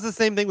that was the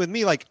same thing with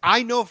me. Like,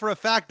 I know for a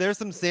fact there's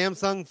some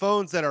Samsung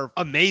phones that are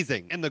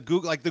amazing, and the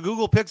Google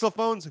Pixel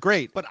phones,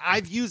 great. But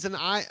I've used an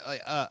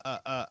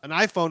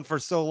iPhone for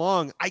so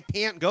long, I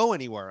can't go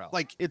anywhere else.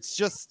 Like, it's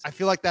just, I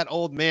feel like that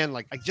old man.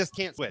 Like, I just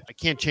can't switch. I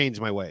can't change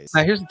my ways.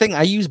 Now, here's the thing.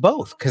 I use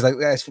both because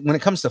when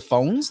it comes to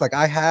phones, like,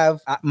 I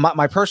have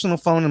my personal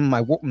phone and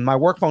my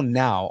work phone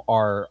now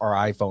are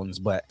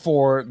iPhones. But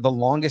for the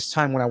longest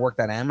time when I worked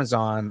at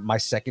Amazon, my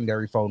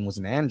secondary phone was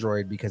an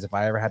Android, because if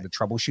I ever had to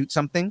troubleshoot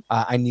something,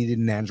 I needed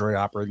an Android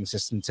operating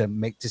system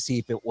to see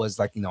if it was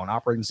like, an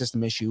operating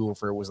system issue or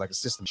if it was like a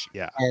system issue.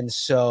 Yeah. And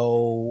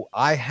so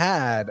I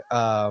had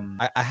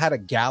I had a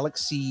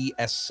Galaxy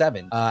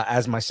S7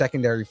 as my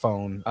secondary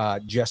phone,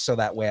 just so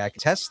that way I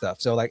could test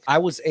stuff. So, like, I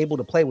was able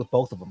to play with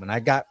both of them, and I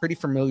got pretty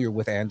familiar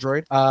with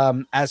Android.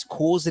 As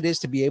cool as it is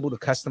to be able to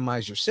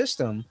customize your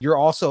system, you're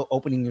also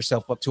opening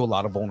yourself up to a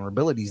lot of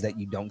vulnerabilities that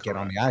you don't get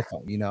on the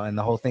iPhone, and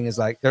the whole thing is,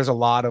 like, there's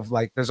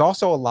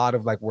also a lot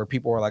of where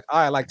people are like,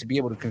 I like to be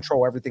able to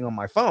control everything on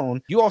my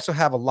phone. You also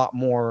have a lot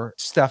more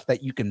stuff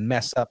that you can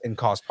mess up and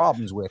cause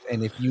problems with.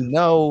 And if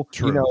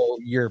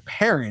your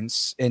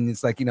parents, and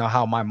it's like,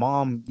 how my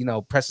mom,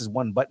 presses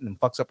one button and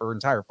fucks up her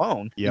entire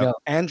phone,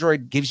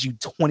 Android gives you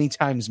 20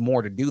 times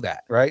more to do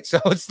that, right? So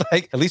it's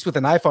like, at least with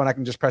an iPhone, I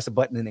can just press a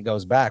button and it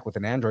goes back. With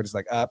an Android, it's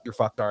like, you're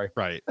fucked, sorry.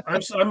 Right.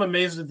 I'm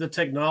amazed at the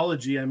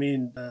technology. I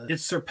mean, it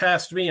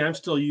surpassed me. I'm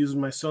still using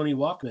my Sony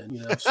Walkman.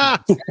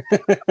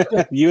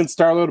 You and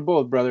Starload are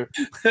both, brother.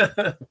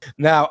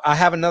 Now, I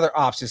have another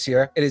Opsis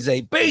here. It is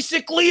a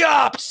Basically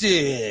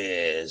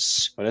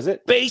Opsis. What is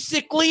it?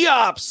 Basically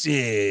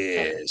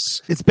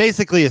Opsis. It's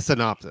basically a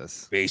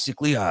synopsis.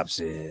 Basically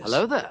Opsis.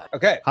 Hello there.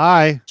 Okay.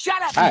 Hi.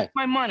 Shut up. Hi. Take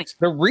my money.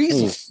 The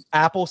reason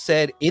Apple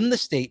said in the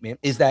statement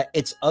is that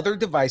its other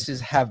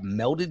devices have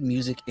melded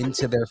music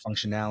into their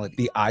functionality.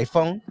 The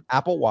iPhone,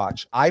 Apple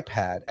Watch,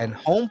 iPad, and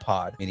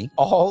HomePod Mini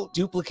all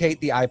duplicate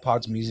the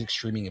iPod's music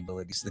streaming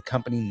abilities, the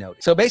company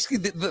noted. So basically,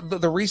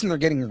 the reason they're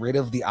getting rid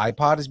of the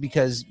iPod is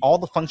because all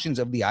the functions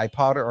of the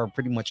iPod are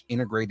pretty much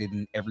integrated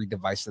in every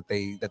device that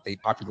they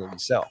popularly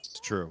sell. It's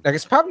true. Like,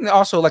 it's probably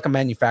also like a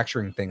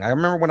manufacturing thing. I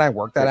remember when I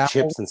worked at Apple,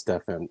 chips and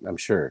stuff, I'm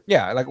sure.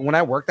 Yeah, like when when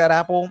I worked at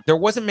Apple, there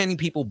wasn't many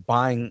people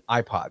buying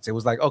iPods. It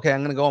was like, okay,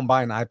 I'm gonna go and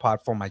buy an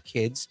iPod for my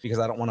kids because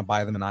I don't want to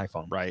buy them an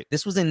iPhone. Right.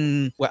 This was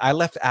I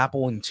left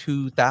Apple in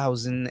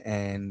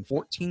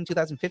 2014,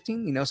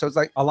 2015. You know, so it's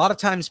like a lot of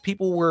times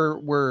people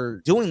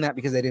were doing that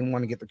because they didn't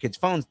want to get their kids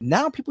phones.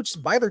 Now people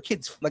just buy their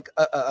kids like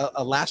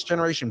a last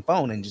generation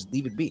phone and just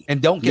leave it be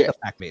and don't get them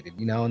activated.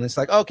 You know, and it's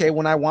like, okay,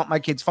 when I want my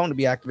kid's phone to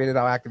be activated,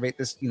 I'll activate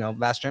this, you know,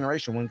 last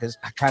generation one because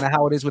kind of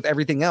how it is with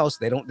everything else.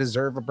 They don't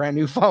deserve a brand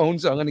new phone,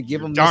 so I'm going to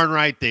give them. Darn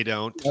right they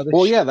don't.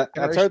 Well, yeah,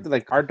 that's our,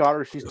 like our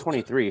daughter. She's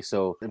 23,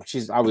 so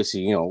she's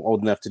obviously, you know,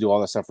 old enough to do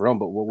all that stuff for her own.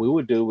 But what we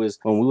would do is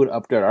when we would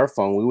upgrade our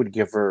phone, we would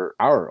give her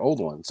our old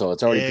one, so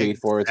it's already paid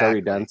for, it's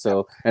already done.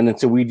 So and then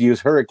so we'd use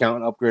her account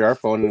and upgrade our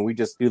phone, and we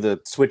just do the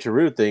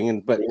switcheroo thing.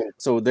 And but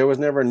so there was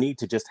never a need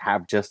to just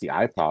have just the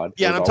iPod.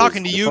 Yeah, and I'm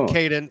talking to you,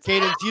 Caden.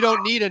 Caden, you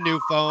don't need a new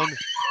phone.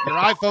 Your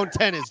iPhone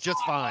 10 is just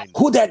fine.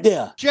 Who that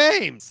there?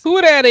 James.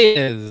 Who that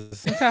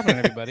is? What's happening,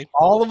 everybody?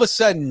 All of a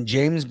sudden,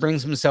 James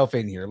brings himself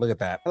in here. Look at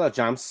that. Hello,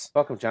 James.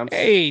 Welcome, James.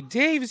 Hey,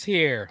 Dave's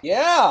here.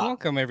 Yeah.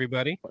 Welcome,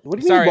 everybody. What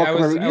do you Sorry, mean I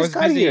welcome? was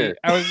busy. Here.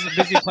 I was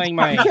busy playing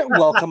my. You can't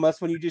welcome us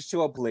when you just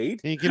show up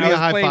late. Can you give I me was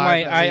a high playing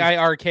five, my II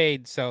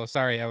arcade, so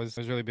sorry, I was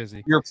really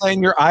busy. You're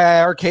playing your II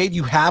arcade.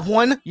 You have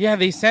one? Yeah,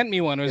 they sent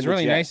me one. It was In the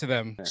really jet. nice of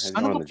them.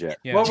 On the jet.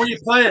 Yeah. What were you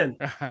playing?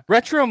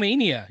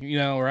 Retromania, you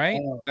know, right?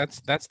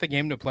 That's the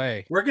game to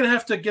play. We're gonna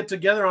have to get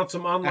together on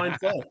some online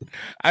play.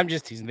 I'm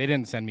just teasing. They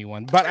didn't send me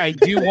one, but I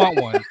do want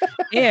one.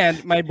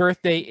 And my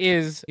birthday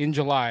is in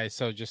July,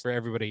 so just for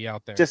everybody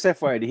out there. Just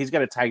FYI, he's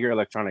got a Tiger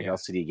Electronic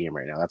LCD game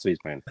right now. That's what he's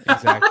playing.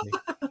 Exactly.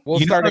 We'll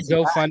You know start a those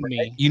are back, GoFundMe.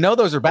 right? You know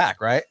those are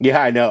back, right?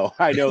 Yeah, I know.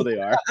 I know they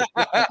are.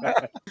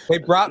 They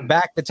brought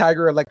back the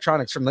Tiger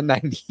Electronics from the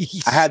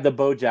 90s. I had the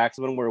Bo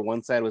Jackson one where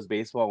one side was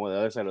baseball and the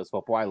other side was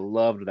football. I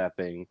loved that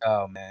thing.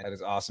 Oh man, that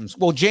is awesome.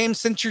 Well, James,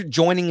 since you're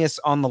joining us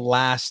on the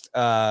last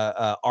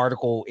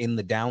article in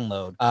the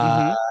download,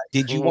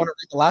 did you want to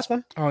read the last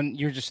one? Oh, and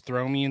you're just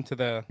throwing me into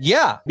the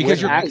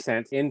Because your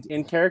accent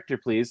in character,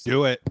 please.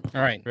 Do it.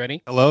 All right,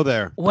 ready? Hello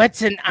there.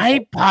 What's an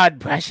iPod,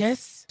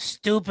 Precious?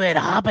 Stupid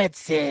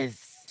hobbitses.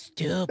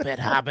 Stupid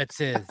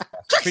hobbitses.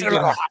 Pretty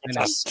good. I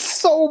know.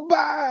 So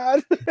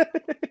bad.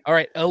 All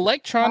right.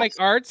 Electronic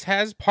Arts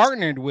has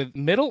partnered with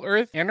Middle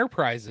Earth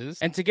Enterprises,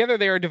 and together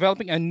they are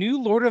developing a new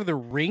Lord of the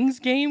Rings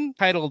game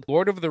titled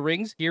Lord of the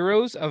Rings: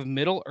 Heroes of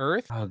Middle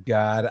Earth. Oh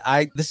God,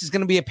 this is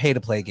gonna be a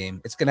pay-to-play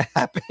game. It's gonna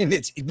happen.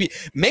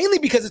 Mainly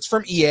because it's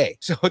from EA,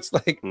 so it's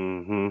like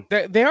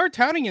They are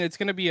touting it. It's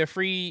going to be a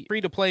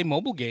free-to-play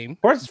mobile game.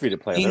 Of course, it's free to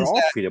play. They're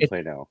all free to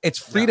play now. It's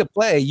free to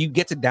play. You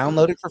get to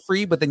download it for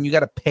free, but then you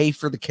got to pay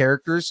for the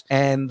characters,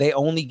 and they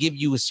only give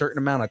you a certain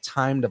amount of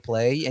time to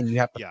play, and you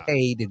have to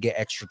pay to get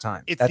extra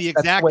time. It's That's the the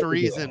exact way they do it.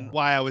 reason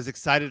why I was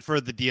excited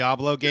for the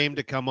Diablo game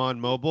to come on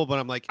mobile, but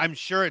I'm like, I'm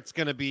sure it's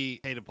going to be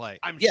pay to play.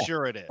 I'm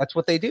sure it is. That's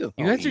what they do.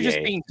 You guys are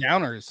just being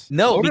downers.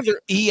 No, Lord of because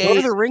EA Lord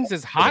of the Rings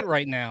is hot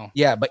right now.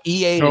 Yeah, but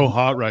EA So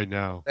hot right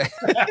now.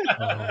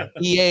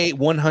 EA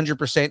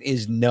 100%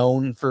 is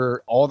known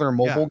for all their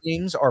mobile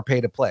games are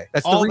pay to play.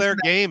 That's all the their reason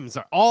games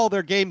are all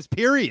their games.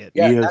 Period.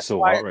 Yeah, EA that's is so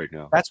why- hot right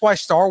now. That's why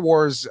Star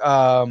Wars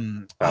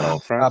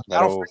Battlefront,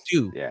 Battlefront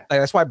 2. Yeah. Like,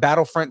 that's why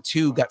Battlefront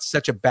 2 got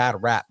such a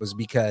bad rap, was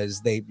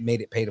because they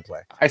made it pay to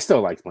play. I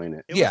still like playing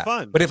it. It was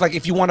fun. But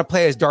if you want to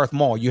play as Darth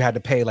Maul, you had to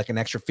pay like an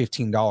extra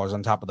 $15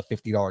 on top of the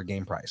 $50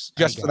 game price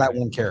just for that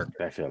one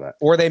character. I feel that.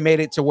 Or they made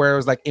it to where it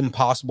was like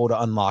impossible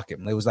to unlock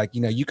him. It was like,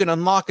 you can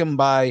unlock him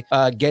by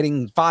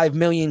getting 5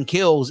 million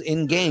kills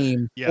in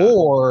game,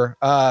 or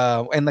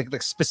and like the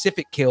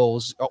specific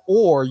kills,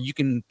 or you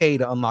can pay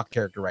to unlock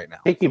character right now.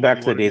 Take me back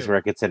to the days where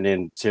I could send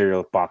in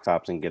cereal box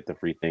tops and get the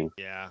free thing.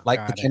 Yeah. Like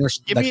the Got it. Kenner,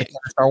 Give like me the Kenner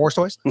Star Wars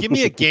toys. Give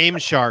me a Game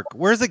Shark.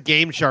 Where's a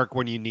Game Shark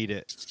when you need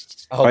it?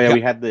 Oh, yeah, God.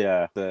 we had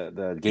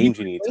the Game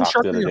Genie talk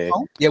the other day.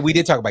 Yeah, we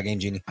did talk about Game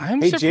Genie.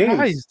 I'm Hey, surprised.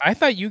 James. I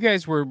thought you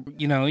guys were,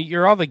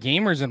 you're all the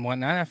gamers and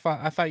whatnot.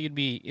 I thought you'd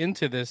be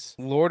into this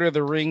Lord of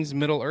the Rings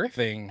Middle Earth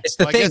thing. It's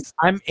the I thing. guess-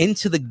 I'm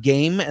into the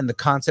game and the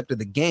concept of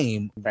the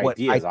game. The What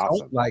idea I is don't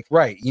awesome. like,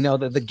 right?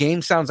 The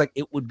game sounds like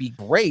it would be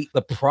great.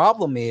 The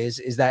problem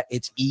is that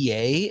it's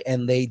EA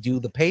and they do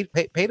the pay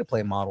to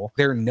play model.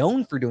 They're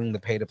known for doing the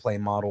pay to play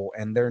model,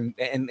 and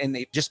and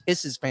it just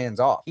pisses fans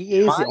off. EA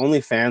is the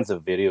only fans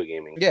of video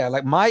gaming. Yeah,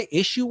 like my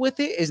issue with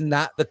it is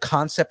not the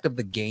concept of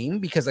the game,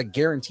 because I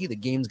guarantee the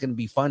game's going to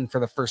be fun for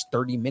the first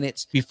 30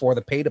 minutes before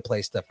the pay to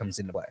play stuff comes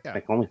into play.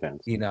 Like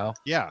OnlyFans.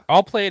 Yeah.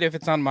 I'll play it if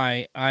it's on my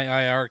II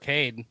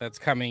arcade that's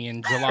coming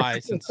in July,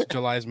 since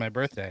July is my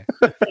birthday.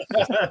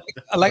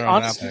 Like, Throwing it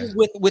out honestly,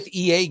 there. with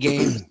EA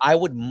games, I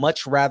would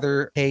much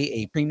rather pay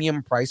a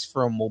premium price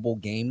for a mobile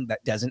game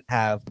that doesn't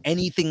have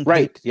anything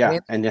Right. paid Yeah. in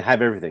it. And you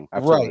have everything.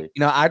 Absolutely.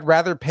 Right. I'd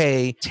rather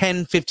pay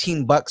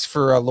 $10-15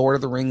 for a Lord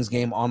of the Rings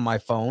game on my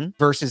phone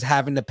versus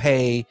having to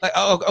pay. Like,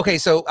 oh, okay,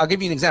 so I'll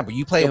give you an example.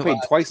 You play You'll pay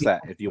twice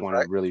that if you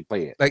want to really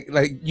play it. Like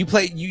you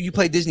play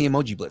Disney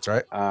Emoji Blitz,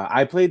 right?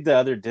 I played the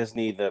other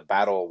Disney, the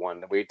battle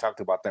one. We talked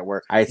about that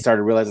where I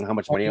started realizing how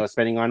much money I was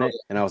spending on it,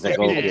 and I was like,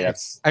 oh, okay,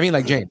 that's. I mean,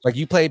 like James, like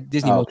you played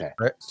Disney Emoji, okay.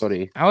 right? So do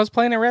you. I was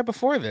playing it right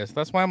before this.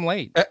 That's why I'm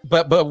late.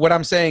 But what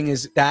I'm saying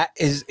is that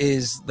is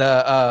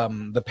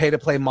the pay to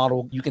play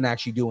model you can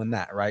actually do in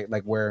that, right?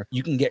 Like where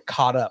you can get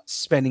caught up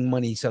spending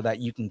money so that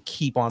you can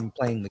keep on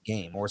playing the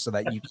game, or so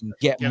that you can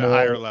get more, a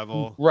higher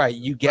level, right?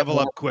 You get level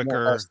up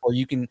quicker, or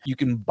you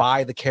can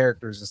buy the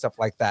characters and stuff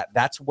like that.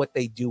 That's what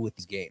they do with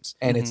these games,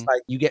 and it's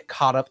like you get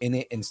caught up in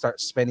it and start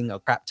spending a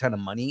crap ton of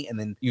money, and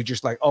then you're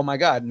just like, oh my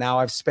god, now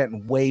I've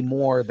spent way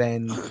more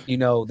than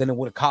than it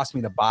would have cost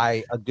me to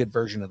buy a good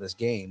version of this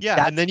game. Yeah,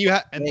 that's and then you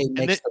have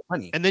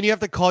money. And then you have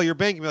to call your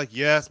bank and be like,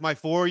 yes, my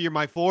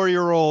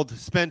 4-year-old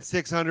spent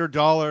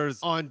 $600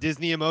 on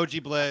Disney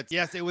Emoji Blitz.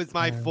 Yes, it was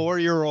my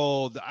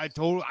 4-year-old. I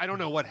don't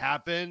know what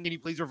happened. Can you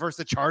please reverse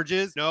the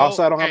charges? No.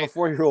 Also, I don't have a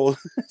 4-year-old.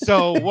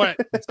 So what?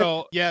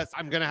 So yes,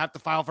 I'm gonna have to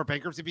file for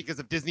bankruptcy because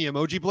of Disney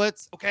Emoji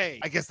Blitz. Okay,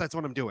 I guess that's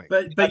what I'm doing.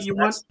 But I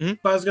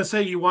was gonna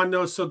say, you want to know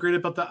what's so great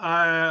about the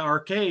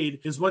arcade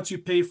is once you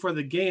pay for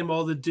the game,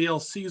 all the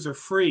DLCs are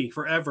free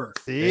forever.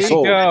 There you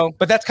go.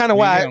 But that's kind of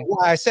why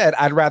I said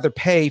I'd rather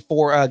pay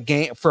for a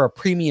game, for a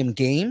premium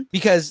game,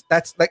 because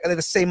that's like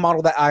the same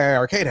model that II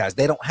Arcade has.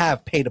 They don't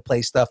have pay to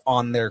play stuff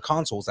on their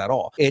consoles at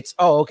all. It's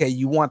okay,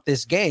 you want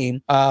this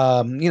game.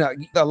 A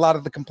lot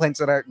of the complaints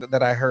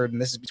that I heard,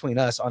 and this is between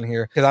us on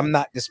here, because I'm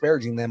not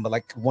disparaging them, but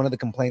like one of the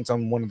complaints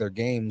on one of their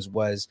games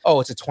was,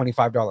 it's a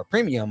 $25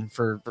 premium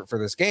for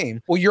this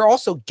game. Well, you're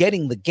also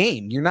getting the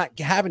game. You're not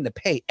having to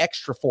pay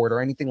extra for it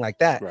or anything like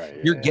that.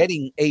 Right, you're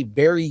getting a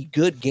very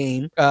good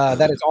game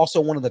that is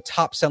also one of the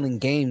top selling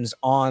games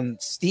on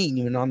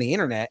Steam and on the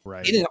internet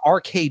in an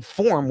arcade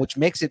form, which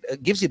makes it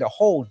gives it a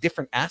whole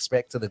different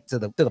aspect to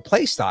the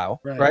play style,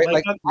 right?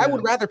 Like I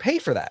would rather pay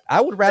for that.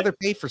 I would rather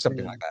pay for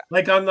something like that.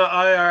 Like on the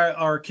IR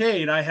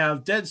Arcade, I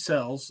have Dead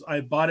Cells.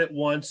 I bought it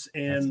once,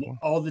 and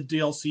all the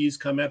DLCs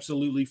come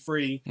absolutely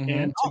free.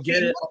 And to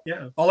get it,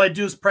 all I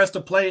do is press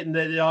to play it, and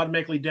then it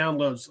automatically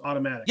downloads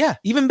automatic. Yeah,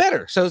 even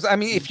better. So I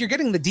mean, if you're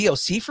getting the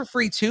DLC for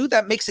free too,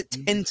 that makes it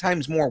 10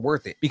 times more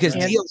worth it, because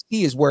DLC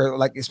is where,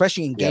 like,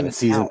 especially in games, the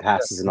season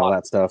passes and all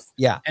that stuff.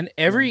 Yeah, and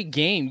every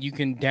game you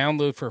can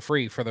download for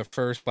free for the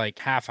first like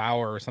half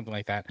hour or something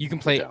like that. You can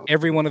play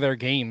every one of their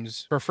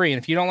games for free,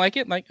 and if you don't like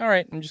it, like, all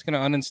right, I'm just gonna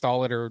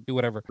uninstall it or do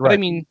whatever. But I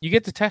mean, you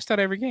get to test out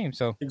every game.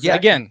 So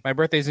again, my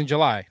birthday's in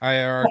July.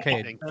 IR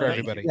Arcade for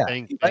everybody.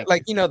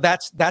 Like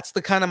that's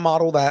the kind of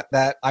model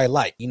that I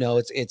like.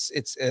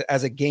 It's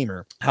as a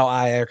gamer, how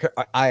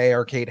IA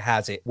Arcade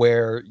has it,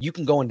 where you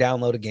can go and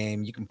download a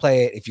game, you can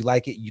play it. If you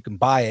like it, you can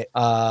buy it.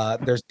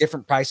 There's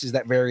different prices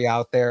that vary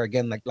out there.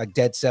 Again, like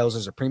Dead Cells,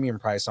 there's a premium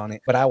price on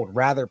it, but I would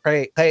rather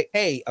pay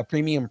a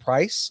premium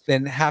price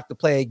than have to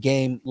play a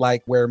game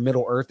like where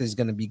Middle Earth is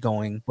going to be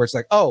going, where it's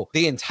like,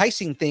 the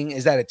enticing thing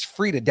is that it's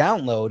free to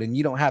download and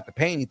you don't have to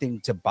pay anything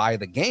to buy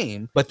the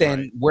game. But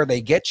then where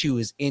they get you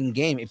is in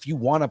game. If you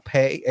want to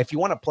play,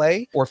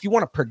 or if you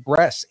want to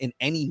progress in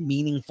any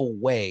meaningful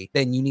way,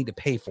 then you need to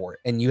pay for it,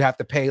 and you have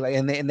to pay.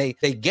 And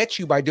they get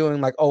you by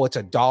doing like, it's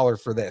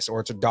 $1 for this or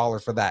it's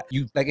 $1 for that.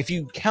 You like, if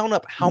you count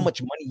up how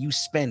much money you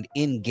spend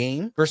in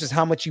game versus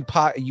how much you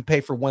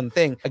pay for one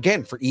thing.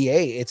 Again, for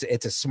EA,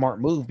 it's a smart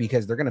move,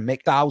 because they're going to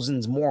make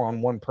thousands more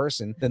on one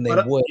person than they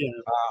would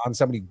on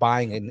somebody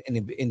buying an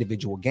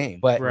individual game.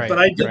 But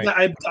I did that.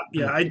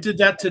 I did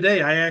that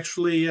today. I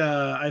actually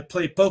I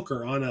play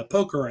poker on a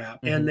poker app,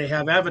 and they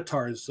have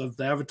avatars of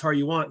the avatar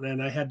you want,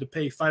 and I had to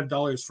pay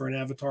 $5 for an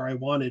avatar I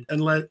wanted,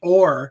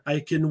 or I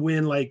can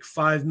win like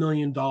 $5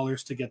 million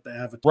to get the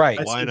avatar. Right?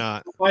 Why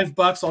not?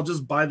 $5, I'll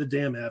just buy the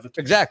damn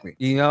avatar. Exactly.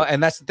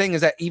 And that's the thing,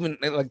 is that even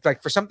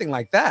like for something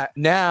like that,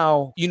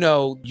 now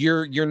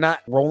you're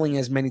not rolling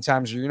as many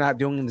times, or you're not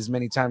doing it as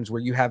many times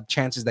where you have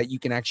chances that you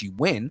can actually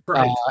win,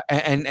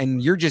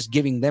 and you're just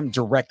giving them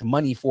direct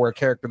money for a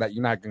character that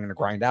you're not going to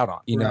grind out on,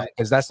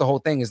 because that's the whole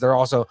thing. Is they're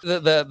also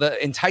the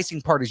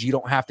enticing part is you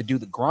don't have to do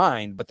the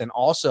grind, but then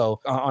also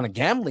on a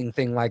gambling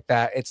thing like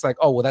that, it's like,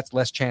 that's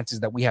less chances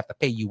that we have to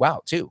pay you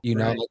out too,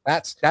 like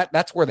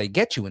that's where they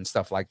get you and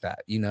stuff like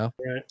that.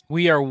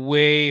 We are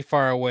way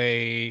far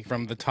away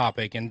from the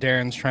topic, and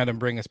Darren's trying to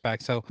bring us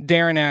back. So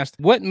Darren asked,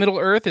 what Middle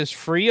Earth is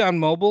free on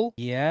mobile?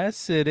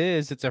 Yes, it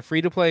is. It's a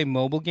free-to-play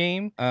mobile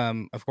game,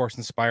 of course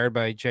inspired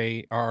by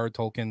J.R.R.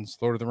 Tolkien's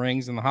Lord of the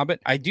Rings and The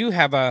Hobbit. I do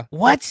have a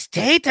what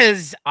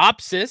status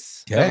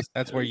opsis? Okay.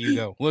 That's where you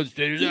go. What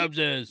status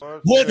opsis?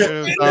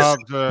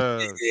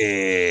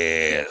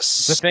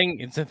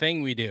 It's a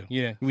thing we do.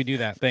 Yeah, we do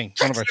that thing.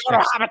 One of our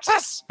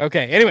steps.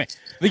 Okay, anyway,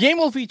 the game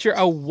will feature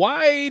a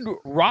wide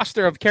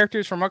roster of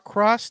characters from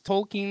across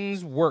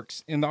Tolkien's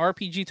works. In the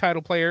RPG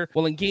title, player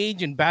will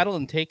engage in battle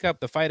and take up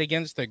the fight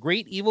against the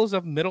great evils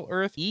of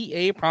Middle-earth.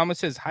 EA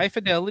promises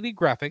high-fidelity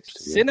graphics,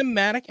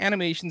 cinematic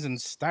animations, and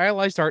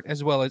stylized art,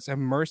 as well as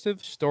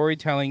immersive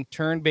storytelling,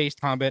 turn-based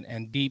combat,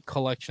 and deep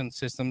collection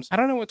systems. I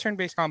don't know what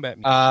turn-based combat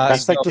means.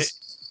 That's like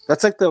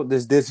That's like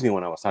this Disney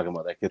one I was talking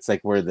about. Like it's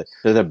like where there's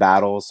a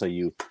battle, so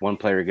one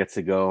player gets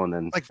to go, and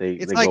then they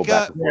go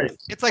back and forth.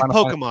 It's like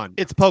Pokemon.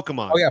 It's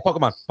Pokemon. Oh yeah,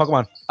 Pokemon.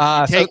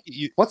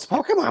 What's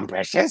Pokemon,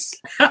 Precious?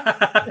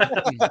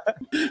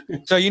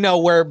 So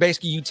where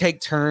basically you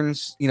take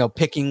turns,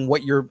 picking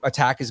what your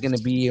attack is going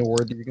to be, or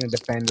whether you're going to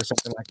defend or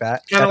something like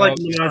that. Kind of like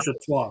Menage a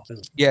Trois.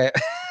 Yeah.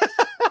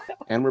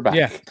 And we're back.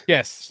 Yeah.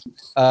 Yes.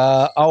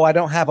 I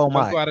don't have Don't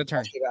go out of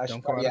turn.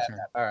 Don't go out of turn.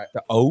 All right.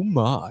 Oh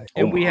my.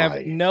 And we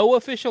have no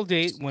official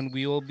date when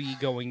we will be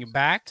going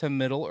back to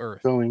Middle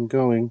Earth.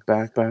 Going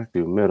back to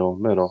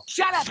middle.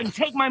 Shut up and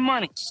take my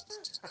money.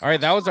 All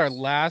right, that was our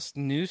last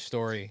news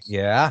story.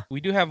 Yeah. We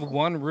do have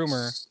one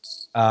rumor.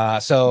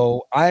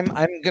 So I'm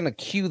gonna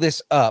cue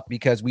this up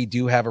because we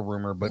do have a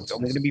rumor, but it's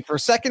only gonna be for a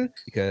second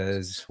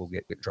because we'll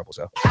get in trouble.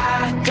 So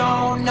I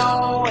don't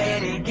know where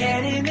to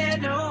get in the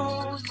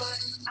news,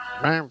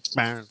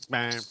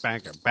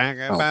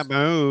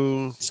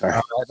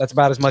 Sorry. That's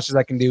about as much as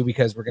I can do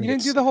because we're gonna. You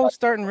didn't do the whole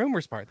starting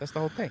rumors part. That's the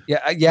whole thing. Yeah.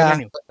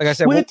 Anyway. Like I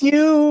said,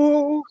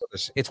 you.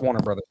 It's Warner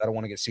Brothers. I don't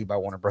want to get sued by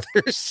Warner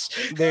Brothers.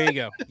 There you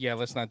go. Yeah,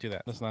 let's not do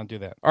that.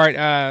 All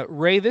right,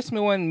 Ray, this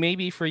one may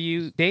be for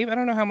you. Dave, I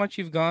don't know how much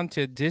you've gone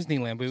to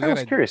Disneyland, but I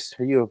was curious.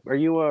 Are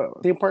you a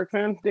theme park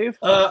fan, Dave?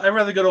 I'd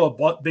rather go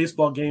to a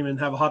baseball game and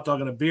have a hot dog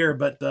and a beer.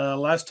 But the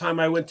last time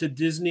I went to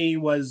Disney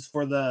was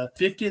for the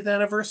 50th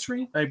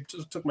anniversary. I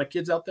just took my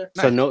kids out there.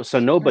 So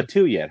no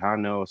Batu yet, huh?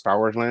 No Star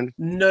Wars Land?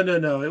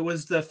 No. It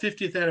was the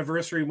 50th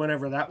anniversary,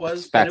 whenever that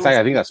was. I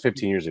think that's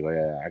 15 years ago.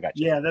 Yeah, I got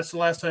you. Yeah, that's the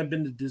last time I've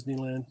been to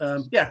Disneyland.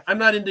 I'm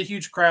not into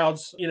huge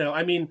crowds.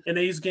 An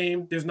A's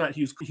game, there's not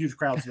huge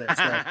crowds there.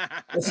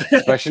 So.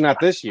 Especially not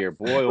this year.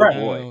 Boy, oh right.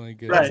 boy.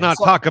 Let's not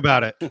talk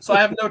about it. So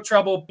I have no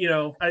trouble.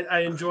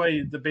 I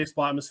enjoy the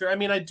baseball atmosphere.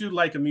 I do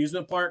like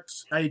amusement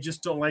parks. I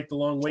just don't like the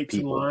long waits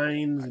and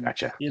lines. And,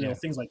 gotcha.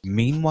 Things like that.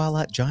 Meanwhile,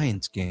 at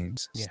Giants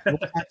games, still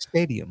at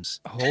stadiums.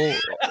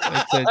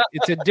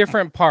 It's a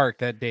different park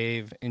that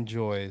Dave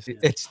enjoys.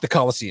 It's the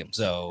Coliseum.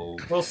 So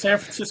well, San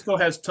Francisco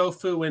has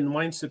tofu and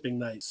wine sipping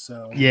nights.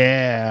 So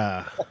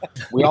yeah,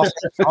 we also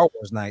have Star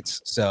Wars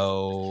nights.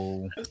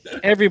 So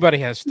everybody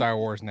has Star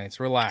Wars nights.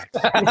 Relax.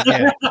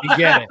 We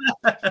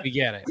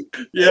get it.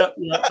 Yeah.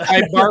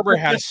 My barber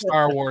has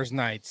Star Wars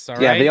nights. All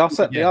right. They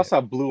also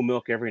have blue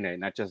milk every night,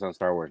 not just on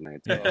Star Wars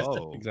nights.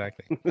 Oh,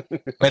 exactly.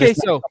 But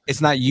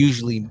it's not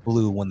usually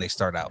blue when they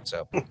start out.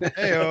 So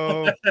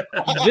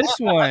this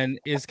one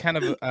is kind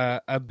of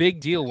a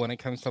big deal when it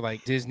comes to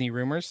like Disney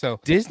rumors. So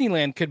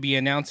Disneyland could be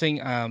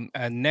announcing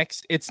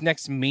its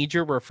next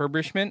major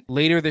refurbishment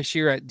later this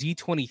year at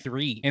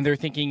D23, and they're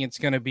thinking it's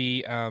going to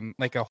be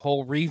like a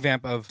whole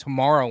revamp of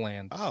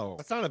Tomorrowland. Oh,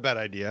 that's not a bad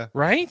idea,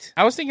 right?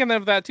 I was thinking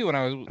of that too when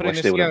I was putting Wish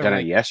this they would have together.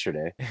 done it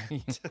yesterday.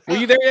 Were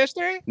you there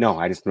yesterday? No,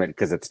 I just meant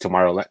because it's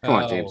Tomorrowland. Come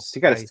on, James.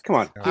 You got to come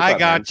on. I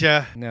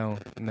gotcha. No.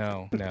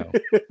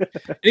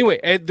 Anyway,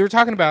 they're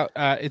talking about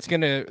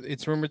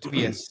it's rumored to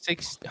be a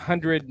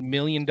 $600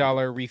 million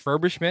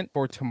refurbishment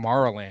for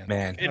Tomorrowland.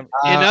 Man,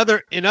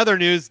 in other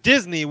news,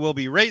 Disney will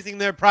be raising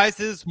their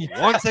prices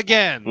once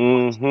again.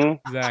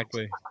 Mm-hmm.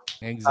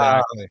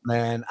 Exactly.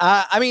 Man,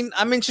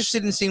 I'm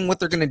interested in seeing what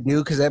they're gonna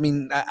do because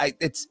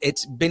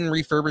it's been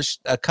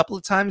refurbished a couple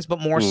of times, but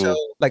more so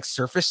like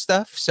surface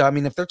stuff. So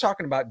if they're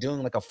talking about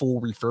doing like a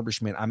full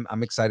refurbishment,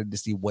 I'm excited to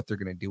see what they're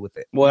gonna do with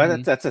it. Well,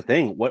 that's the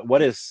thing.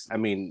 What is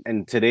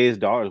in today's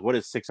dollars, what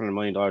does $600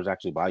 million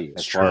actually buy you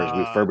as far as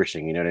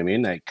refurbishing? You know what I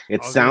mean? Like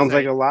it sounds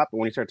like a lot, but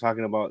when you start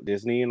talking about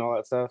Disney and all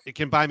that stuff, it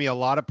can buy me a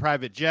lot of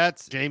private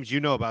jets. James, you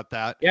know about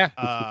that. Yeah.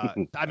 I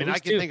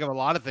can think of a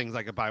lot of things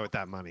I could buy with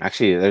that money.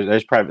 Actually,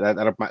 there's private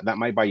that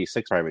might buy you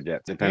 6 private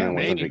jets depending on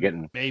what ones you're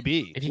getting.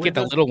 Maybe if you get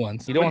the little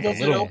ones, you don't want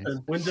the little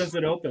ones. When does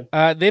it open?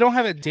 They don't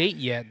have a date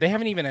yet. They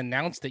haven't even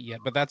announced it yet,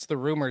 but that's the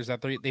rumors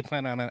that they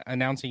plan on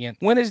announcing it.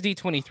 When is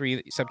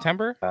D23?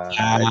 September?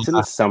 It's in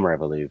the summer, I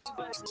believe.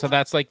 So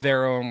that's like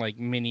their own like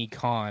mini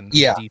con.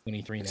 Yeah,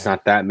 D23 now. It's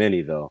not that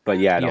many though, but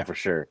no, for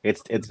sure.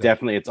 It's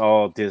definitely it's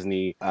all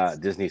Disney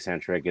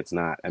centric. It's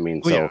not.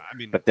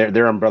 But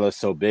their umbrella's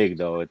so big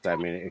though. It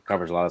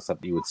covers a lot of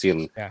stuff that you would see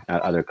in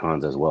other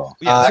cons as well.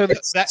 Yeah, so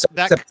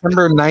that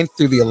September 9th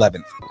through the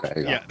 11th.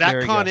 Okay, yeah,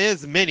 that con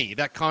is mini.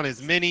 That con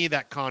is Minnie.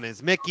 That con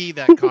is Mickey.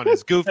 That con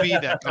is Goofy.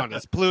 That con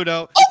is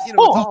Pluto. It's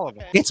all of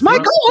them. It's my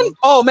con.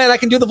 Oh man, I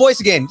can do the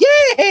voice again.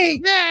 Yay!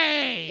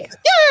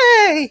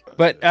 Yay!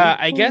 But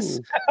I guess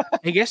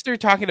they're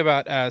talking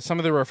about some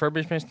of the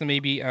refurbishments to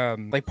maybe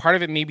like part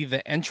of it maybe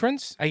the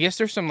entrance. I guess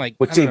there's some like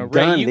which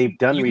they've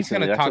done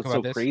recently. That's talk what's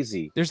about so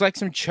crazy. There's like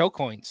some choke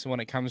points when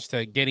it comes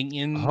to getting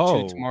into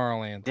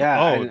Tomorrowland.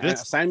 Yeah,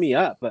 sign me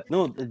up. But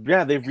no,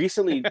 they've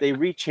recently they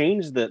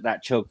rechanged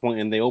that choke point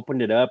and they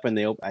opened it up and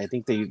I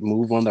think they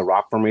moved one of the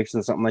rock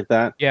formations or something like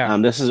that. Yeah.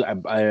 This is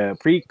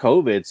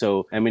pre-COVID,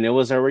 so it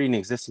was already an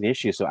existing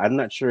issue. So I'm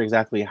not sure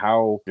exactly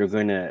how they're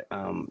going to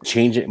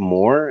change it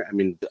more.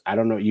 I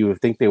don't know. You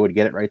would think they would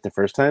get it right the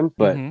the first time.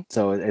 But Mhm.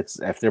 so it's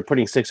if they're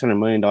putting $600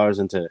 million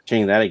into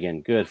changing that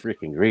again, good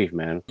freaking grief,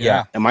 man.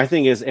 Yeah. And my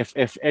thing is,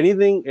 if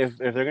anything, if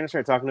they're gonna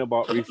start talking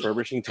about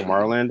refurbishing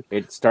Tomorrowland,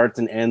 it starts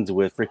and ends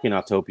with freaking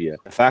Autopia.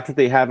 The fact that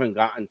they haven't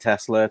gotten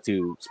Tesla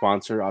to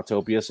sponsor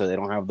Autopia, so they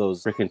don't have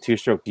those freaking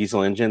two-stroke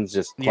diesel engines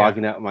just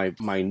clogging out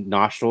my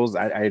nostrils,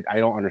 I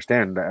don't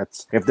understand.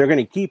 That's if they're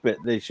gonna keep it,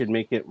 they should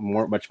make it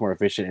much more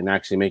efficient and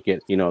actually make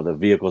it, you know, the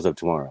vehicles of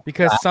tomorrow.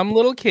 Because some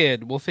little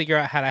kid will figure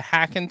out how to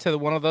hack into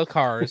one of the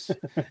cars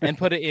and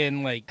put it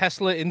in like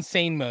Tesla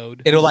insane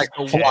mode. It'll like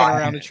just go walking fly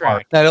around the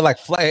track. It'll like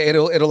fly.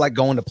 It'll like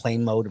go into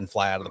plane mode and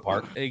fly out of the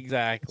park.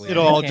 Exactly.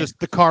 It'll all just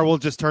the car will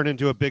just turn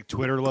into a big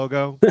Twitter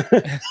logo.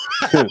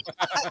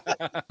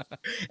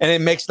 And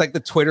it makes like the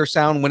Twitter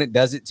sound when it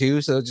does it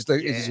too. So it's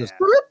just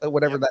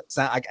whatever that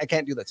sound. I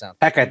can't do that sound.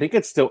 Heck, I think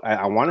it's still.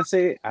 I want to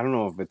say I don't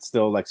know if it's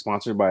still like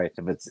sponsored by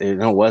if it's it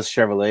was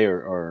Chevrolet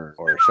or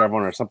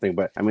Chevron or something.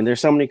 But I mean,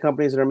 there's so many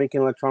companies that are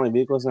making electronic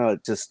vehicles now.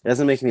 It just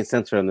doesn't make any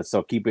sense for them to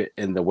still keep it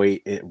in the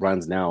way it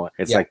runs now.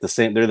 It's like the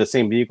same. They're the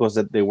same vehicles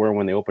that they were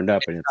when they opened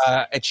up, and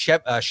it's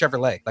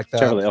Chevrolet, like the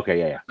Chevrolet. Okay,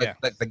 yeah.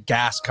 Like the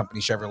gas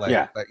company Chevrolet.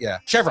 Yeah.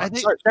 Chevron.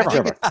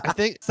 I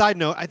think. Side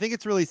note, I think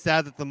it's really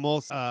sad that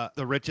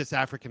the richest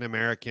African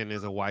American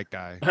is a white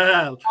guy.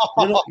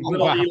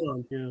 Little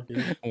Elon.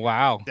 Yeah.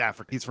 Wow.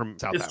 Africa. He's from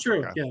South It's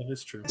Africa. true. Yeah,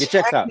 it's true. It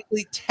checks out.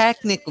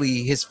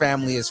 Technically, his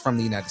family is from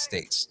the United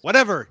States.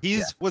 Whatever.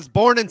 He's was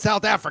born in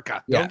South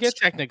Africa. Don't get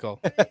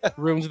technical.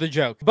 Ruins the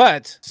joke.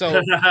 But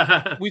so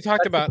we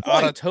talked about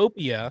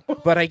Autotopia,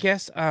 but I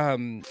guess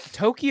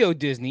Tokyo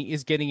Disney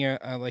is getting a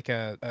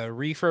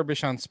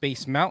refurbish on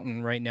Space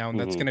Mountain right now, and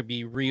that's going to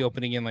be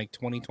reopening in like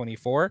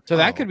 2024. So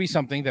that could be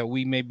something that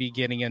we may be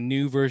getting a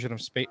new version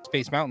of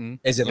Space Mountain.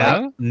 Is it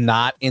like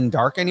not in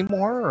dark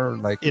anymore, or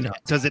like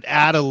does it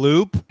add a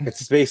loop? It's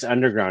Space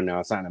Underground now.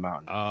 It's not in a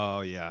mountain.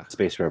 Oh yeah,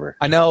 Space River.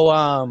 I know.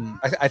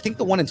 I think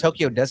the one in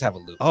Tokyo does have a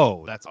loop.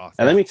 Oh, that's awesome.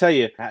 And let me tell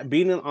you,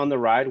 being on the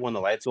ride when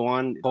the lights go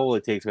on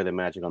totally takes away the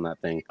magic on that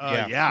thing.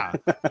 Yeah.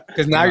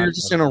 Because now you're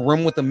just in a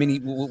room with a mini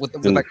with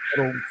like a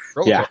little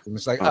roller coaster.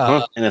 It's like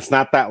and it's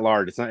not that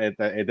large. It's not.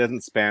 It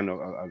doesn't span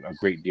a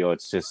great deal.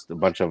 It's just a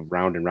bunch of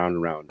round and round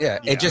and round. Yeah.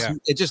 It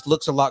just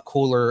looks a lot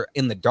cooler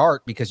in the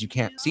dark because you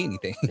can't see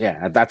anything.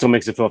 Yeah, that's what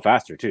makes it feel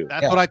faster too.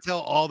 That's what I tell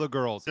all the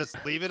girls. Just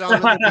leave it on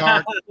in the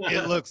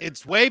dark.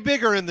 It's way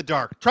bigger in the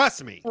dark.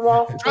 Trust me.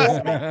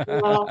 Trust me.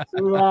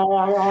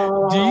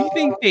 Do you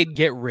think they'd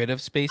get rid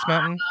of Space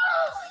Mountain?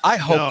 I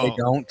hope they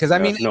don't, because I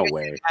mean, no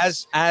way.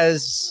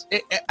 As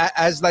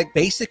like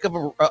basic of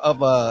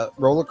a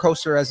roller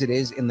coaster as it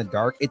is in the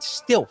dark, it's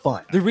still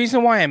fun. The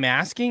reason why I'm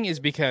asking is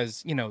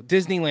because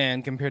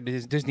Disneyland compared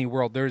to Disney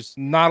World, there's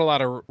not a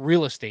lot of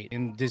real estate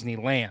in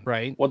Disneyland,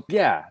 right? Well,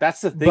 yeah,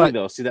 that's the thing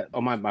though. See that?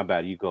 Oh my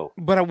bad. You go.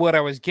 But what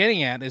I was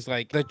getting at is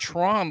like the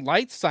Tron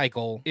Light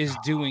Cycle is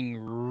doing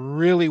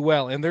really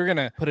well, and they're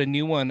gonna put a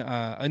new one,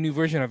 a new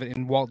version of it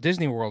in Walt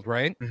Disney World,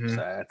 right?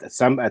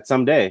 So at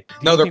some day.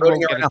 No, they're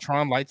building a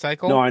Tron Light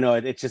Cycle. No, I know.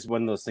 It's just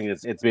one of those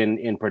things. It's been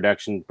in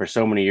production for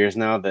so many years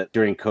now that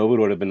during COVID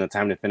would have been the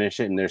time to finish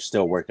it, and they're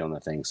still working on the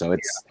thing. So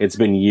it's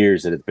been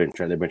years that they've been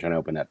trying to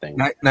open that thing.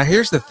 Now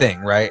here's the thing,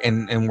 right?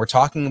 And we're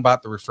talking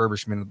about the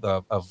refurbishment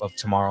of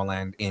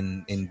Tomorrowland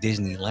in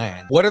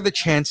Disneyland. What are the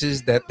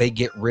chances that they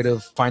get rid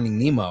of Finding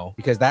Nemo?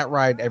 Because that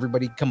ride,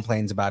 everybody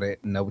complains about it.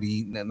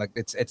 Nobody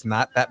it's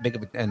not that big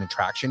of an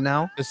attraction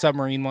now. The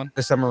submarine one,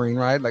 the submarine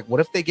ride. Like, what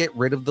if they get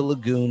rid of the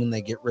lagoon and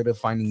they get rid of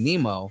Finding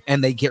Nemo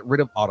and they get rid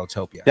of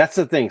Autotopia? That's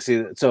the thing.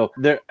 See, so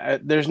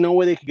there's no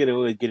way they could get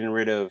away with getting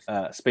rid of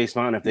Space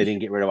Mountain if they didn't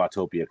get rid of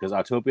Autopia, because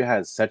Autopia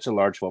has such a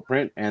large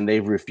footprint and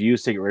they've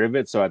refused to get rid of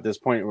it. So at this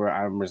point, where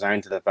I'm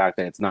resigned to the fact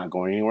that it's not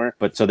going anywhere.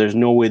 But so there's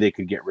no way they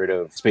could get rid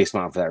of Space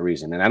Mountain for that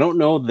reason. And I don't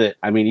know that.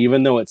 I mean,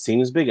 even though it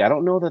seems big, I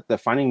don't know that the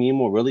Finding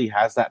Nemo really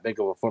has that big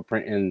of a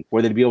footprint in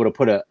where they'd be able to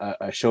put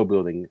a show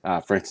building,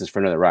 for instance, for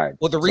another ride.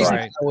 Well, the reason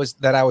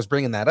I was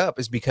bringing that up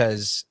is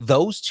because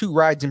those two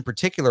rides in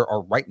particular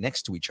are right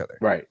next to each other,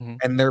 right?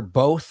 And they're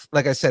both,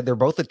 like I said, they're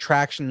both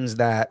attractions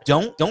that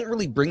don't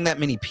really bring that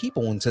many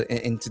people into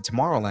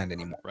Tomorrowland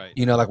anymore. Right.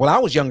 Like when I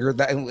was younger,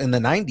 that in the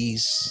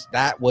 90s,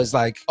 that was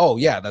like, oh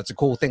yeah, that's a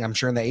cool thing. I'm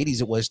sure in the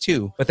 80s it was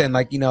too. But then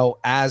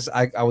as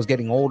I was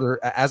getting older,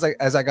 as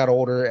I got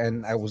older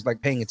and I was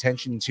like paying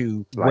attention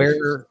to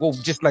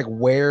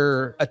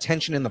where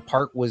attention in the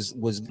park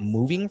was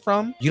moving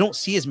from, you don't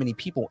see as many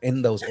people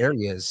in those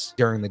areas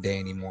during the day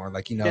anymore.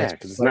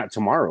 Because it's not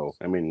tomorrow.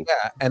 I mean,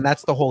 and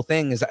that's the whole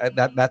thing, is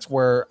that's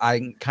where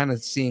I'm kind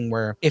of seeing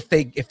where if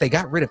they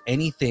got rid of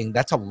anything,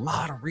 that's a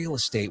lot of real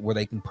estate where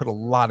they can put a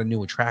lot of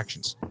new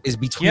attractions is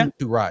between the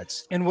two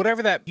rides. And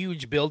whatever that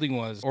huge building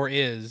was or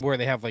is, where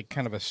they have like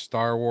kind of a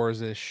Star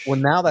Wars-ish. Well,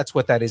 now that's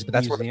what that is, but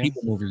that's where the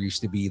People Mover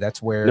used to be.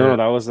 That's where no,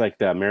 that was like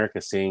the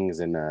America Sings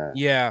and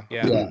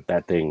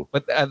that thing.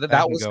 But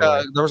that was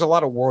there was a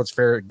lot of World's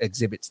Fair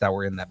exhibits that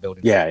were in that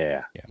building.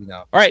 Yeah.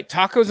 All right,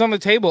 tacos on the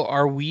table.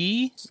 Are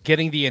we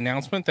getting the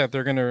announcement that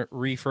they're going to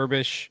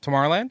refurbish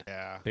Tomorrowland?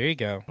 Yeah. There you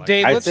go.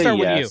 Dave, let's start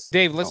with you.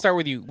 Dave, let's start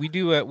with you. We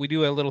do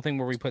a little thing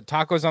where we put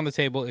tacos on the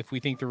table if we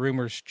think the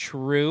rumor's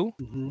true.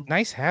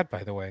 Nice hat,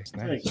 by the way. It's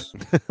nice.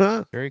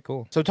 Very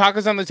cool. So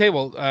tacos on the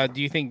table.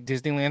 Do you think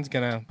Disneyland's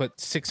gonna put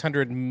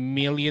 $600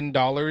 million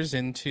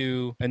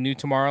into a new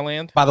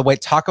Tomorrowland? By the way,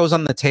 tacos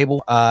on the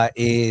table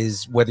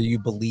is whether you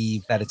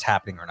believe that it's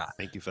happening or not.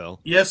 Thank you, Phil.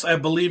 Yes, I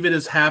believe it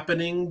is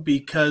happening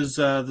because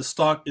the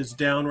stock is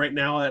down right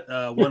now at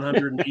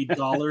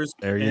 $108.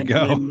 There you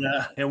go.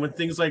 And when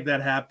things like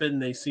that happen,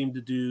 they seem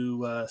to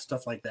do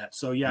stuff like that.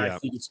 So yeah, I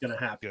think it's going to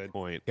happen. Good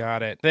point.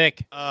 Got it.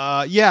 Thick.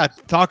 Yeah,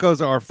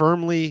 tacos are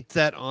firmly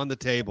set on the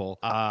table.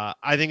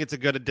 I think it's a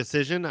good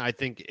decision. I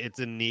think it's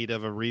in need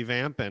of a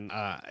revamp, and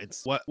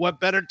it's what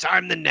better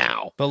time than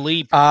now?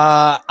 Philippe.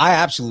 I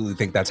absolutely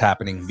think that's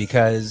happening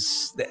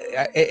because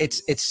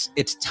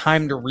it's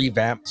time to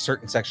revamp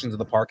certain sections of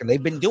the park, and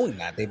they've been doing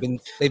that. They've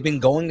been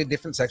going to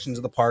different sections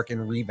of the park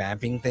and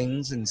revamping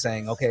things and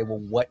saying, okay, well,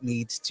 what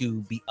needs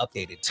to be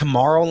updated?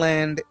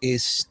 Tomorrowland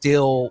is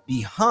still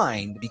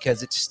behind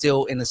because it's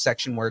still in a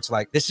section where it's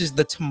like, this is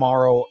the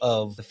tomorrow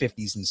of the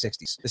 50s and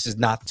 60s. This is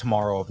not the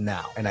tomorrow of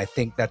now. And I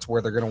think that's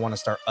where they're going to want to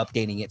start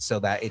updating it so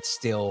that it's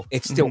still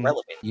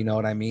relevant. You know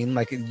what I mean?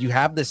 Like, you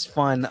have this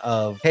fun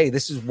of, hey,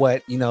 this is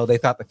what, they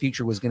thought the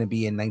future was going to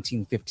be in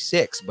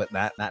 1956, but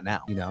not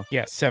now,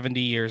 Yeah, 70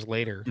 years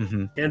later.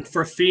 And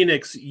for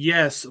Phoenix,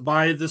 yes,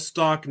 buy the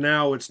stock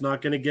now. It's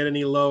not going to get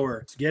any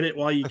lower. Get it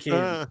while you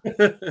can.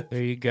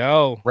 There you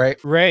go. Right.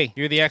 Ray,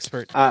 you're the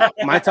expert.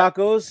 My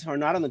tacos are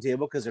not on the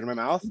table because they're in my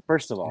mouth,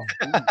 first of all.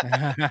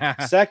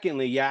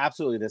 Secondly, yeah,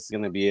 absolutely, this is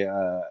going to be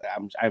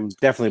I'm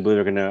definitely believe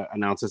they're going to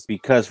announce this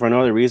because for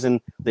no other reason,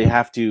 they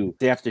have to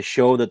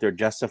show that they're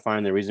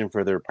justifying the reason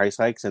for their price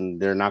hikes,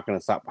 and they're not going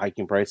to stop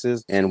hiking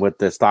prices. And with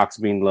the stocks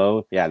being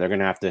low, yeah, they're going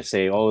to have to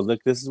say, oh,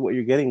 look, this is what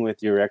you're getting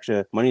with your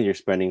extra money you're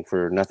spending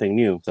for nothing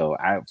new. So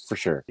for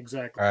sure.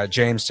 Exactly.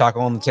 James, taco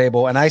on the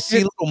table, and I see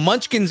little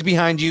munchkins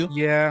behind you.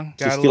 Yeah.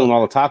 Just stealing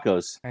all the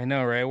tacos. I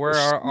know, right? Where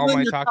are all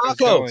my tacos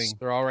going?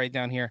 They're all right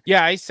down here.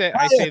 Yeah, I say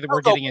that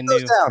we're getting a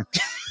new.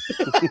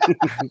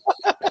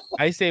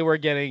 I say we're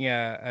getting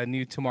a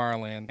new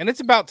Tomorrowland, and it's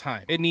about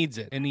time. It needs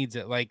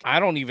it. Like, I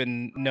don't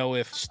even know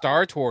if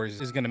Star Tours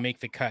is going to make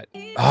the cut.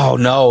 Oh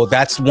no,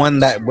 that's one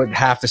that would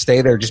have to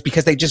stay there just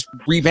because they just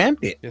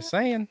revamped it. Just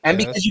saying. And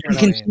because you can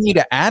continue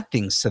to add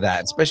things to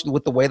that, especially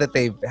with the way that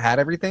they've had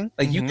everything.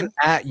 Like you can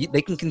add,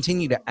 they can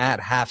continue to add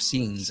half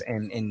scenes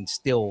and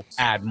still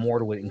add more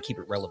to it and keep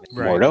it relevant.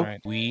 Right.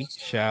 We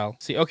shall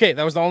see. Okay,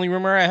 that was the only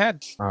rumor I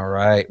had. All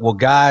right. Well,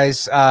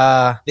 guys,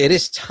 it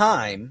is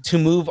time to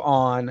move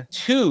on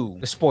to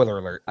the spoiler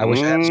alert. I wish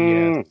I had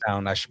some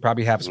sound. I should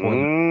probably have a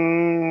spoiler.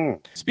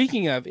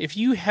 Speaking of, if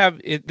you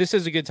have, this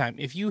is a good time.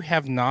 If you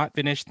have not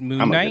finished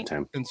Moon Knight,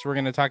 since we're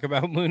going to talk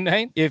about Moon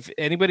Knight, if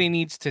anybody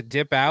needs to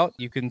dip out,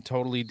 you can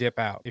totally dip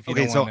out. If you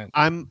don't want to.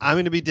 I'm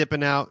going to be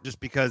dipping out just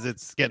because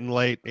it's getting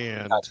late,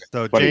 and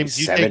so James,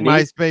 you take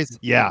my space.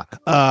 Yeah.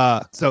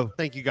 So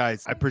thank you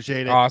guys. I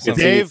appreciate it. Awesome,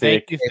 Dave.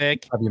 Thank you,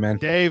 Thick. Love you, man.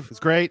 Dave, it's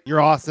great.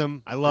 You're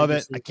awesome. I love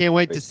it. I can't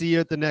wait to see you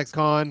at the next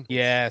con.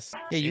 Yes.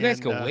 Yeah, you guys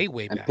go way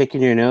back. I'm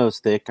picking your nose,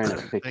 Thick. Kind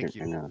of picking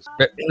your nose.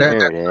 There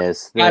it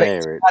is.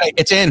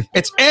 It's in.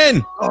 It's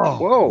in. Oh,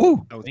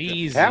 whoa.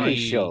 Easy. Family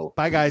show.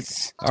 Bye,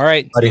 guys. All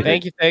right.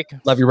 Thank you, Thick.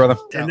 Love you, brother.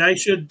 And I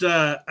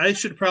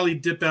should probably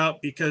dip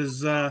out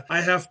because I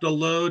have to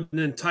load an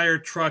entire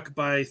truck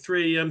by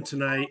 3 a.m.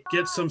 tonight,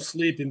 get some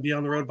sleep, and be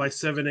on the road by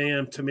 7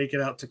 a.m. to make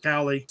it out to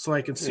Cali so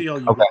I can see all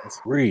you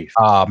guys.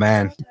 Oh,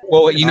 man.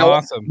 Well, you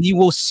know, we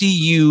will see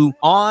you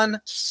on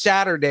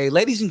Saturday.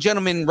 Ladies and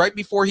gentlemen, right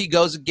before he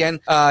goes again,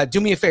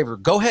 do me a favor.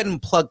 Go ahead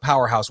and plug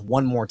Powerhouse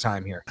one more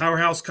time here.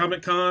 Powerhouse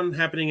Comic Con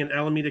happening in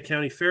Alameda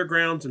County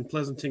Fairgrounds in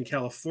Pleasanton,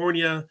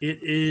 California. It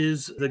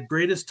is the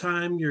greatest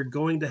time you're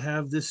going to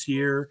have this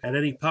year at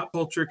any pop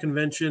culture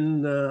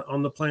convention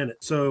on the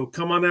planet. So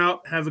come on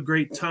out, have a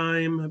great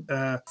time.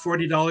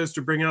 $40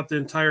 to bring out the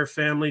entire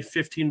family,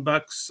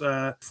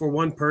 $15 for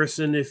one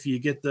person if you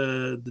get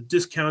the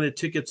discounted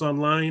tickets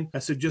online. I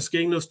suggest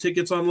getting those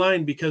tickets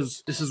online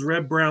because this is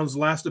Reb Brown's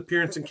last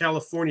appearance in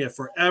California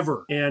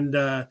forever. And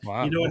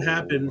you know what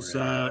happens?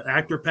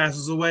 Actor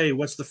passes away.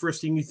 What's the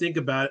first thing you think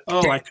about?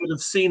 Oh, I could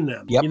have seen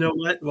them. Yep. You know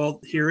what? Well,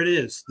 here it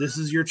is. This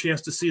is your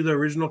chance to see the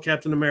original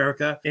Captain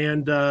America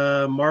and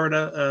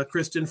Marta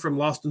Kristen from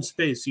Lost in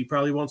Space. You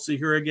probably won't see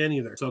her again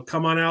either. So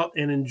come on out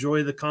and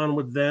enjoy the con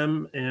with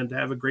them and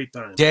have a great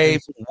time.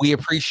 Dave, we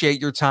appreciate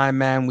your time,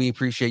 man. We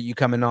appreciate you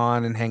coming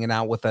on and hanging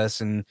out with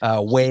us and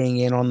weighing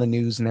in on the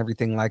news and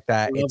everything like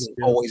that. It's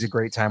always a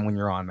great time when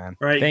you're on, man.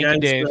 All right, Thank guys, you,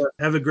 Dave.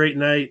 Have a great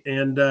night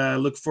and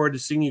look forward to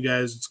seeing you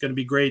guys. It's going to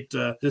be great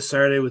this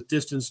Saturday with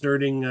Distance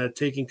Nerding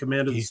taking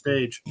command of the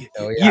stage.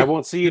 I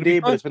won't see you,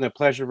 Dave, but it's been a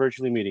pleasure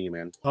virtually meeting you,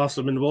 man.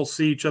 Awesome. And we'll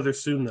see each other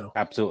soon, though.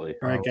 Absolutely.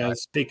 All right,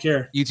 guys. Take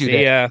care. You too,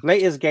 Dave.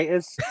 Late as gay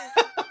is.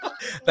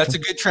 That's a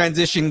good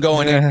transition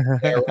going in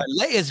there.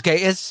 Leia's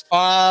gayest.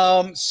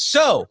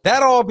 So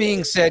that all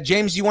being said,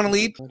 James, you want to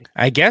lead?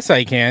 I guess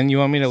I can. You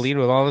want me to lead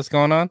with all this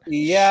going on?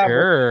 Yeah,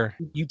 sure.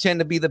 You tend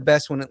to be the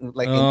best when it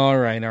all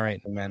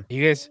right, man.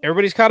 You guys,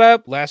 everybody's caught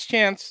up. Last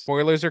chance.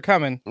 Spoilers are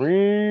coming.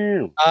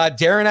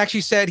 Darren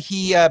actually said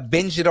he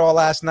binged it all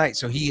last night,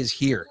 so he is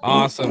here.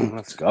 Awesome.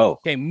 Let's go.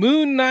 Okay,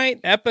 Moon Knight,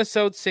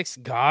 episode 6,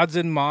 Gods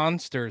and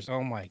Monsters.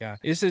 Oh my god.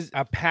 This is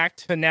a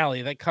packed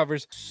finale that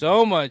covers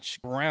so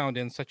much ground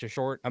in such a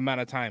short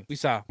amount of time. We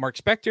saw Mark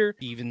Spector,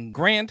 Stephen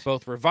Grant,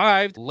 both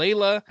revived.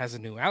 Layla has a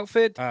new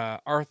outfit.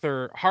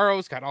 Arthur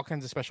Harrow's got all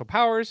kinds of special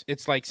powers.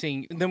 It's like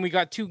seeing, then we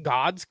got two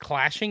gods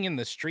clashing in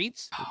the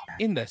streets.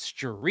 In the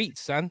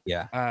streets, son.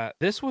 Yeah.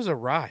 This was a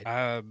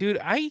ride. Dude,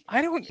 I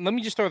don't, let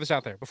me just throw this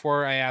out there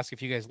before I ask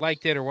if you guys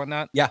liked it or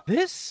whatnot. Yeah.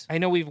 This, I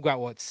know we've got,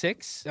 what,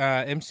 6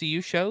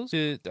 MCU shows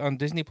on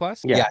Disney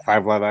Plus? Yeah,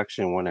 5 live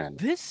action, 1 end.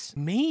 This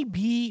may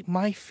be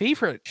my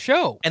favorite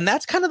show. And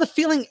that's kind of the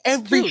feeling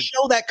every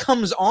show that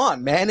comes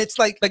on, man. It's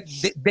like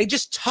they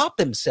just top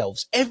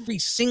themselves every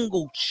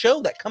single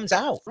show that comes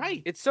out.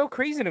 Right. It's so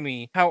crazy to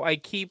me how I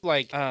keep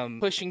like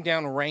pushing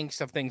down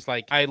ranks of things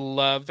like I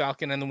love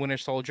Falcon and the Winter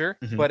Soldier,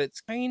 but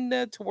it's kind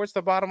of towards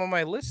the bottom of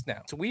my list now.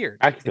 It's weird.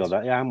 I feel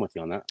that. Yeah, I'm with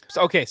you on that.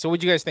 So, okay, so what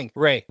do you guys think?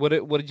 Ray, what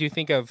did you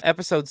think of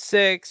episode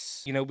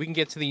 6? You know, we can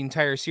get to the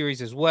entire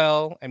series as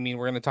well. I mean,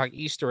 we're going to talk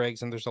Easter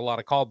eggs, and there's a lot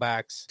of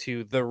callbacks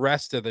to the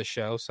rest of the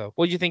show. So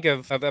what did you think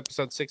of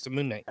episode 6 of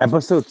Moon Knight?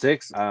 Episode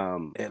 6,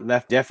 it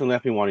definitely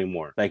left me wanting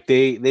more. Like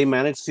they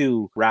managed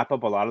to wrap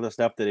up a lot of the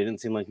stuff that it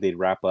didn't seem like they'd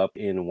wrap up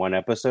in one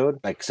episode,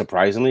 like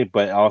surprisingly,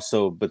 but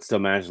still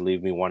managed to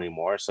leave me wanting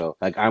more. So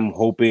like I'm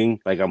hoping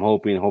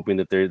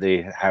that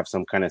they have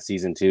some kind of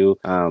season 2.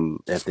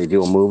 If they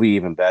do a movie,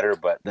 even better.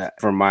 But that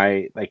for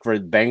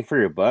bang for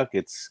your buck,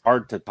 it's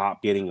hard to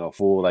top getting a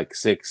full like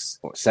 6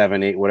 or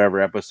 7, 8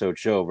 whatever episode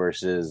show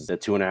versus the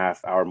 2.5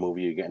 hour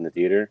movie you get in the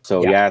theater.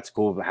 So yeah, it's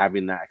cool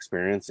having that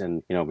experience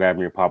and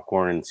grabbing your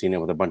popcorn and seeing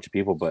it with a bunch of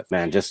people. But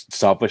man, just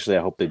selfishly,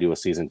 I hope they do a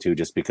season 2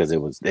 just because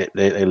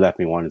they left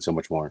me wanting so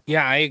much more.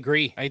 Yeah, I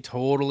agree. I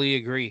totally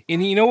agree.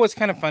 And you know what's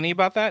kind of funny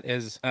about that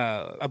is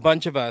a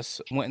bunch of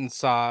us went and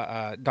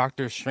saw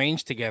Doctor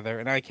Strange together,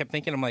 and I kept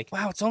thinking, I'm like,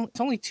 wow, it's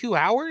only 2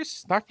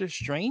 hours, Doctor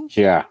Strange?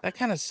 Yeah. That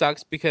kind of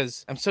sucks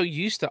because I'm so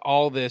used to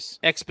all this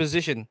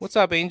exposition. What's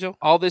up, Angel?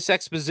 All this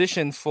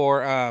exposition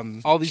for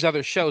all these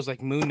other shows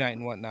like Moon Knight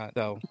and whatnot.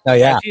 So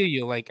I feel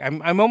you. Like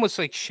I'm almost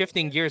like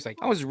shifting gears. Like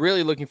I was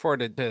really looking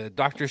forward to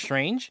Doctor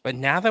Strange, but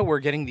now that we're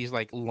getting these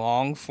like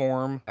long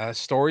form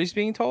stories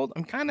being told,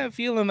 I'm kind of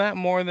feeling that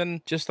more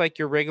than just like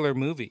your regular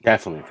movie.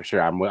 Definitely, for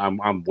sure. I'm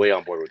way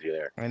on board with you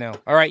there. I know.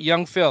 All right,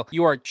 young Phil,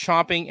 you are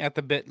chomping at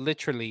the bit,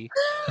 literally,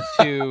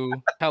 to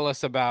tell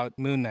us about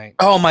Moon Knight.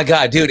 Oh my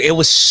god, dude, it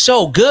was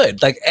so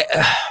good. Like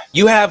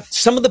you have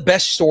some of the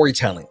best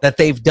storytelling that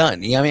they've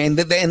done. You know what I mean?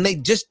 And they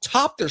just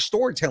top their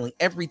storytelling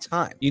every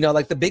time.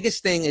 Like the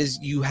biggest thing is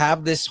you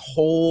have this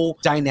whole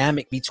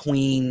dynamic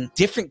between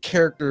different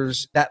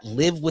characters that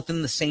live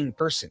within the same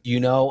person,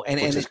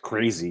 and Which is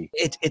crazy.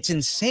 It's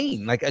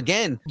insane. Like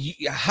again,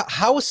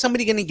 how is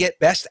somebody going to get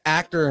best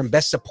actor and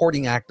best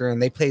supporting actor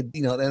and they played,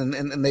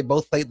 and they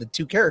both played the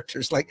two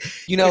characters? Like,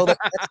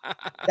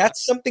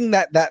 that's something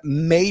that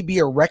may be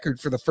a record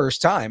for the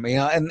first time,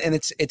 and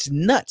it's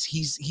nuts.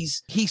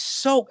 He's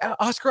so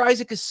Oscar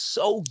Isaac is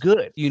so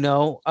good.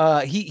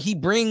 He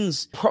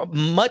brings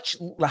much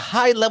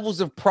high levels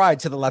of pride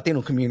to the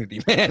Latino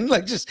community, man.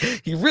 Like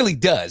he really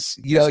does,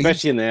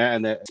 especially in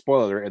the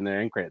spoiler in the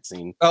end credit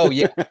scene. Oh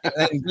yeah.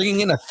 And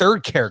bringing in a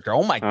third character.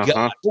 Oh my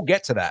god, we'll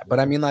get to that. But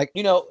I mean, like,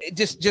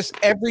 just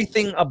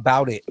everything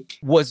about it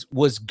was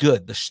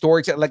good. The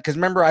story, because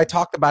remember I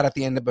talked about at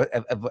the end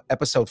of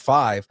episode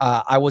 5,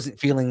 I wasn't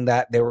feeling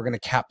that they were going to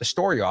cap the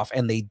story off,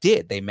 and they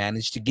did. They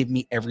managed to give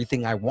me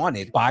everything I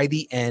wanted by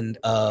the end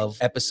of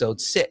episode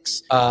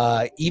 6.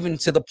 Even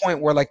to the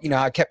point where, like,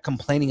 I kept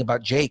complaining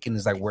about Jake, and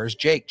it's like, where's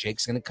Jake?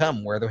 Jake's going to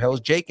come. Where the hell is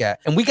Jake at?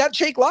 And we got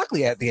Jake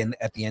Lockley at the end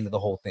of the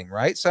whole thing,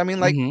 right? So I mean,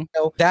 like,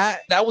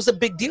 that was a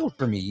big deal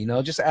for me,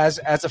 just as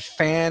a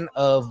fan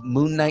of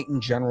Moon Knight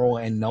in general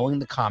and knowing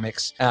the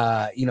comics,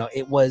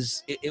 it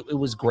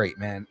was great,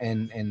 man.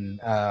 And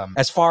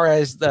as far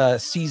as the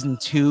season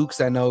 2,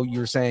 because I know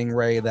you're saying,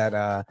 Ray,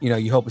 that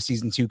you hope a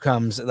season 2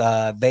 comes.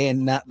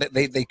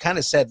 They kind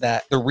of said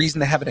that the reason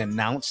they haven't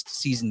announced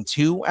season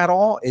 2 at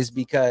all is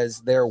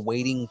because they're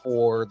waiting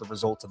for the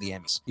results of the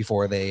Emmys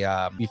before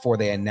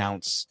they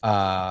announce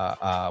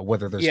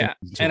whether there's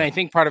and I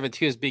think part of it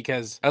too is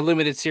because a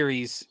limited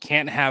series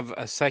can't have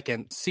a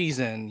second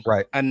season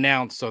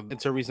announced, so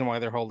it's a reason why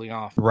they're holding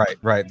off.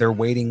 Right. They're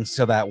waiting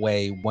so that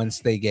way once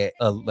they get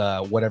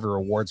whatever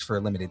awards for a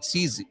limited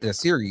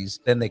series,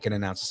 then they can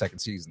announce a second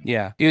season.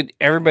 Yeah, dude,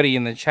 everybody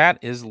in the chat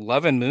is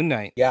loving Moon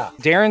Knight. Yeah.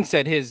 Darren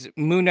said his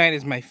Moon Knight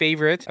is my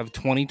favorite of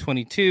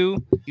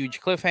 2022. Huge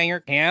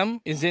cliffhanger. Cam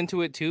is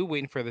into it too,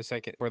 waiting for the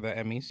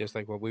Emmys, just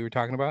like what we were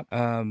talking about.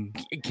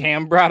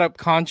 Cam brought up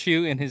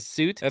Khonshu in his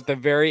suit at the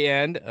very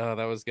end. Oh,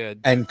 that was good.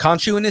 And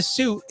Khonshu in his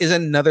suit is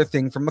another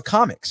thing from the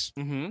comics.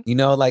 You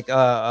know, like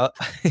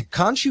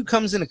Khonshu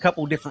comes in a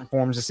couple different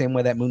forms, the same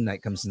way that Moon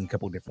Knight comes in a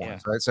couple different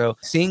forms, right? So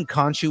seeing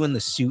Khonshu in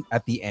the suit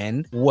at the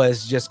end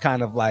was just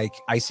kind of like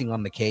icing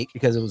on the cake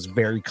because it was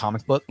very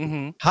comic book.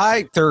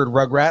 Hi, third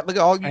Rugrat. Look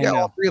at all you got,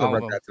 all three of the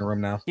Rugrats in the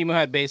room now. Timo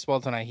had baseball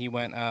tonight. He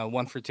went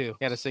 1 for 2.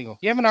 He had a single.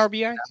 You have an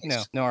RBI?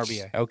 No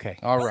RBI. Okay,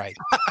 all right,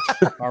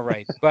 all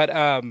right. But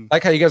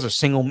like how you guys are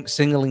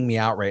singling me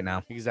out right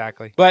now.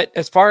 Exactly. But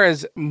as far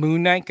as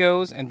Moon Knight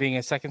goes and being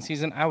a second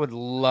season, I would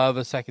love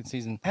a second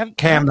season.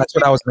 Cam, that's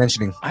what I was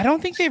mentioning. I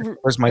don't think they've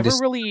ever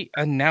really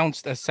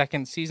announced a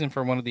second season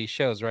for one of these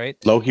shows, right?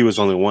 Loki was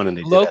only one, and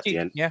they did at the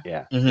end.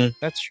 Yeah.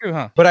 That's true,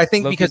 huh? But I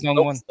think Loki's because the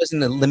only Loki was in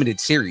the limited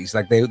series,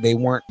 like they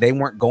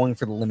weren't going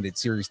for the limited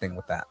series thing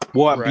with that.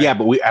 Well, yeah,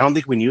 but I don't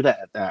think we knew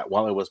that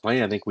while it was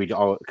playing. I think we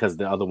all, because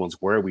the other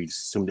ones were, we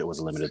assumed it was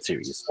a limited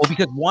series. Well,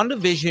 because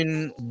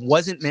WandaVision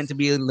wasn't meant to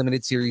be a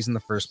limited series in the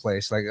first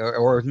place, like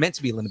or meant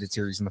to be a limited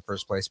series in the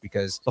first place,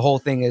 because the whole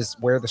thing is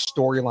where the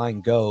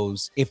storyline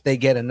goes. If they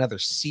get another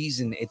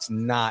season, it's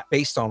not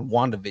based on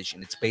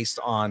WandaVision. It's based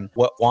on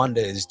what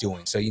Wanda is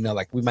doing. So, you know,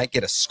 like we might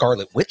get a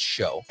Scarlet Witch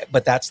show,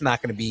 but that's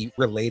not going to be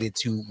related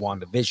to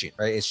WandaVision,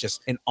 right? It's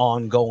just an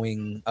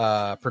ongoing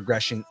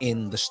progression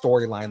in the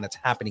storyline that's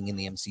happening in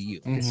the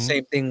MCU. It's the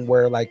same thing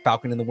where like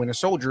Falcon and the Winter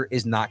Soldier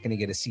is not going to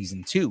get a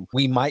season 2.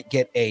 We might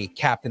get a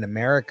Captain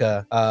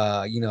America,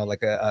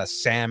 like a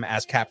Sam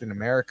as Captain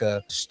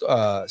America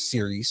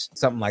series,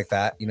 something like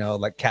that,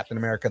 like Captain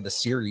America the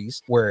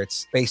series, where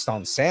it's based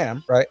on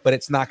Sam, right? But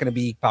it's not going to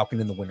be Falcon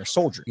and the Winter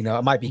Soldier.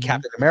 It might be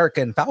Captain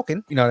America and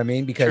Falcon, you know what I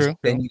mean? Because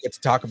then you get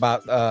to talk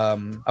about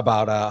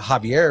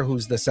Javier,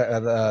 who's the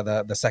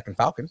second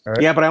Falcon.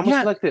 Right? Yeah, but I almost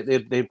feel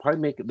like they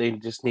probably they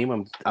just name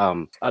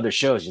them other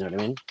shows, you know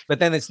what I mean? But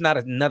then it's not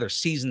another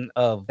season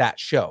of that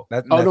show.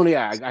 I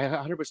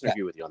 100%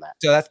 agree with you on that.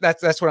 So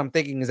that's what I'm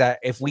thinking, is that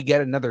if we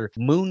get another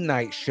Moon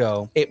Knight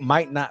show, it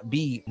might not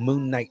be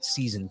Moon Knight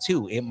season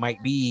 2. It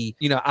might be,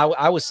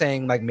 I was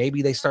saying like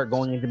maybe they start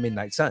going into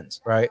Midnight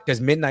Suns, right?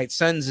 Because Midnight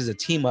Suns is a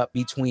team up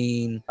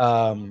between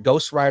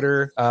Ghost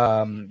Rider,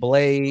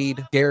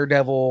 Blade,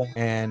 Daredevil,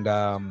 and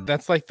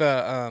that's like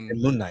the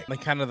Moon Knight,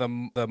 like kind of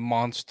the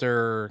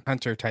monster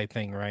hunter type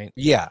thing, right?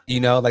 Yeah,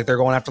 like they're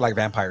going after like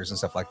vampires and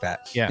stuff like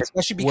that. Yeah,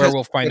 especially because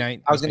Werewolf by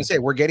Night. I was going to say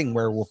we're getting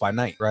Werewolf by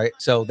Night, right?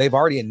 So they've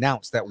already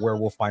announced that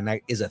Werewolf by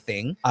Night is a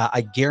thing.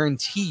 I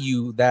guarantee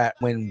you that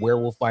when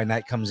Werewolf by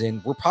Night comes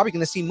in, we're probably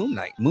going to see Moon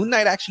Knight. Moon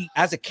Knight actually,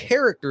 as a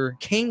character,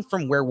 came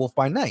from Werewolf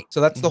by Night.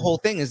 So that's the whole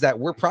thing, is that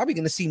we're probably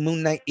going to see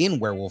Moon Knight in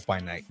Werewolf by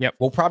Night. Yep.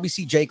 We'll probably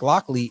see Jake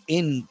Lockley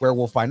in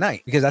Werewolf by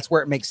Night, because that's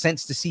where it makes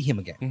sense to see him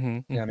again. You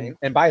know what I mean?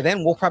 And by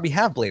then we'll probably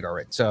have Blade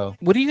already. So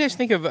what do you guys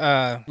think of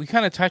we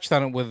kind of touched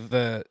on it with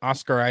the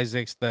Oscar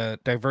Isaacs, the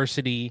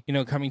diversity,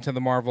 coming to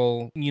the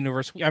Marvel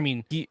universe. I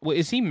mean,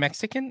 is he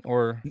Mexican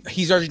or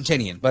he's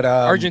Argentinian? But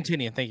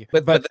Argentinian, thank you.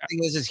 But the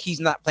thing is he's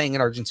not playing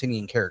an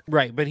Argentinian character,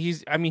 right? But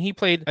he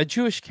played a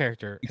Jewish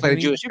character. He played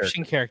a Jewish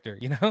Egyptian character.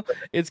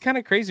 It's kind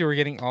of crazy. We're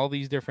getting all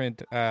these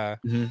different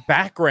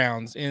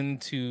backgrounds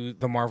into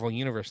the Marvel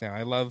universe now.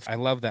 I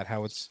love that,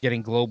 how it's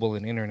getting global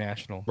and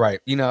international. Right.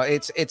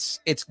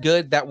 It's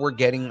good that we're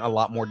getting a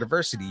lot more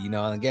diversity. And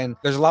again,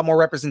 there's a lot more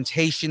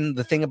representation.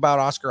 The thing about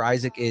Oscar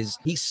Isaac is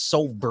he's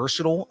so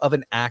versatile of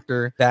an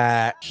actor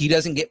that he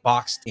doesn't get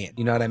boxed in.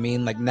 You know what I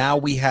mean? Like now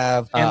we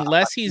have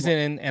unless he's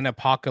in an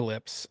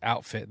apocalypse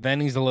outfit, then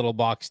he's a little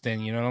boxed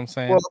in. You know what I'm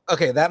saying? Well,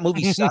 okay, that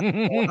movie sucked.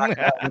 We're not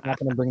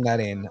going to bring that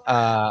in.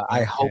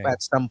 I hope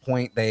at some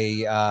point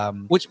they,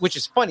 which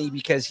is funny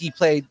because he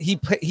played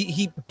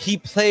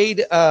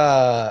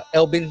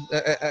Elbin.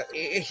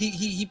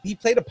 He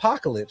played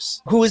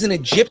Apocalypse, who is an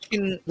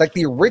Egyptian, like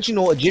the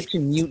original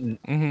Egyptian mutant,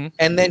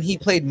 and then he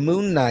played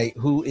Moon Knight,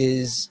 who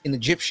is an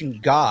Egyptian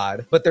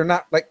god, but they're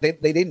not like they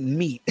didn't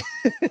meet.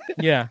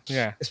 Yeah.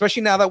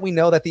 Especially now that we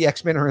know that the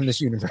X-Men are in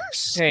this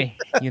universe. Hey,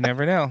 you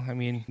never know. I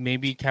mean,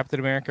 maybe Captain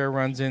America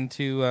runs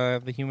into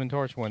the Human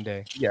Torch one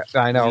day. Yeah,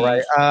 I know,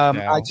 right?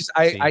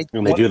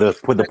 When they do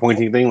the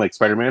pointing thing like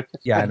Spider-Man.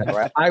 Yeah, I know,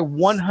 right? I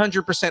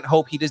 100%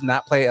 hope he does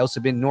not play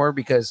Elsa Bin Noor,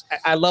 because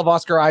I love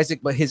Oscar Isaac,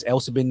 but his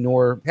Elsa Bin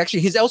Noor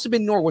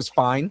was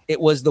fine. It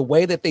was the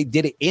way that they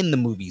did it in the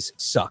movies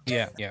sucked.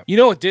 Yeah.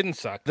 It didn't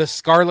suck. The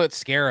Scarlet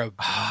Scarab,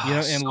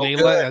 and so Layla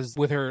good. as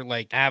with her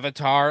like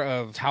avatar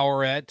of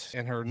Towerette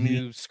and her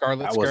new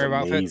Scarlet Scarab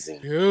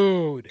outfit.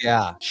 Dude.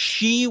 Yeah.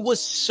 She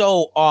was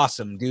so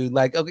awesome, dude.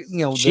 Like,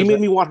 she made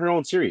me want her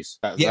own series.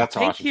 That's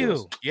thank awesome.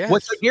 you. Yeah.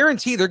 What's the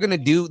guarantee they're going to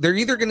do? They're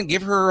either going to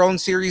give her own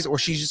series, or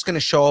she's just going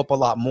to show up a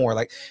lot more.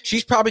 Like,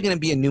 she's probably going to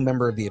be a new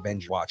member of the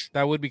Avengers. Watch.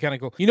 That would be kind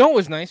of cool. What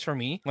was nice for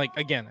me? Like,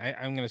 again,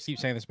 I'm going to keep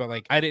saying this, but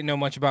like, I didn't know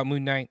much about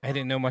Moon Knight. I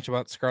didn't know much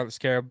about Scarlet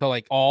Scarab, but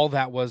like all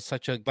that was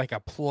such a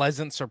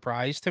pleasant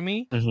surprise to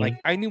me. Like,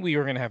 I knew we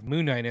were going to have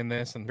Moon Knight in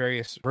this and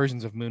various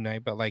versions of Moon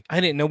Knight, but like, I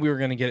didn't know we were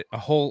going to get a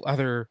whole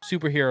other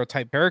superhero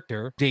type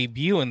character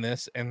debut in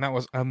this, and that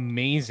was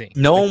amazing.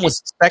 No one was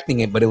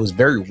expecting it, but it was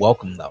very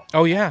welcome though.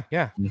 Oh yeah,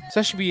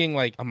 especially being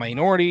like a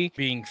minority,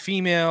 being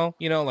female.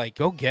 Like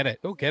go get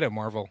it,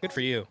 Marvel. Good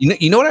for you.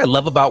 You know what I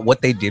love about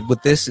what they did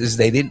with this is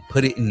they didn't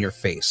put it in your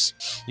face.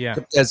 Yeah,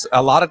 because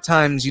a lot of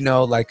times,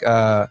 like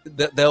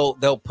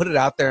they'll put it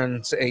out there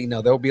and say,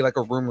 there'll be like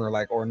a rumor,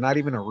 or not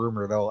even a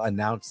rumor. They'll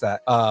announce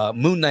that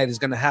Moon Knight is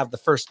going to have the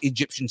first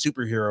Egyptian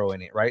superhero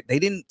in it, right? They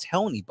didn't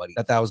tell anybody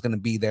that was going to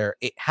be there.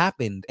 It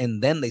happened,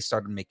 and then they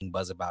started making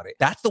buzz about it.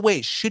 That's the way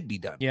it should be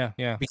done. Yeah.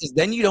 Because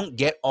then you don't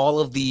get all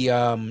of the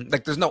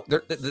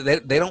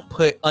they don't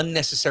put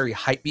unnecessary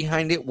hype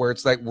behind it, where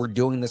it's like we're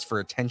doing this for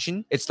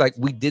attention. It's like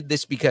we did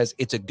this because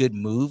it's a good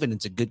move and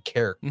it's a good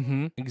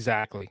character.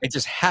 Exactly. It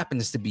just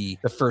happens to be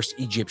the first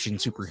Egyptian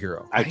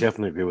superhero. I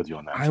definitely agree with you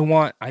on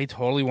that. I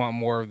totally want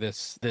more of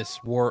this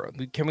world.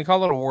 Can we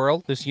call it a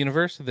world? This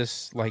universe,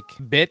 this like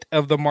bit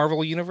of the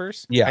Marvel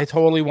universe. Yeah, I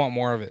totally want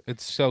more of it.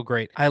 It's so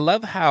great. I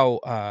love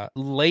how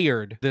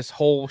layered this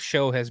whole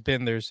show has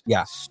been. There's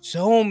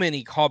so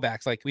many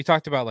callbacks. Like we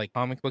talked about like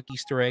comic book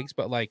Easter eggs,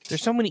 but like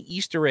there's so many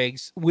Easter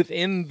eggs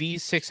within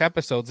these 6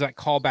 episodes that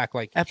call back.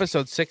 Like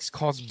episode 6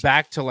 calls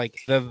back to like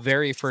the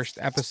very first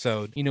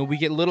episode. We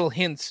get little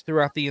hints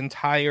throughout the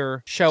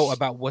entire show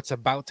about what's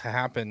about to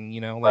happen.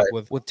 Like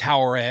with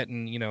Towerette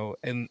and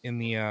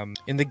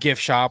in the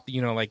gift shop.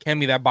 Like hand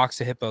me that box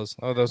of hippos.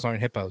 Oh, those aren't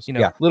hippos.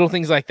 Little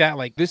things like that.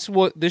 Like this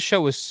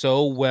show is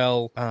so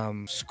well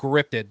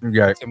scripted.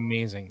 Yeah, it's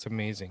amazing. It's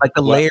amazing. Like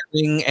the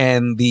layering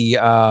and the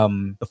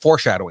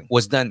foreshadowing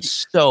was done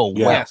so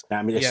well. Yes.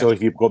 I mean, so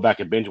if you go back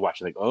and binge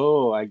watch, like,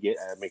 oh, I get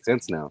it makes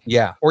sense now.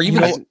 Yeah, or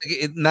even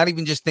not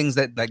even just things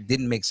that like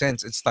didn't make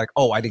sense. It's like,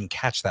 oh, I didn't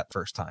catch that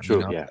first time.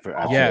 True. Yes.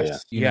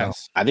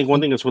 I think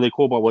one thing that's really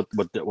cool about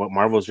what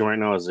Marvel's doing right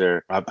now is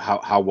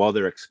how well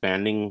they're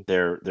expanding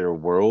their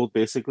world.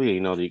 Basically,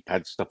 you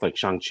had stuff like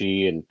Shang-Chi,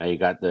 and you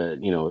got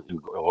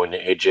going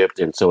to Egypt,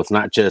 and so it's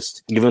not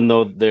just, even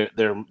though the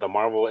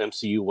Marvel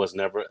MCU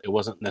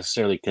wasn't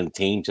necessarily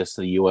contained just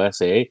to the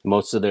USA.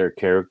 Most of their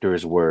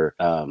characters were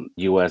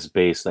US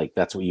based. Like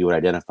that's what you would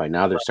identify.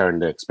 Now they're starting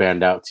to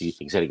expand out to, like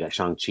you said, you got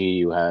Shang-Chi,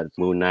 you had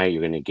Moon Knight,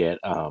 you're going to get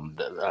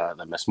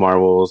the Miss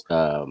Marvels.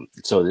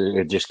 So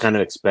they're just kind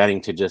of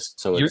expanding to just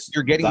so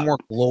you're getting more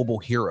global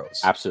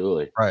heroes.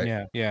 Absolutely.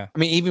 Right. Yeah. I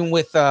mean, even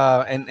with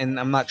and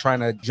I'm not trying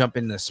to jump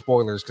into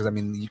spoilers, because I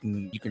mean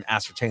you can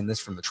ascertain this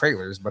from the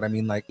trailers, but I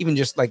mean like even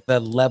just like the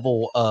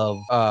level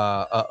of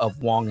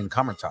Wong and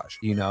Kamar-Taj,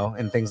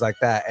 and things like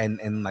that,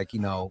 and like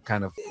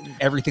kind of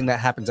everything that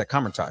happens at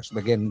Kamar-Taj,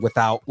 again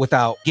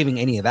without giving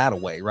any of that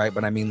away, right?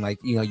 But I mean like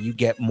you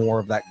get more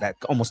of that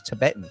almost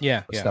Tibetan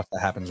stuff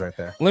that happens right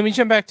there. Let me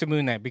jump back to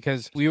Moon Knight,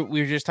 because we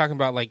were just talking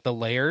about like the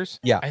layers.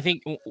 Yeah, I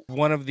think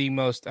one of the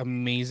most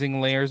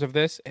amazing layers of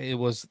this, it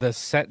was the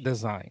set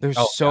design. There's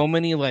so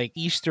many like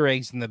Easter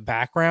eggs in the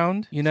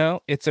background.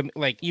 It's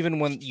like even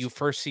when you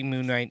first see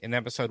Moon Knight in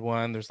episode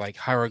 1, there's like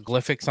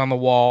hieroglyphics on the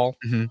wall,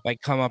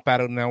 like come up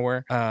out of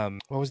nowhere.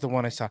 What was the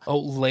one I saw?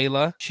 Oh,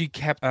 Layla. She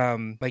kept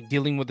like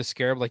dealing with the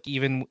scarab. Like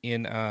even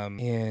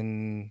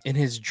in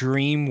his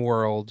dream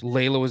world,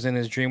 Layla was in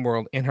his dream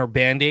world, and her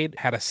band-aid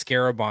had a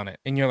scarab on it,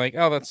 and you're like,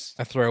 oh, that's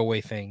a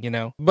throwaway thing,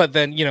 But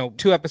then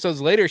 2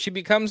 episodes later, she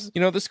becomes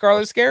the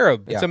Scarlet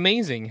Scarab. It's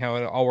amazing how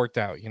it all worked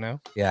out.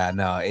 Yeah,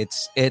 no,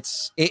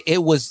 it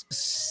was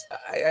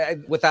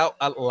without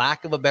a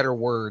lack of a better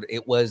word,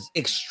 it was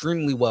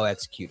extremely well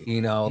executed.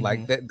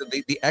 Like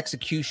the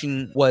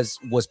execution was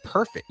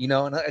perfect.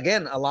 And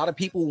again, a lot of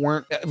people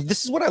weren't.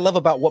 This is what I love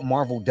about what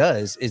Marvel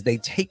does, is they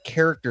take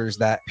characters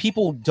that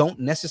people don't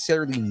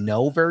necessarily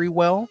know very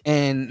well,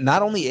 and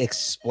not only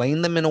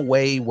explain them in a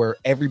way where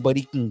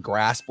everybody can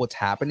grasp what's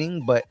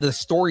happening, but the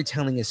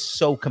storytelling is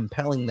so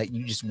compelling that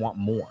you just want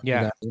more.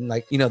 Yeah,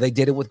 like they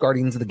did it with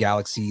Guardians of the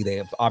Galaxy. They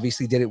have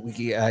obviously did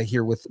it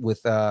here with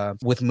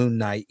Moon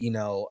Knight.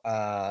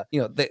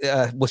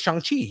 With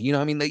Shang-Chi.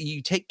 I mean,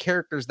 you take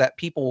characters that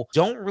people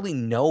don't really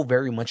know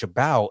very much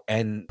about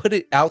and put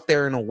it out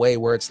there in a way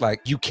where it's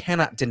like you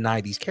cannot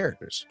deny these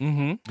characters.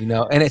 And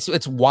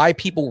it's why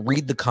people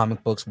read the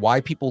comic books,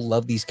 why people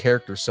love these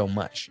characters so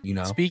much.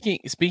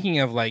 Speaking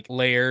of like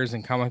layers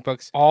and comic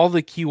books, all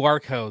the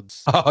QR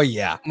codes. Oh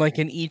yeah, like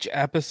in each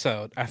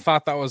episode, I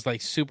thought that was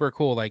like super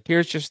cool. Like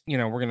here's just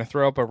we're gonna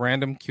throw up a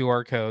random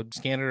QR code,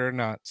 scan it or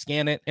not,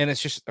 scan it, and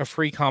it's just a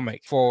free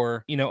comic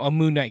for a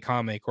Moon Knight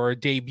comic or a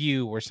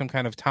debut or some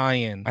kind of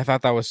tie-in. I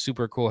thought that was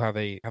super cool how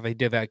they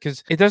did that,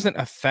 because it doesn't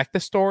affect the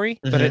story,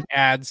 but it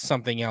adds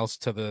something else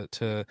to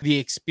the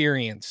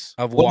experience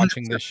of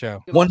watching this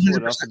show. 100%.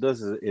 What else it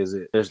does is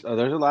there's a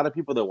lot of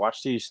people that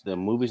watch the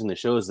movies and the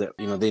shows that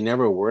they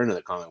never were into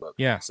the comic book.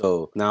 Yeah.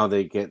 So now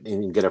they get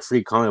a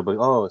free comic book.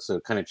 Oh, so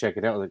kind of check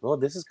it out. Like, oh,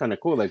 this is kind of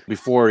cool. Like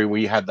before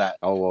we had that.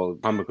 Oh well,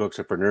 comic books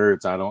are for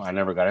nerds. I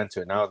never got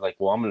into it. Now it's like,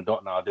 well, I'm an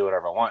adult now. I'll do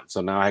whatever I want.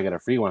 So now I get a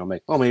free one. I'm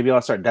like, oh, maybe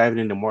I'll start diving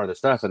into more of the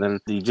stuff, and then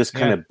you just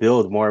kind of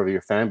build more of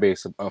your fan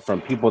base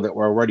from people that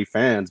were already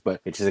fans,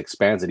 but it just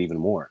expands it even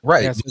more.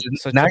 Right. Yeah,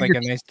 so now like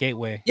a nice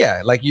gateway.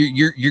 Yeah, like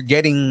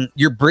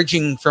you're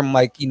bridging from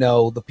like, you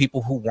know, the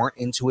people who weren't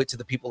into it to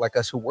the people like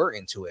us who were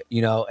into it,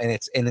 you know, and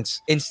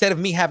it's instead of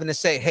me having to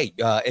say, hey,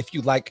 if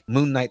you like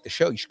Moon Knight the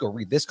show, you should go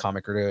read this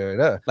comic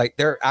or like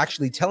they're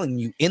actually telling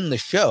you in the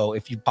show,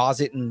 if you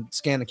pause it and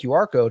scan the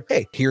QR code,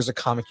 hey, here's a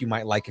comic you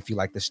might like if you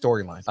like the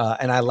storyline.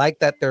 And I like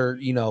that they're,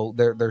 you know,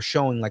 they're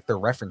showing like their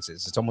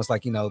references. It's almost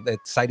like, you know, that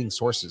citing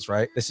sources,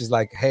 right? This is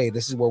like, hey,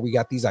 this is where we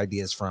got these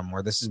ideas from,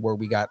 or this is where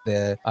we got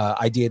the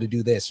idea to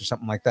do this or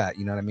something like that.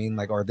 You know what I mean?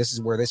 Like, or this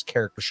is where this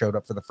character showed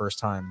up for the first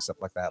time, stuff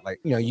like that. Like,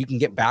 you know, you can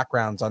get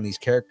backgrounds on these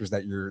characters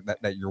that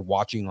you're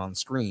watching on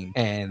screen,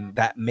 and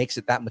that makes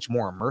it that much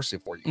more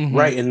immersive for you.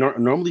 Right. And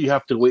normally you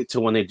have to wait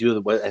till when they do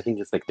what I think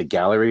it's like the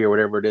gallery or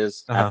whatever it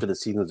is after the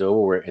season's over,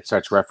 where it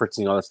starts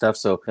referencing all that stuff.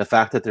 So the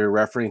fact that they're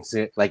referencing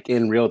it like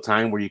in real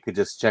time, where you could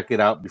just check it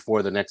out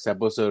before the next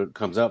episode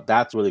comes up,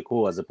 that's really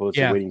cool, as opposed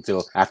to waiting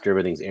till after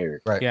everything's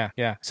aired. Right.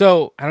 Yeah.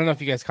 So I don't know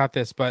if you guys caught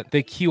this, but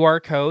the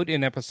QR code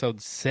in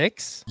episode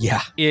 6,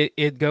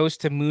 it goes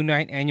to Moon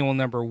Knight Annual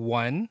number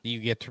 1. You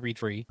get to read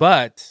free,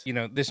 but you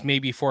know, this may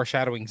be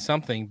foreshadowing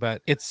something,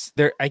 but it's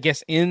there. I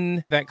guess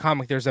in that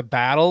comic, there's a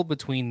battle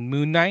between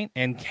Moon Knight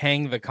and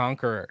Kang the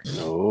Conqueror.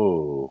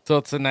 Oh, so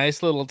it's a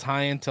nice little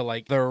tie into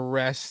like the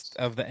rest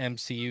of the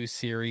MCU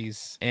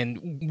series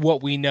and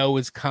what we know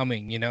is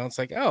coming. You know, it's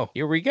like, oh,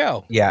 here we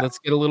go. Yeah, let's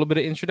get a little bit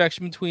of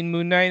introduction between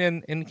Moon Knight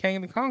and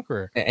Kang the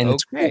Conqueror. And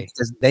it's cool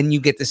because then you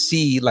get to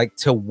see like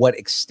to what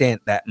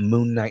extent that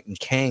Moon Knight and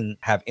Kang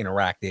have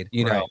interacted,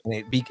 you know,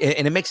 and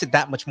it makes it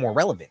that much more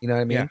relevant. You know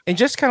what I mean? Yeah. And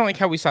just kind of like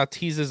how we saw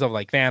teases of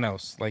like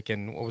Thanos, like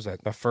in what was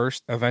that, the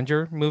first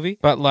Avenger movie?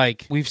 But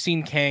like we've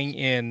seen Kang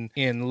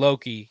in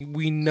Loki.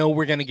 We know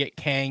we're gonna get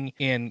Kang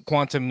in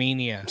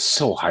Quantumania.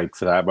 So hyped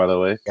for that, by the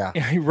way. Yeah.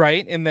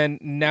 Right. And then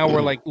now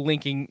we're like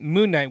linking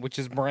Moon Knight, which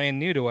is brand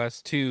new to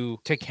us, to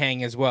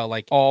Kang as well.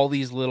 Like all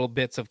these little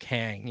bits of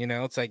Kang. You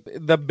know, it's like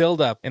the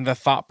buildup and the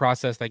thought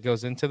process that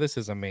goes into this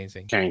is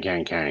amazing. Kang.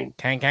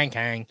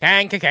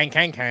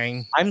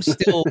 I'm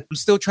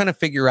still trying to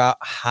figure out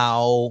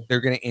how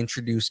they're going to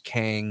introduce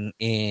Kang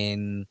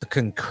in the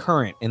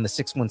concurrent in the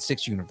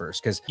 616 universe,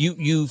 because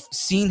you've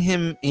seen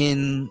him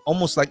in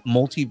almost like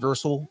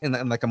multiversal in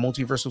like a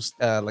multiversal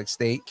like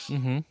state,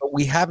 but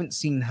we haven't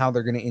seen how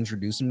they're going to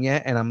introduce him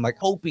yet. And I'm like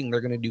hoping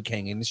they're going to do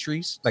Kang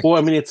Industries. Like, well,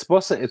 I mean, it's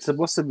supposed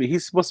to be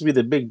he's supposed to be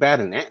the big bad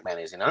in Ant-Man,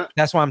 is he not?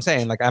 That's what I'm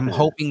saying. Like, I'm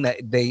hoping that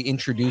they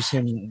introduce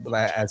him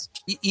as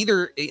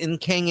either in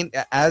Kang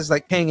as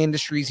like Kang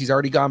Industries. He's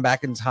already gone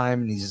back in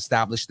time and he's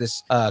established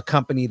this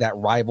company that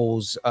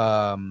rivals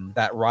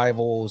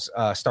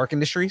Stark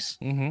Industries,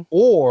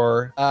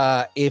 or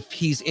if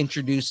he's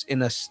introduced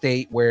in a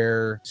state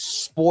where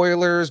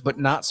spoilers, but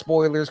not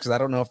spoilers, because I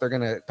don't know if they're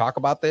going to talk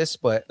about this,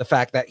 but the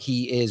fact that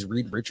he is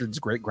Reed Richards'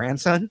 great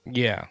grandson.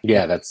 Yeah,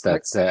 that's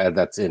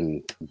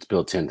it's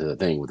built into the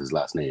thing with his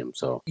last name.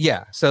 So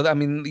yeah, so I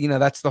mean, you know,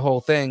 that's the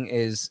whole thing,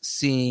 is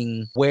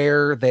seeing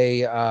where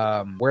they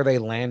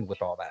land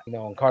with all that, you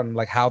know, and kind of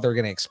like how they're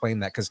going to explain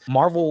that, because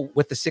Marvel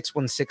with the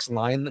 616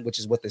 line, which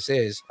is what this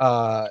is,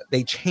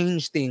 they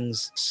change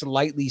things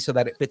slightly so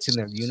that it fits in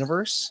their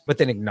universe, but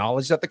then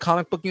acknowledge that the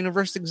comic book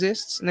universe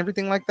exists and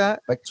everything like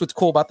that. Like, so what's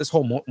cool about this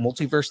whole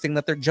multiverse thing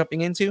that they're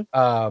jumping into.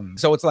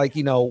 So it's like,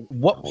 you know,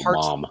 what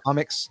parts of the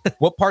comics,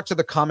 what parts of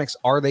the comics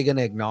are they going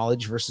to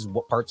acknowledge versus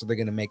what parts are they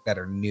going to make that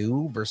are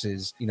new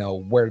versus, you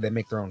know, where they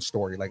make their own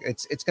story. Like,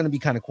 it's going to be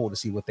kind of cool to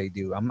see what they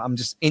do. I'm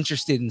just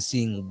interested in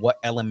seeing what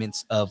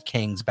elements of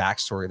Kang's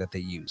backstory that they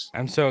use.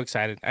 I'm so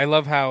excited. I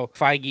love how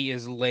Feige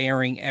is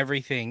layering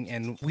everything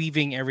and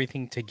weaving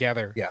everything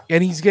together. Yeah.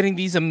 And he's getting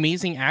these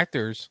amazing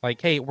actors.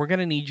 Like, hey, we're going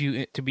to need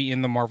you to be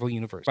in the Marvel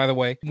universe. By the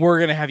way, we're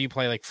going to have you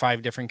play like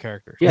 5 different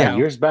characters. Yeah, you know?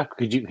 Years back,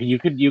 could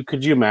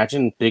you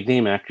imagine big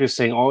name actors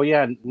saying, "Oh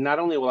yeah, not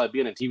only will I be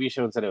in a TV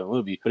show instead of a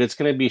movie, but it's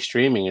going to be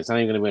streaming. It's not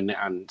even going to be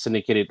on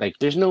syndicated." Like,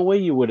 there's no way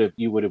you would have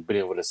been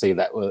able to say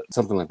that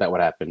something like that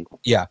would happen.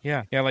 Yeah.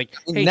 Like,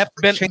 hey,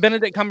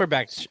 Benedict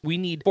Cumberbatch, we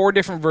need 4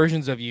 different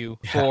versions of you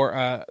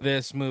for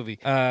this movie.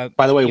 By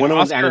the way, one of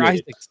them's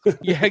animated.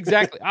 Yeah,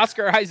 exactly.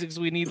 Oscar Isaacs,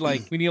 we need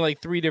like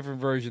 3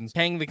 different versions.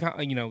 Kang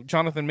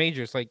Jonathan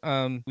Majors, like,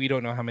 we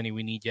don't know how many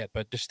we need yet,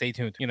 but just stay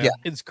tuned. You know,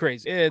 it's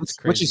crazy. It's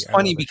crazy. Which is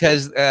funny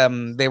because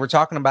they were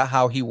talking about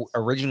how he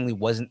originally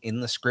wasn't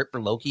in the script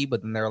for Loki,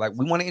 but then they were like,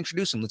 we want to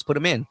introduce him, let's put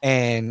him in.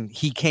 And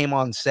he came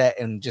on set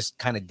and just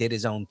kind of did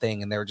his own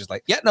thing, and they were just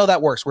like, yeah, no,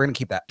 that works, we're gonna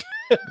keep that.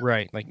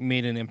 Right, like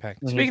made an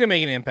impact. Speaking of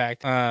making an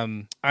impact,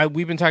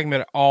 we've been talking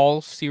about it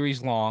all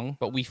series long,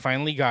 but we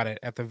finally got it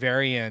at the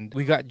very end.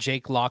 We got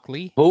Jake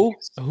Lockley. Who?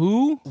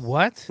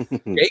 What?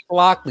 Jake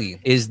Lockley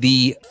is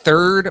the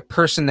third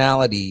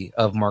personality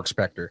of Mark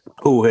Spector.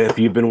 Who, if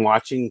you've been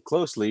watching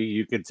closely,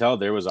 you could tell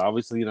there was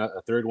obviously a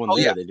third one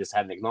there. Yeah. They just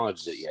hadn't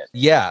acknowledged it yet.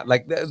 Yeah,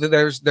 like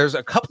there's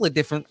a couple of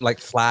different like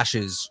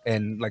flashes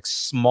and like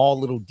small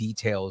little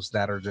details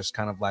that are just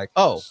kind of like,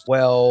 oh,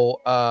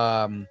 well,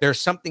 there's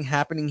something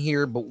happening here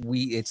here, but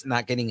it's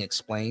not getting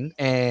explained.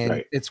 And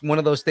Right. it's one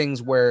of those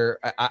things where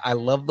I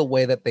love the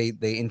way that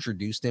they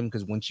introduced him,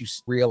 because once you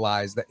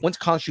realize that once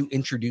Khonshu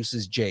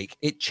introduces Jake,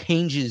 it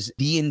changes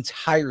the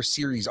entire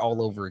series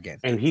all over again.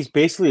 And he's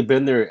basically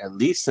been there at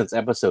least since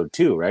episode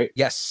 2, right?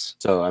 Yes.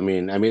 So I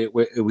mean,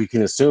 we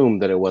can assume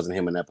that it wasn't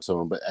him in episode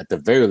 1, but at the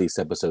very least,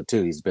 episode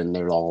 2, he's been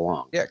there all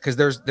along. Yeah, because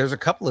there's a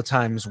couple of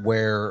times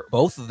where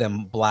both of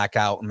them black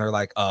out and they're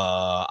like,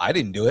 I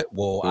didn't do it.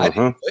 Well, I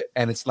didn't do it.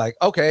 And it's like,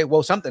 okay,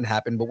 well, something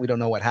happened, but we don't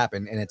know what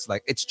happened. And it's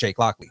like, it's Jake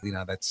Lockley.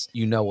 That's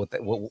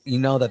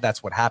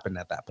that's what happened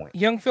at that point.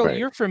 Young Phil, Right.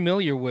 you're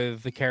familiar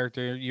with the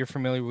character. You're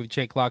familiar with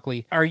Jake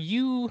Lockley. How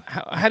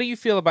do you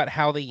feel about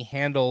how they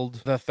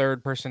handled the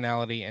third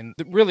personality? And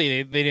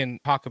really, they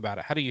didn't talk about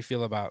it. How do you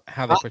feel about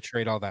how they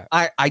portrayed all that?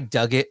 I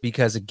dug it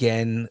because,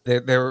 again,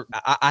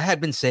 I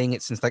had been saying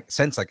it since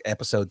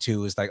episode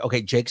 2 is like,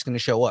 okay, Jake's going to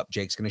show up.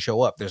 Jake's going to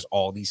show up. There's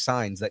all these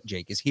signs that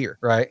Jake is here,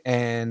 right?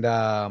 And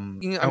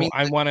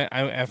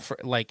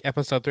like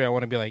episode 3, I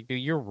want to be like,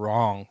 dude, you're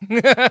wrong.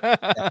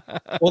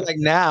 Well, like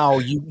now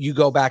you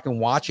go back and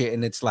watch it,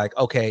 and it's like,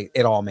 okay,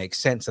 it all makes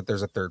sense that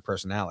there's a third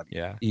personality.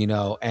 Yeah,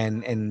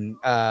 and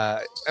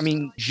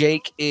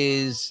Jake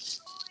is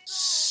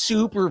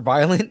super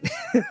violent,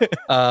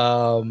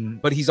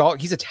 but he's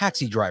a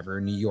taxi driver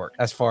in New York,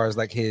 as far as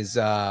like his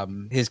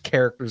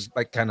character's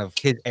like kind of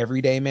his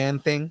everyday man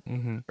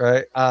thing,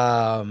 right?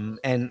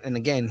 And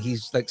again,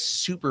 he's like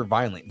super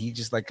violent. He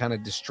just like kind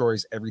of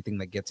destroys everything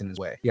that gets in his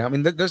way. Yeah, I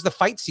mean, there's the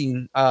fight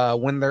scene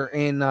when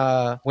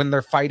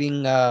they're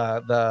fighting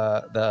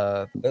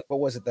the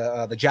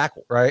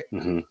Jackal, right?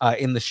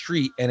 In the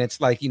street, and it's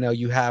like,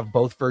 you have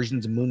both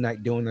versions of Moon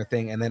Knight doing their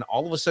thing, and then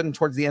all of a sudden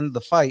towards the end of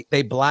the fight,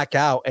 they black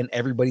out, and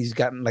everybody's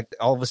gotten like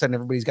all of a sudden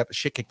everybody's got the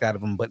shit kicked out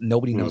of them, but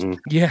nobody knows.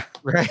 Yeah,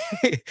 right.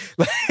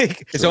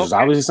 Like so there's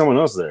obviously someone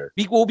else there.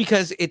 Well,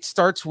 because it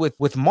starts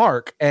with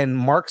Mark, and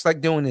Mark's like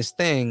doing his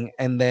thing,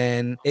 and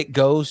then it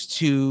goes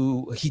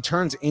to he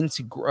turns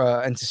into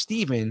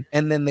Steven,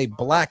 and then they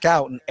black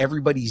out, and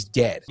everybody's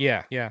dead.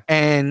 Yeah.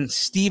 And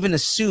Steven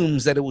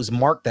assumes that it was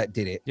Mark that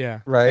did it. Yeah,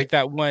 right.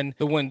 Like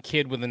the one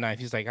kid with the knife.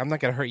 He's like, I'm not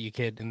gonna hurt you,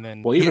 kid. And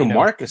then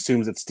Mark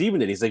assumes that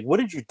Steven did. He's like, what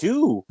did you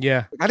do?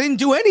 Yeah, I didn't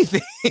do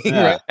anything.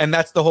 Yeah. Right? And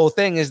that's the whole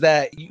thing, is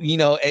that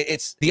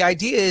it's the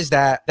idea is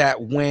that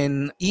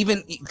when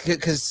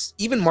because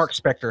even Mark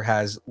Spector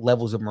has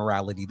levels of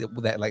morality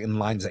that like in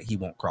lines that he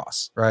won't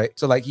cross, right?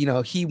 So like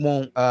he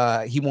won't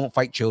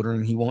fight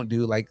children, he won't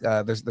do like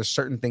there's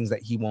certain things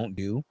that he won't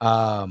do.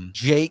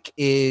 Jake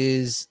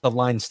is the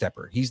line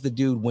stepper. He's the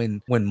dude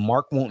when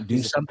Mark won't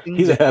do something.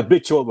 He's a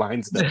habitual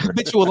line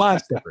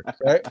stepper.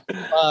 Right?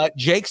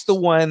 Jake's the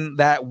one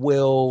that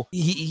will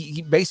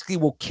he basically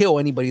will kill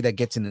anybody that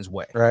gets in his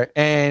way, right?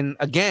 And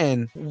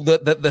again,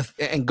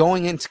 and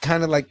going into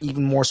kind of like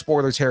even more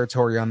spoiler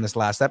territory on this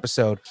last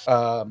episode,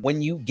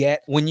 when you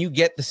get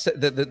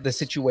the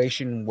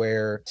situation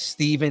where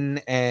Steven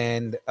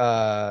and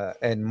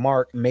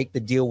Mark make the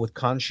deal with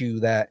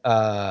Khonshu that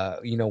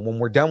when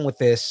we're done with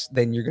this,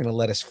 then you're gonna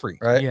let us free,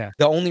 right? Yeah.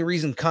 The only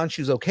reason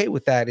Khonshu's okay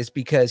with that is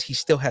because he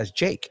still has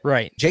Jake.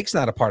 Right. Jake's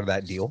not a part of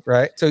that deal,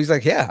 right? So he's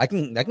like, yeah, I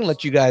can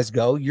let you guys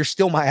go. You're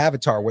still my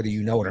avatar, whether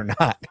you know it or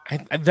not.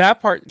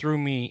 That part threw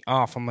me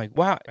off. I'm like,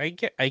 wow, I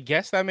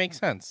guess that makes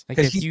sense.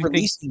 Because he's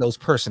releasing those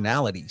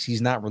personalities.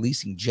 He's not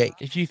releasing Jake.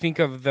 If you think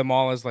of them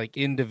all as like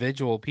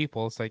individual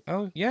people, it's like,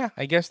 oh yeah,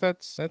 I guess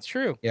that's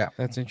true. Yeah,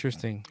 that's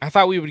interesting. I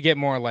thought we would get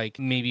more like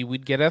maybe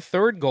we'd get a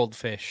third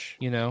goldfish,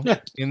 in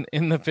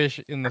the fish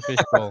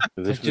bowl.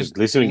 At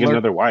least we get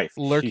another wife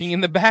lurking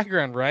in the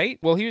background, right?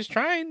 Well, he's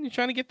trying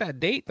to get that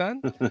date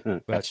done.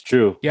 That's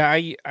true. Yeah,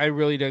 I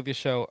really dug this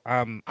show.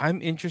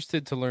 I'm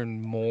interested to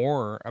learn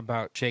more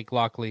about Jake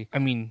Lockley. I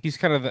mean, he's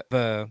kind of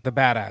the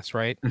badass,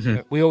 right?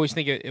 Mhm. We always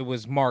think it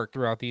was Mark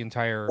throughout the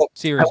entire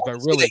series, but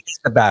really, he's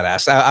the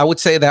badass. I would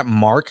say that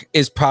Mark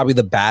is probably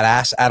the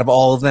badass out of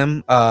all of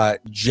them.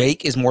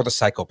 Jake is more the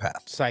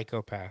psychopath.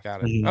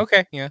 Got it. Mhm.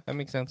 Okay, yeah, that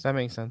makes sense.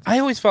 I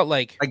always felt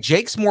like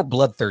Jake's more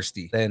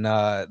bloodthirsty than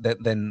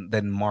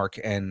Mark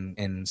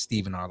and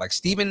Steven are. Like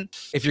Steven,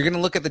 if you're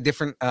gonna look at the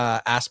different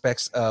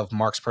aspects of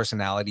Mark's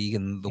personality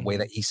and the way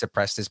that he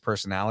suppressed his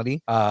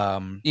personality,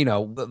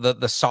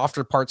 the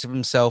softer parts of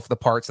himself, the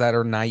parts that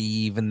are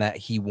naive and that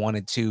he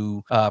wanted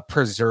to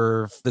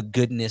preserve the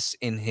goodness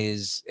in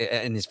his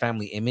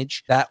family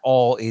image, that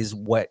all is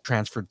what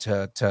transferred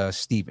to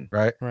Steven,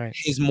 right?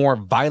 His more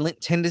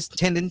violent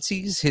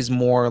tendencies, his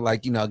more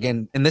like,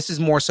 again, and this is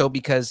more so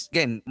because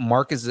again,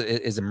 Mark is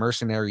a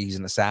mercenary, he's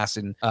an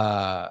assassin.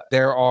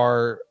 There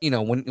are,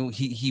 when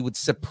he would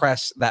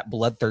suppress that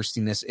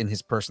bloodthirstiness in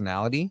his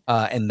personality,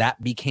 and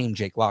that became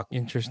Jake Lockley.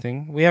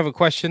 Interesting. We have a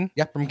question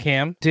from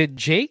Cam. Did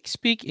Jake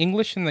speak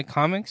English in the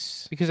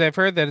comics? Because I've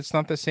heard that it's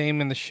not the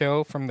same in the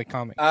show from the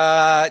comics.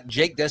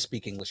 Jake Jake does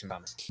speak English in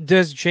comics.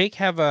 Does Jake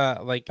have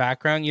a like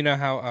background? You know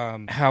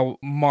how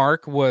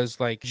Mark was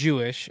like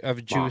Jewish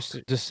of Jewish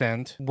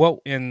descent.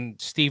 And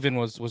Steven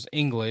was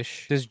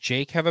English. Does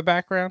Jake have a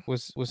background?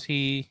 Was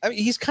he? I mean,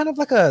 he's kind of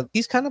like a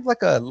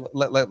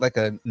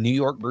New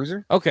York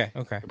bruiser. Okay.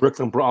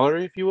 Brooklyn Brawler,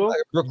 if you will. Like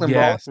Brooklyn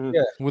Yes. Brawler.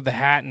 Yeah. With the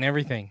hat and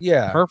everything.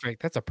 Yeah.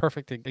 Perfect. That's a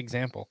perfect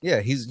example.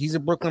 Yeah, he's a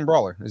Brooklyn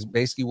Brawler is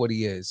basically what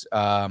he is.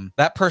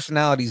 That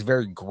personality is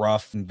very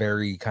gruff and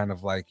very kind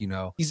of like,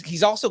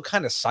 he's also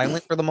kind of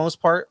silent for the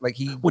most part. Like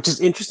which is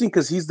interesting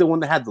because he's the one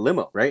that had the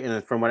limo, right?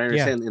 And from what I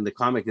understand in the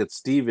comic, it's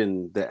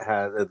Steven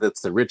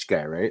that's the rich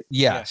guy, right?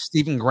 Yeah.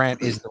 Stephen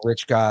Grant is the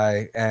rich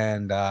guy,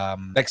 and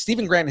like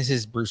Stephen Grant is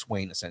his Bruce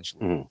Wayne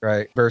essentially,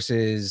 right?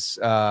 Versus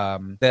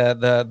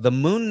the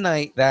Moon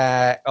Knight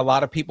that a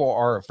lot of people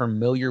are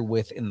familiar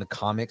with in the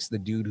comics, the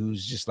dude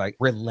who's just like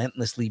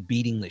relentlessly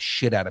beating the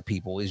shit out of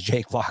people is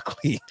Jake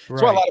Lockley.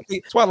 That's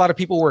why a lot of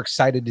people were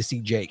excited to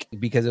see Jake,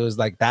 because it was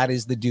like that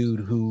is the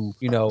dude who,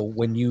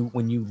 when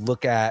you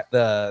look at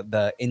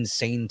the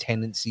insane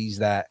tendencies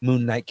that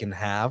Moon Knight can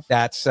have,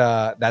 that's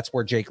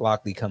where Jake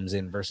Lockley comes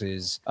in,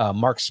 versus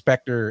Mark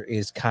Spector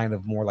is kind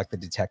of more like the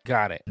detective.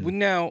 Got it. Well,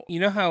 now you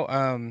know how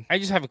I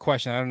just have a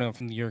question. I don't know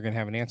if you're gonna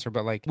have an answer,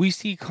 but like we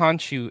see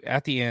Khonshu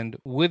at the end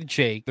with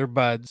Jake, they're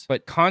buds,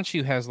 but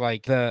Khonshu has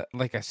like a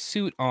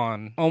suit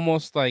on,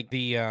 almost like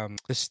the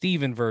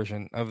Steven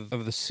version of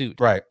the suit.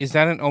 Right. Is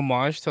that an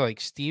homage to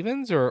like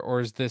Steven's, or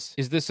is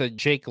this a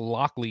Jake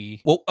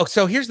Lockley? Well,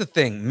 so here's the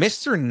thing.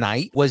 Mr.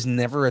 Knight was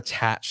never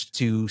attached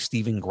to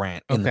Stephen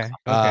Grant. Okay.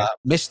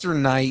 Mr.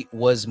 Knight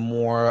was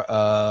more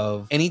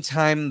of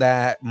anytime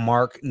that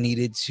Mark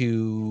needed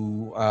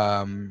to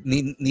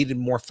needed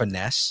more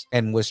finesse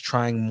and was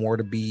trying more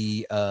to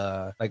be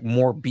a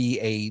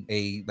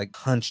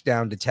hunch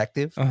down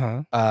detective,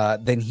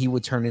 then he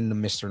would turn into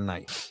Mr.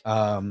 Knight.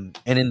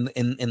 And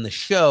in the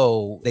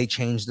show, they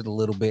changed it a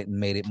little bit and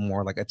made it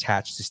more like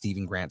attached to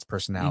Stephen Grant's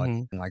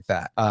personality, like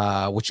that.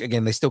 Which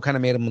again, they still kind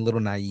of made him a little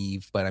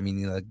naive, but I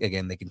mean,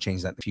 again, they can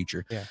change that in the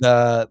future.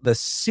 Yeah. The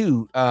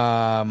suit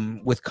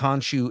with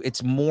Khonshu,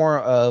 it's more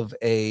of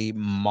a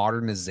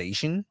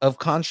modernization of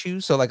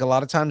Khonshu. So like a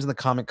lot of times in the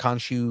comic,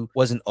 Khonshu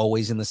wasn't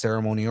always in the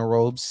ceremonial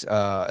robes.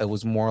 It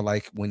was more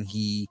like when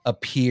he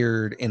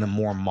appeared in a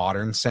more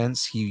modern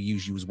sense, he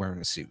usually was wearing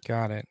a suit.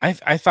 Got it.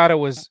 I thought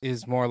it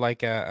is more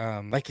like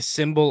a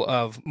symbol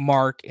of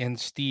Mark and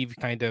Steve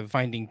kind of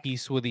finding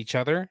peace with each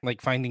other,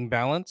 like finding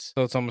balance.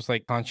 So it's almost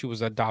like Khonshu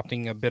was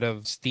adopting a bit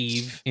of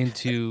Steve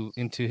into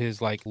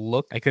his like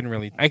look. I couldn't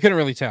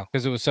really tell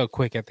because it was so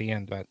quick at the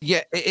end. But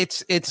yeah,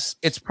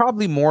 it's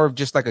probably more of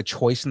just like a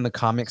choice in the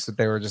comics that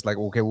they were just like,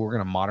 okay, we're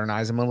gonna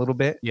modernize him a little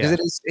bit. Yeah,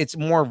 it's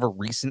more of a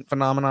recent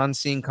phenomenon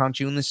seeing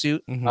Khonshu in the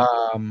suit.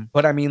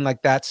 But I mean, like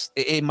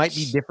it might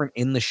be different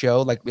in the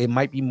show. Like it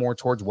might be more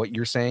towards what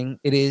you're saying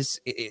it is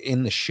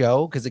in the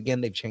show, because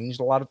again, they've changed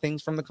a lot of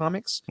things from the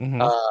comics.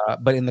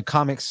 But in the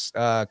comics,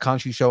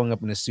 Khonshu showing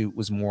up in a suit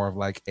was more of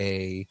like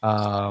a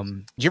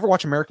did you ever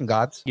watch American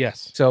Gods?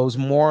 Yes. So it was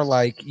more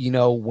like,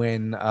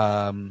 when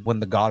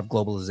the god of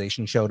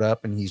globalization showed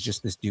up and he's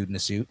just this dude in a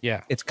suit.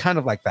 Yeah. It's kind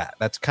of like that.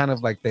 That's kind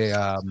of like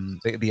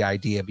the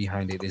idea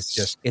behind it is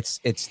just it's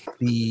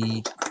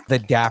the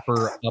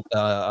dapper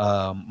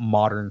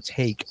modern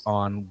take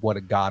on what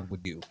a god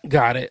would do.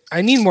 Got it.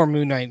 I need more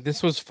Moon Knight.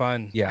 This was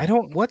fun. Yeah.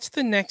 What's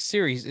the next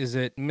series? Is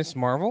it Miss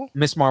Marvel?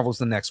 Miss Marvel's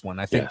the next one.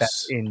 I think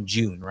that's in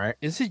June, right?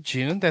 Is it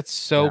June? That's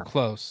so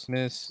close.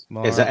 Miss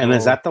Marvel.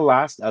 Is that the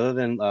last, other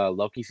than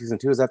Loki season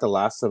 2? Is that the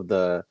last of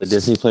the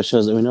Disney Plus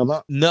shows that we know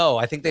about? No,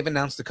 I think they've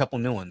announced a couple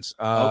new ones.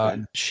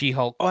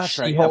 She-Hulk. Oh, that's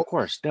right. Yeah, of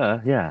course. Duh.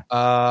 Yeah.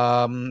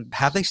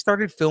 Have they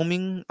started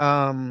filming?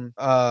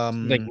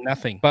 Like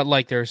nothing, but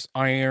like there's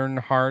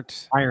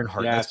Ironheart. Yeah,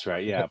 that's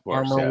right. Yeah, of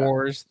course. Armor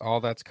Wars.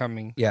 All that's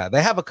coming. Yeah,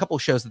 they have a couple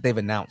shows that they've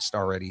announced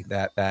already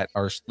that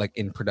are like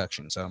in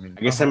production. So I mean,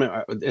 I guess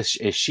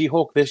is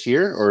She-Hulk this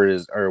year,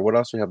 or what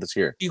else we have this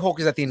year? She-Hulk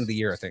is at the end of the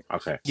year, I think.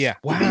 Okay. Yeah.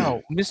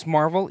 Wow. Miss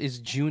Marvel is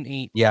June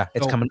 8th. Yeah,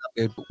 it's coming up,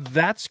 dude.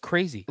 That's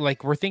crazy.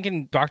 Like we're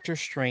thinking Doctor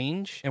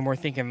Strange and we're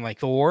thinking like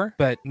Thor,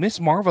 but Miss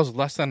Marvel's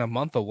less than a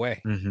month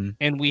away.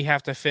 And we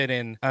have to fit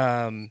in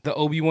the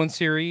Obi-Wan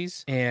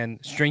series and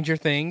Stranger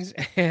Things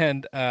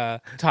and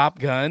Top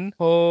Gun.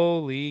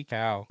 Holy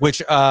cow.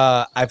 Which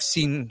I've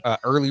seen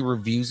early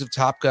reviews of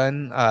Top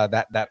Gun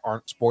that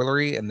aren't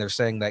spoilery, and they're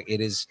saying that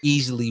it is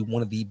easily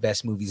one of the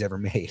best movies ever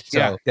made.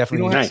 So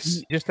definitely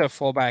nice. Just a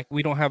fallback.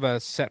 We don't have a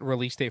set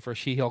release date for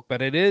She-Hulk, but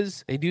they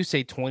do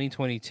say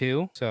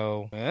 2022.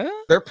 So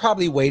they're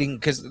probably waiting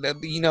because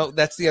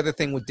that's the other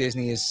thing with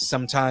Disney is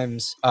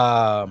sometimes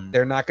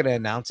they're not going to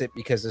announce it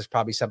because there's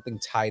probably something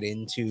tied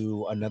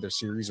into another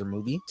series or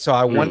movie. So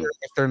I wonder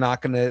if they're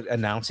not going to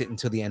announce it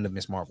until the end of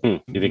Miss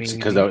Marvel. You think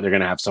because they're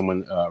gonna have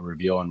someone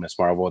reveal on Miss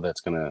Marvel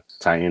that's gonna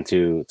tie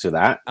into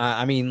that.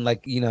 I mean,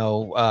 like,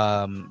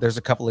 there's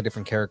a couple of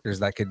different characters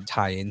that could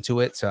tie into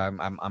it, so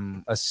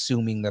I'm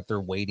assuming that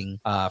they're waiting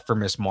for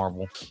Miss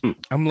Marvel.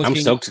 I'm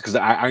stoked because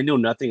I know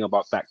nothing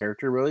about that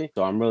character really,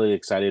 so I'm really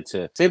excited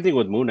to. Same thing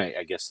with Moon Knight,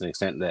 I guess, to an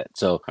extent that.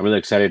 So I'm really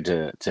excited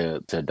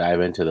to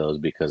dive into those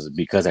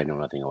because I know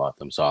nothing about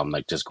them. So I'm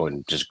like just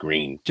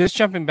green. Just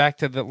jumping back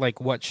to the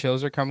what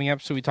shows are coming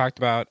up. So we talked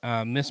about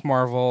Miss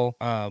Marvel.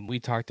 We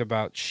talked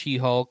about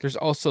She-Hulk. There's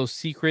also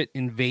Secret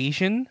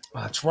Invasion.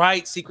 That's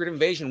right, Secret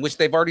Invasion, which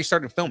they've already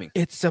started filming.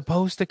 It's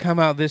supposed to come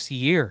out this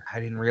year. I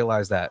didn't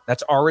realize that.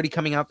 That's already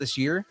coming out this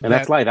year, and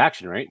that's live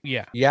action, right?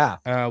 Yeah.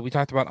 Yeah. We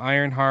talked about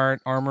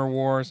Ironheart, Armor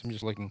Wars. I'm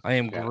just looking. I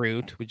Am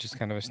Groot, which is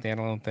kind of a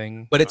standalone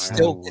thing. But it's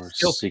still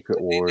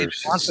Secret Wars. It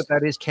wants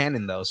that is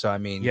canon though, so I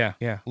mean, yeah.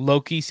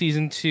 Loki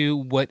season 2.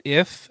 What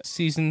If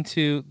season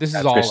 2? This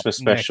is all Christmas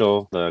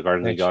special. The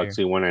Guardians of the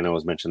Galaxy one I know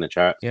was mentioned in the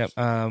chat. Yep.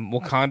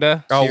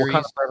 Wakanda. Oh, series.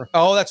 Wakanda Forever.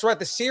 Oh, that's right.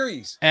 The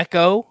series.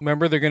 Echo.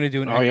 Remember they're going to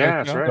do an. Oh Echo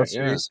yeah, show? that's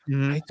right.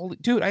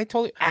 Yeah. I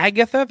told you.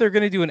 Agatha. They're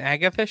going to do an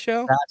Agatha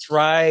show. That's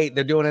right.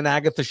 They're doing an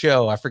Agatha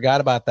show. I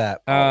forgot about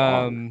that.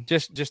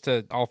 Just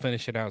to, I'll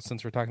finish it out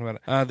since we're talking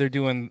about it. They're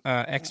doing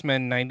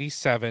X-Men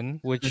 97,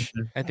 which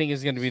I think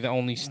is going to be the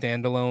only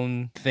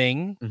standalone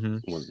thing.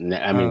 Well,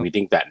 I mean, we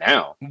think that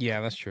now.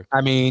 Yeah, that's true.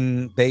 I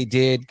mean, they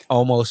did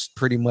almost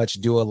pretty much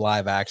do a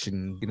live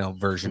action,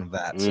 version of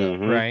that. So.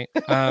 Right.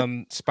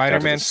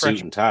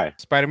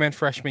 Spider-Man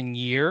freshman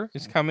year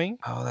is coming.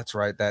 Oh, that's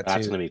right.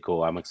 That's gonna be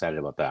cool. I'm excited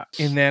about that.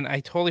 And then I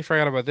totally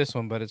forgot about this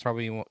one, but it's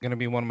probably gonna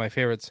be one of my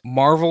favorites.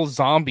 Marvel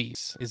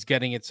Zombies is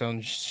getting its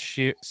own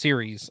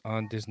series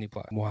on Disney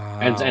Plus. Wow.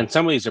 And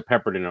some of these are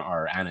peppered in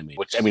our anime,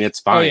 which I mean, it's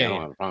fine. I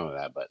don't have a problem with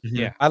that. But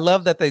yeah, I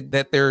love that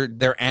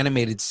their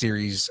animated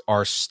series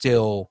are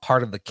still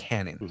part of the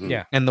canon.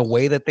 Yeah, and the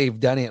way that they've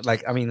done it,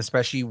 like I mean,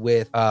 especially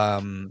with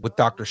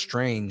Doctor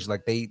Strange,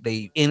 like they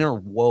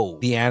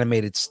interwove the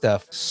animated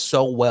stuff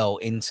so well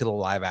into the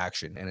live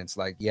action, and it's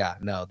like, yeah,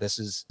 no, this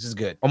is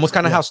good. Almost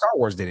kind of how Star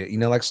Wars did it,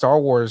 like Star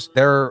Wars,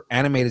 their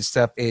animated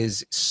stuff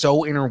is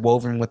so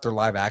interwoven with their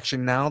live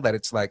action now that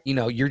it's like,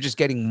 you're just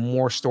getting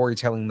more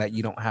storytelling that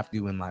you don't have to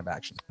do in live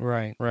action.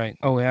 Right.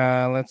 Oh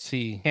yeah, let's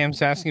see.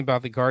 Ham's asking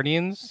about the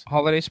Guardians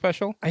holiday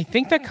special. I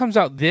think that comes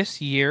out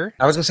this year.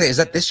 I was gonna say, is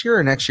that this year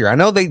or next year? I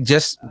know they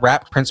just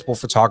wrapped principal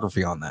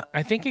photography on that.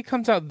 I think it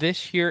comes out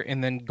this year,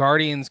 and then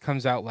Guardians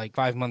comes out like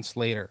 5 months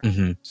later.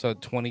 So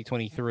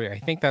 2023. I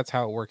think that's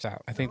how it works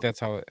out. I think that's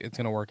how it's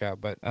going to work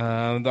out. But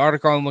the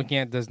article I'm looking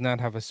at does not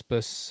have a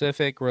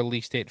specific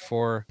release date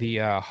for the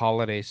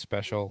holiday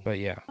special. But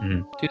yeah,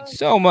 dude,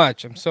 so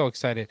much. I'm so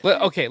excited.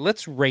 Okay,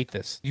 let's rate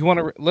this. You want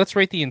to? Let's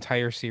rate the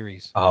entire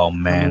series. Oh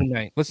man. Moon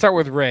Knight. Let's start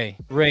with Ray.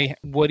 Ray,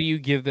 what do you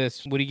give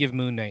this? What do you give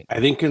Moon Knight? I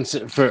think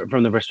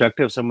from the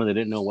perspective of someone that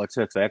didn't know what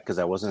to expect because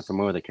I wasn't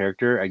familiar with the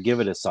character, I give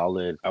it a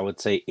solid, I would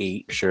say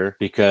 8, sure.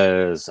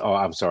 Because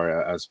I'm sorry,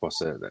 I was supposed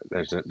to.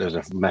 There's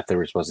a method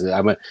we're supposed to do.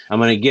 I'm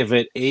gonna give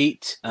it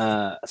 8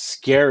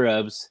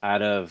 scarabs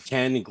out of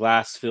 10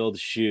 glass-filled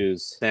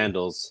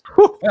sandals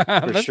for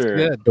That's sure.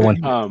 Good.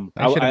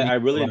 I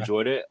really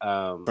enjoyed it.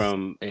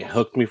 It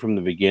hooked me from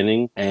the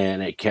beginning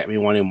and it kept me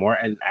wanting more.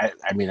 And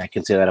I mean, I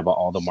can say that about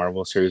all the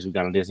Marvel series we've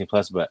got on Disney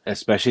Plus, but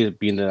especially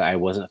being that I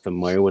wasn't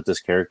familiar with this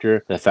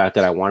character, the fact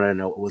that I wanted to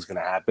know what was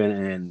gonna happen,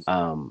 and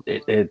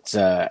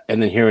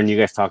and then hearing you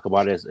guys talk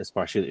about it,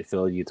 especially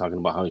Phil, you talking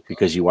about how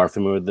because you are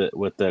familiar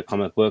with the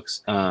comic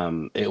books,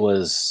 it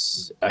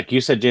was like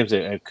you said, James.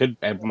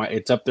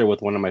 It's up there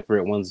with one of my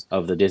favorite ones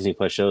of the Disney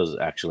Plus shows,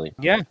 actually.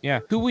 Yeah.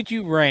 Who would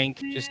you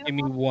rank? Just give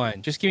me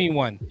one.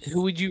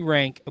 Who would you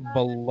rank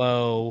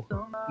below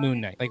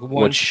Moon Knight? Like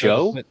one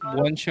show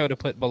to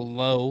put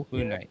below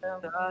Moon Knight.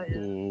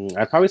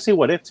 I'd probably say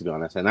What If, to be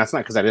honest, and that's not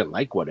because I didn't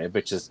like What If.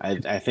 It's just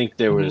I think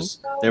there was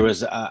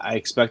I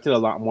expected a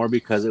lot more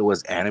because it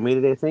was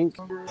animated. I think,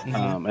 and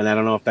I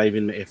don't know if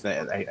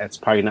that's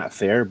probably not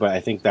fair, but I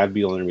think that'd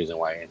be the only reason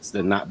why it's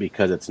not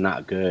because it's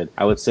not good.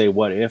 I would say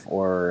What If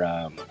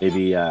or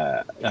maybe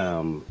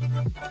Captain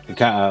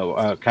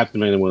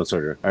and the Winter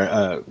Soldier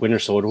or Winter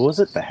Soldier. What was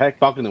it? The heck,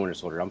 Falcon and the Winter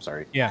Soldier. I'm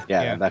sorry. Yeah.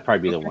 That'd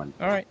probably be the one.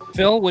 All right,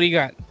 Phil, what do you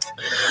got?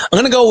 I'm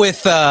gonna go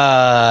with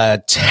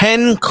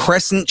 10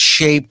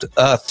 crescent-shaped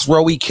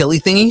throwy killy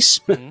thingies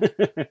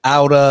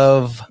out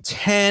of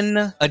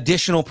 10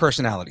 additional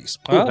personalities.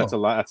 Oh. That's a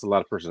lot. That's a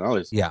lot of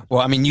personalities. Yeah.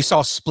 Well, I mean, you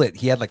saw Split.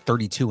 He had like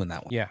 32 in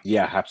that one.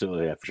 Yeah,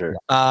 absolutely, for sure.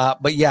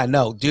 But yeah,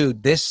 no,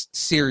 dude, this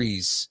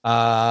series,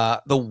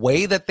 the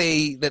way that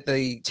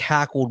they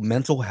tackled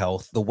mental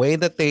health, the way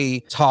that they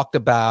talked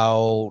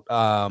about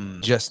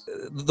just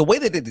the way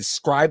that they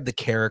described the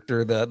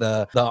character,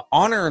 the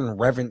honor and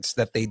reverence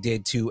that they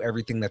did to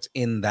everything that's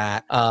in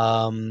that.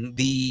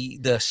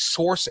 The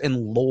source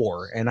and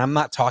lore, and I'm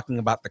not talking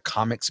about the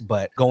comics,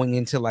 but going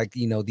into like,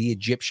 you know, the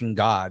Egyptian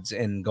gods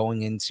and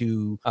going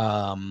into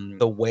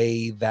the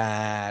way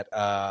that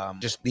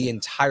just the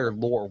entire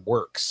lore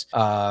works,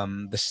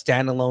 the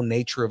standalone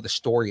nature of the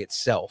story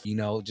itself, you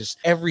know, just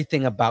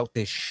everything about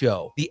this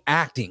show. The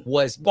acting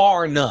was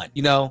bar none,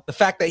 you know, the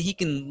fact that he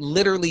can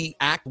literally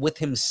act with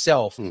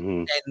himself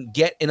and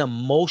get an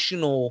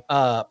emotional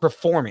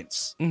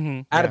performance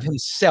out of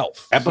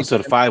himself.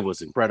 Episode 5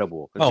 was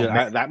incredible. Oh,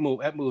 that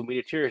moved me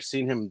to tears,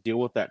 seeing him deal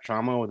with that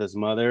trauma with his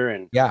mother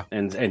and yeah,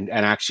 and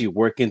actually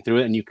working through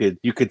it, and you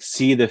could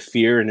see the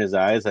fear in his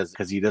eyes as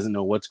because he doesn't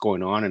know what's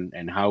going on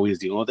and how he's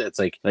dealing with it. It's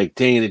like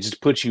dang, it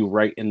just puts you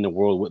right in the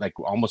world with, like,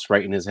 almost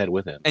right in his head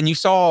with him. And you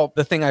saw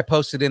the thing I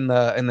posted in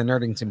the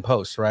Nerdington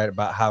post, right,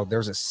 about how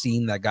there's a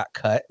scene that got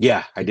cut.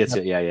 Yeah, I did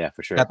see. Yeah,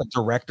 for sure. That the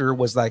director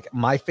was like,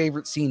 my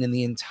favorite scene in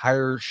the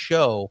entire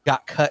show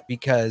got cut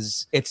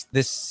because it's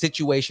this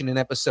situation in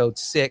episode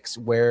 6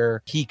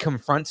 where he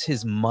confronts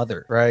his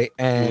mother, right,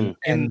 and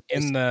in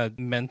the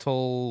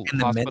mental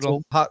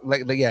hospital,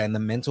 in the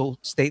mental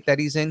state that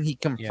he's in, he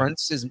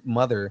confronts his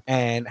mother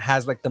and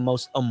has like the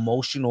most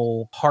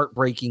emotional,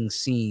 heartbreaking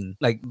scene,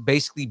 like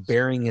basically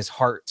bearing his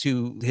heart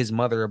to his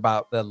mother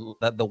about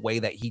the way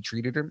that he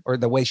treated her or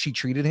the way she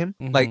treated him.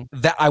 Like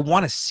that, I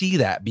want to see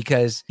that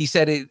because he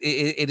said it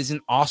is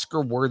an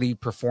Oscar-worthy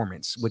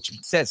performance, which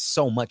says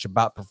so much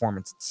about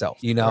performance itself.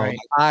 You know,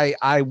 right.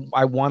 I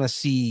want to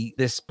see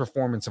this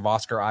performance of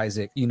Oscar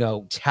Isaac, you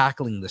know,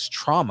 tackling this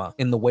trauma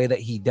in the way that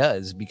he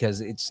does,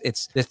 because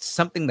it's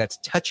something that's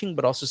touching,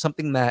 but also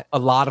something that a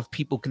lot of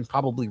people can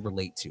probably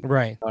relate to.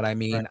 Right. You know what I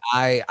mean?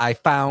 Right. I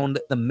found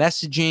the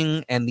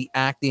messaging and the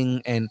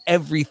acting and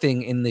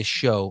everything in this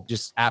show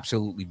just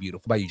absolutely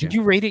beautiful. How about you, Jim? Did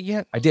you rate it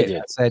yet? I did.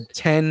 I said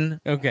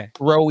 10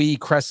 throwy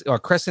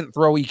crescent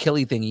throwy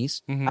killy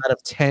thingies out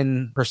of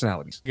 10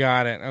 personalities.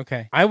 Got it.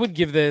 Okay. I would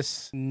give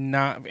this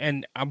not,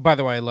 and by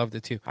the way, I loved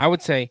it too. I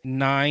would say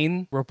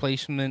 9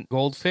 replacement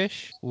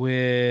goldfish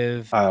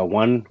with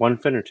one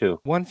fin or 2?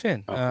 One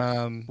fin.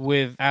 Okay.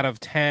 With out of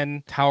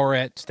 10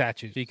 Towerette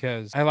statues,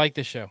 because I like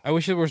this show. I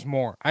wish there was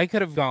more. I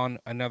could have gone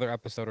another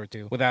episode or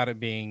 2 without it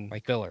being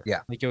like filler.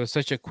 Yeah. Like it was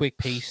such a quick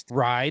paced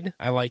ride.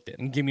 I liked it.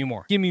 And give me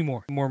more. Give me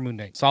more. More Moon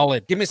Knight.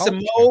 Solid. Give me some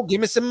more.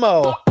 Give me some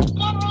more.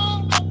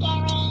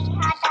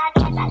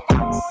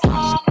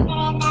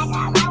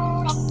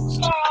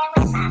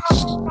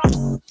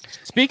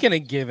 Speaking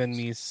of giving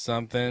me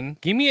something,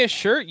 give me a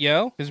shirt,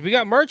 yo, because we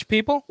got merch,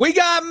 people. We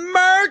got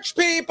merch,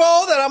 people,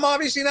 that I'm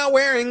obviously not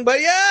wearing, but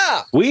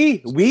yeah.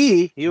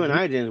 You and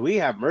I didn't. We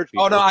have merch,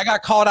 people. Oh, no, I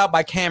got called out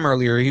by Cam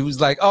earlier. He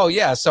was like, oh,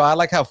 yeah, so I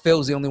like how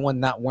Phil's the only one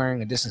not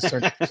wearing a distance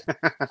shirt.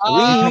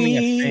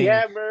 We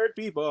have merch,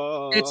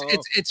 people.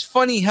 It's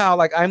funny how,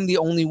 like, I'm the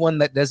only one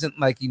that doesn't,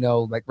 like, you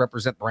know, like,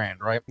 represent brand,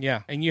 right?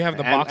 Yeah, and you have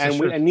the box of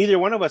shirts. And neither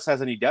one of us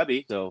has any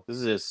W, so this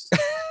is just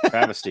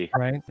travesty.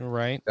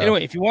 Right.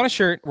 Anyway, if you want a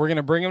shirt, we're going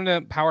to bring them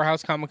to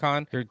Powerhouse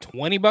Comic-Con. They're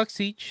 $20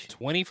 each,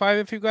 25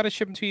 if you've got to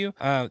ship them to you.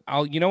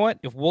 You know what?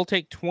 If we'll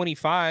take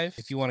 25,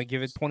 if you want to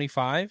give it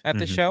 25 at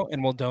the show,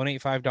 and we'll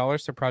donate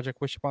 $5 to Project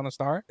Wish Upon a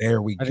Star.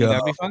 There we go. I think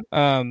that'd be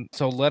fun.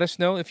 So let us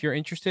know if you're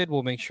interested.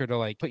 We'll make sure to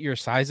like put your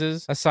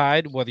sizes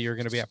aside, whether you're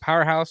going to be at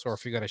Powerhouse or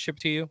if you got to ship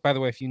to you. By the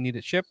way, if you need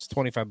it shipped, it's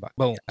 $25.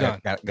 Boom, done.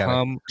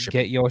 Come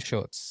get your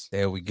shirts.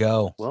 There we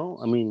go. Well,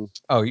 I mean,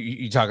 oh,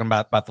 you talking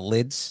about the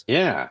lids?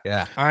 Yeah.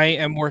 I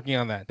am working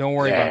on that. Don't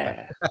worry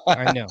about that.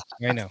 I know.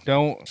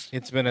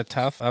 It's been a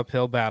tough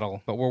uphill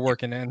battle, but we're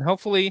working. And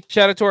hopefully,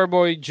 shout out to our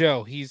boy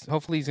Joe.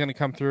 Hopefully he's going to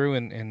come through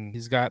and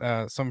he's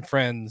got some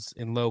friends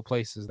in low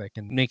places that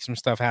can make some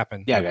stuff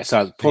happen. Yeah, guys. So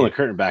I was pulling the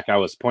curtain back. I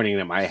was pointing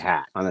at my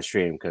hat on the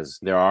stream because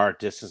there are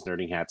Distance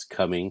Nerding hats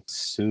coming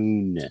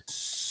soon.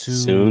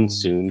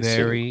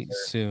 Very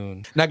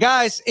soon. Now,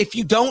 guys, if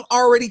you don't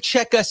already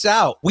check us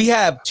out, we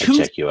have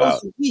 2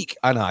 shows a week.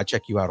 I know, I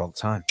check you out all the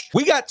time.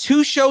 We got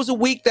 2 shows a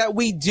week that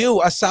we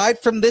do aside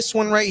from this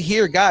one right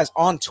here, guys,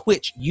 on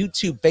Twitch,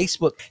 YouTube,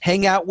 Facebook.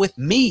 Hang out with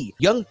me,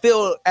 Young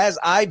Phil, as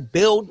I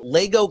build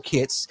Lego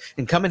kits,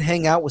 and come and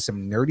hang out with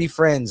some nerdy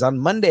friends on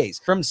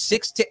Mondays from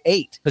 6 to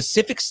 8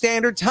 Pacific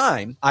Standard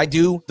Time. I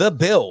do The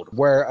Build,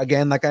 where,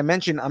 again, like I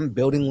mentioned, I'm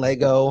building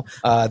Lego.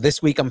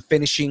 This week, I'm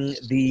finishing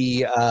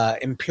the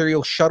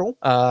Imperial Shuttle,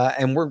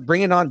 and we're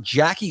bringing on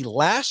Jackie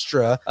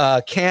Lastra.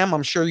 Cam,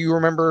 I'm sure you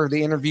remember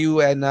the interview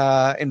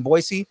in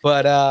Boise,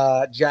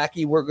 but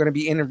Jackie, we're going to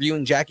be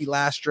interviewing Jackie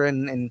Lastra,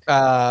 and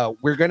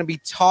we're going to be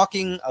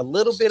talking a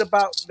little bit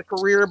about the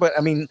career, but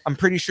I mean, I'm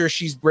pretty sure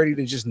she's ready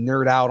to just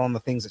nerd out on the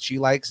things that she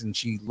likes, and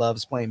she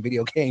loves playing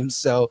video games.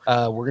 So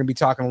we're going to be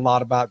talking a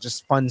lot about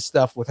just fun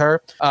stuff with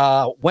her.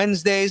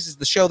 Wednesdays is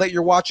the show that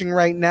you're watching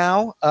right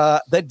now,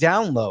 The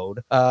Download.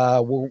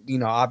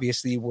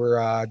 Obviously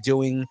we're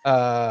doing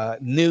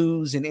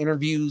news and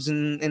interviews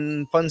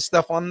and fun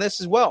stuff on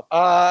this as well.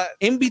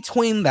 In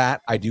between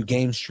that, I do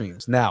game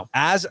streams. Now,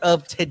 as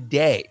of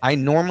today, I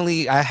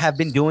have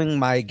been doing doing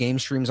my game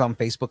streams on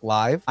Facebook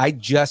Live. I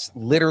just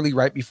literally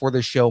right before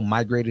the show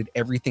migrated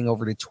everything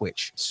over to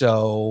Twitch.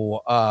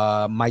 So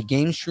my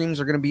game streams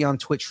are going to be on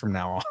Twitch from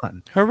now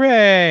on.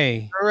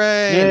 Hooray!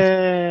 Hooray!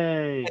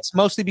 Yay! It's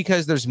mostly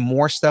because there's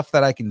more stuff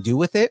that I can do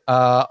with it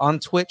on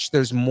Twitch.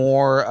 There's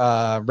more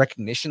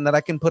recognition that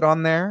I can put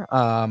on there.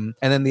 And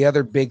then the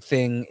other big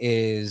thing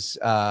is,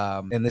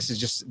 and this has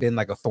just been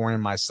like a thorn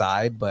in my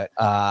side, but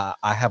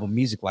I have a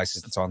music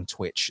license on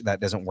Twitch that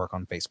doesn't work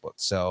on Facebook.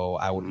 So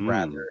I would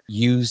rather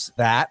use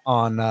that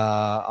on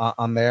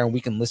there, and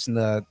we can listen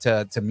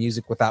to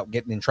music without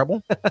getting in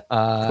trouble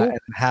and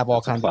have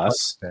all kinds of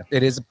plus.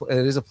 It is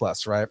a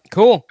plus, right?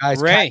 Cool.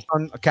 Guys,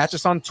 catch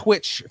us on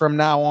Twitch from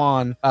now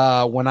on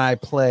when I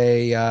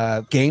play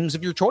games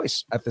of your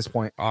choice at this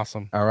point.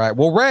 Awesome. All right.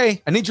 Well,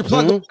 Ray, I need your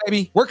plug,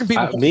 baby. Where can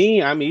people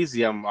me? I'm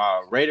easy. I'm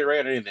Ray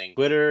on anything.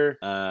 Twitter,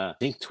 I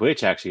think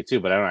Twitch actually too,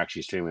 but I don't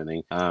actually stream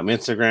anything.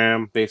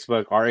 Instagram,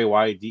 Facebook,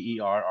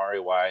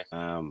 RAYDERRAY.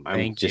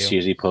 I'm just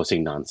usually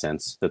posting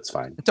nonsense. That's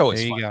fine. It's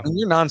always fun. I mean,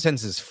 your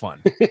nonsense is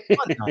fun.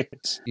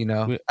 You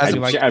know, I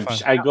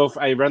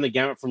run the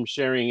gamut from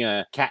sharing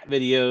cat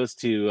videos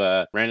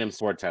to random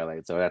sports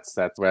highlights. So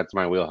that's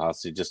my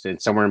wheelhouse. Just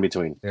somewhere in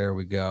between. There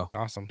we go.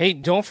 Awesome. Hey,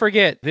 don't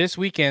forget this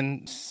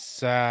weekend,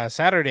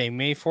 Saturday,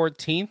 May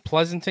 14th,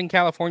 Pleasanton,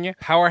 California,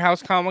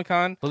 Powerhouse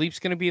Comic-Con. Philippe's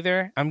going to be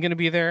there. I'm going to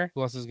be there.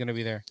 Who else is going to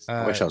be there?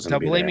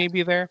 Double A may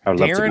be there.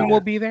 Darren will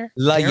be there.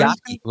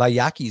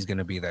 Layaki is going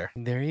to be there.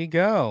 There you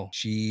go.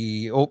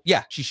 She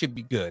should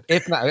be good.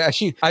 If not,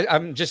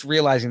 I'm just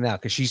realizing now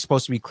because she's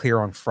supposed to be clear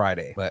on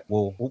Friday, but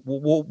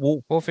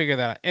we'll figure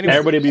that out. Anyway,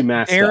 everybody be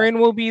masked. Aaron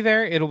will be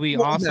there. It'll be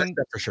awesome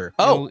for sure.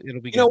 It'll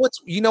be good.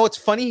 You know what's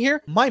funny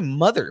here? My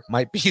mother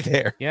might be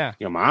there. Yeah.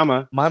 Your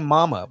mama. My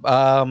mama.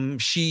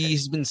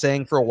 She's been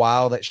saying for a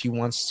while that she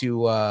wants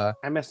to I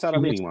messed out a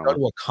meeting, go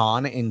to a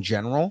con in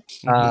general.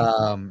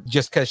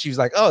 Just because she was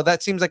like, oh,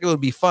 that seems like it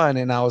would be fun.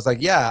 And I was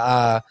like,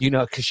 yeah,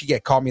 because she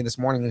called me this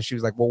morning and she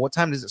was like, well, what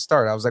time does it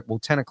start? I was like, well,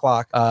 10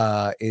 o'clock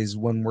is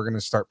when we're going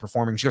to start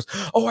performing. She goes,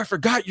 oh, I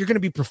forgot you're going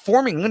to be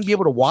performing. I'm going to be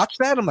able to watch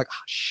that. I'm like,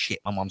 oh, shit,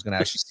 my mom's going to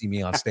actually see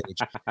me on stage.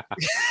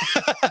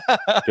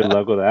 Good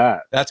luck with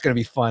that. That's going to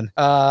be fun.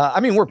 I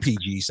mean, we're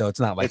PG, so it's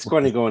not like it's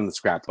going to go in the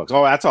scrapbooks.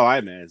 Oh, that's all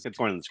I meant. It's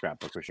going in the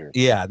scrapbook for sure.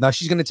 Yeah, no,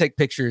 she's going to take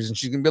pictures and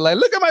she's going to be like,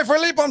 look at my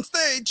Philippe on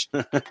stage.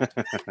 Look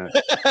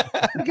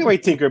at my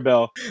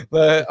Tinkerbell.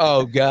 But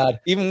oh god,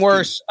 even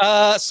worse.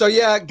 So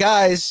yeah,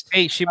 guys.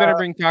 Hey, she better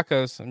bring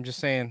tacos. I'm just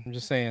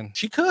saying.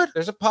 She could.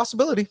 There's a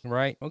possibility.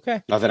 Right.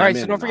 Okay. All right,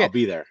 so don't forget. I'll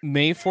be there.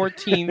 May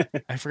 14th.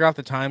 I forgot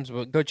the times,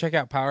 but go check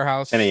out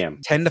Powerhouse. 10 a.m.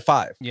 10 to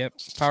 5. Yep.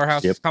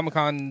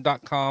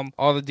 PowerhouseComicCon.com.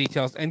 All the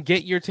details and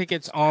get your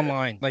tickets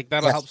online. Like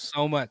that'll help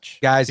so much,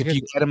 guys. If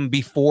you get them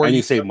before and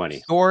you save money,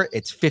 store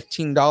it's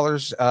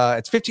 $15.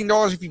 It's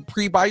 $15 if you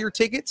pre-buy your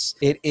tickets.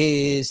 It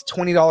is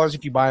 $20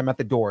 if you buy them at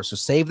the door. So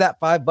save that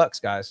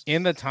 $5, guys.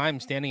 In the time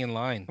standing in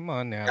line. Come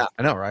on now. Yeah,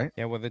 I know, right?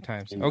 Yeah, with the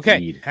times. Indeed.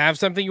 Okay. Have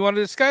something you want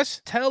to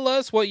discuss? Tell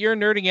us what you're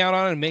nerding out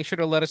on and make sure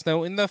to let us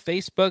know in the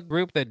Facebook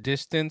group, the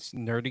Distance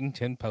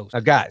Nerdington Post.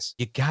 Now, guys,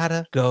 you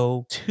gotta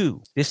go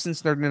to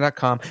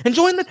distancenerding.com and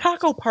join the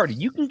taco party.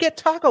 You can get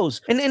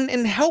tacos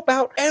and help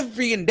out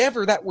every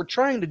endeavor that we're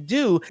trying to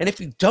do. And if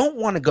you don't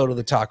want to go to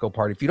the taco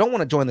party, if you don't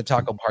want to join the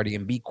taco party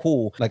and be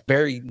cool, like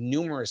very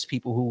numerous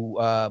people who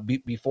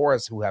before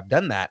us who have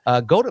done that,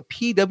 go to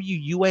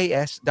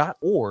pwuas.org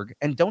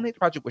and donate to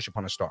Project Wish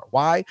Upon a Star.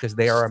 Why? Because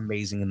they are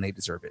amazing and they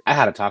deserve it. I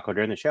had a taco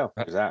during the show.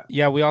 What was that?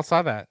 Yeah, we all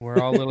saw that. We're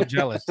all a little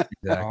jealous.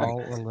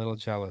 All a little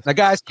jealous. Now,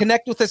 guys,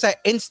 connect with us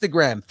at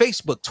Instagram,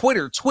 Facebook,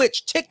 Twitter,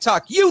 Twitch,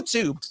 TikTok,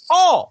 YouTube,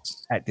 all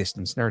at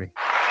Distance Nerding.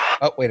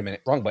 Oh, wait a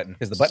minute. Wrong button.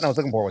 Because the button I was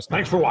looking for was...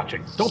 Thanks for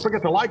watching. Don't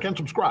forget to like and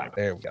subscribe.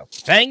 There we go.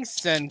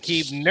 Thanks, and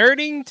keep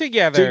nerding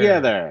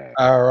together.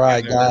 All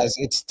right, guys.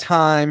 It's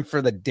time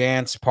for the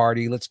dance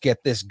party. Let's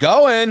get this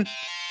going.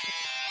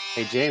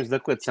 Hey, James,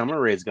 look what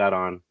Summer Ray's got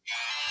on.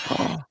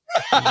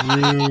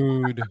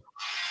 Rude.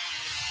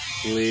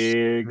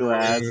 Clear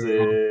glasses.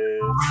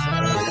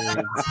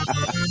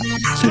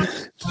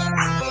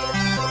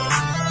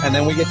 And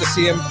then we get to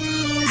see him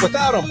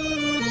without him.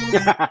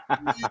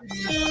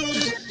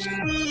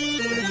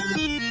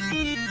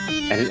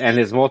 and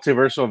his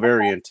multiversal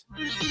variant.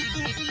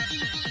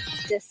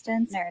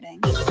 Distance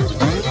Nerding.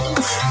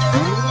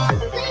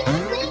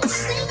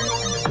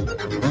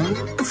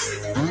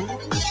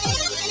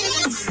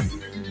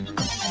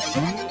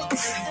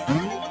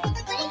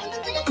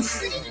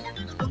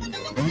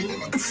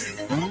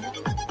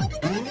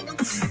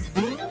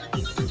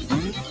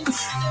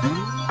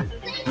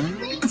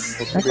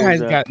 That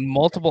guy's got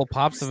multiple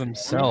pops of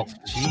himself.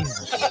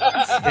 Jesus.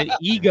 The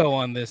ego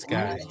on this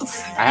guy.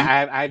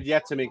 I've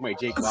yet to make my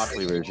Jake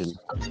Lockley version.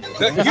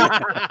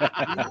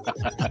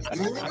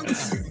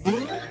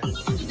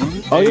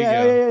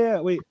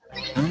 Yeah. Wait.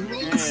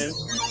 Man,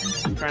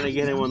 I'm trying to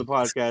get him on the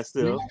podcast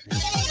still.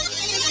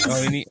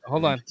 Oh,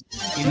 hold on.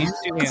 He needs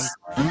 2 hands.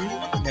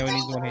 No, he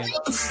needs 1 hand.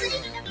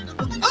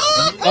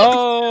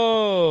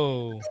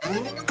 Oh!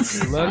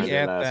 Look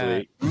at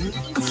that.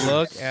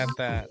 Look at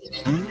that.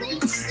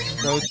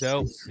 So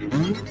dope.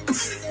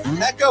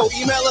 Echo,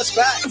 email us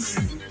back.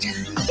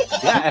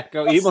 Yeah,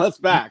 Echo, email us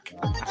back.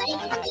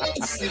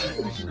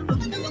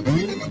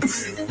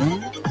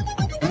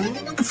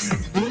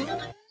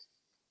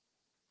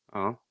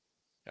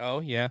 Oh,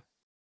 yeah.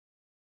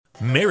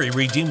 Mary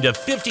redeemed a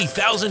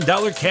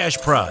 $50,000 cash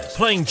prize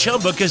playing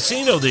Chumba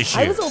Casino this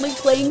year. I was only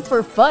playing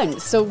for fun,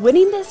 so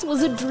winning this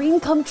was a dream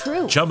come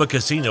true. Chumba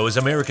Casino is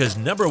America's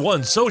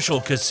 #1 social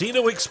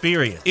casino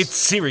experience. It's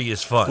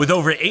serious fun. With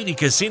over 80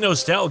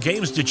 casino-style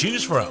games to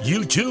choose from,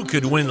 you too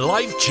could win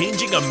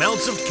life-changing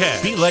amounts of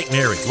cash. Be like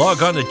Mary.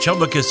 Log on to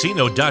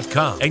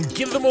ChumbaCasino.com and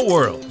give them a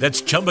whirl.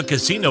 That's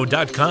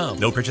ChumbaCasino.com.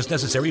 No purchase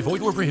necessary.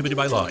 Void where prohibited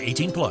by law.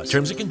 18+.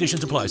 Terms and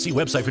conditions apply. See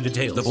website for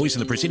details. The voice in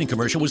the preceding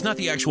commercial was not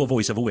the actual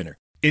voice of a winner.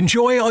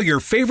 Enjoy all your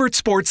favorite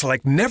sports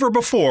like never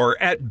before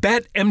at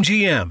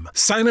BetMGM.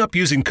 Sign up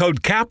using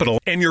code CAPITAL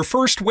and your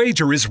first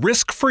wager is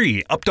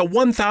risk-free up to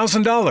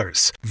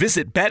 $1,000.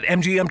 Visit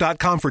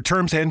BetMGM.com for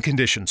terms and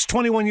conditions.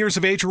 21 years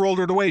of age or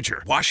older to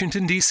wager.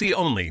 Washington, D.C.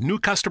 only. New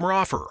customer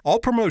offer. All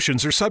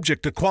promotions are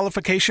subject to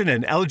qualification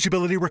and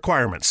eligibility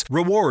requirements.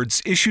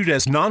 Rewards issued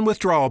as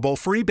non-withdrawable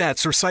free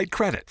bets or site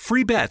credit.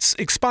 Free bets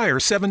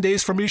expire 7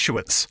 days from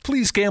issuance.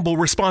 Please gamble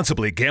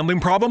responsibly. Gambling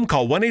problem?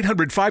 Call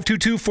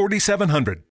 1-800-522-4700.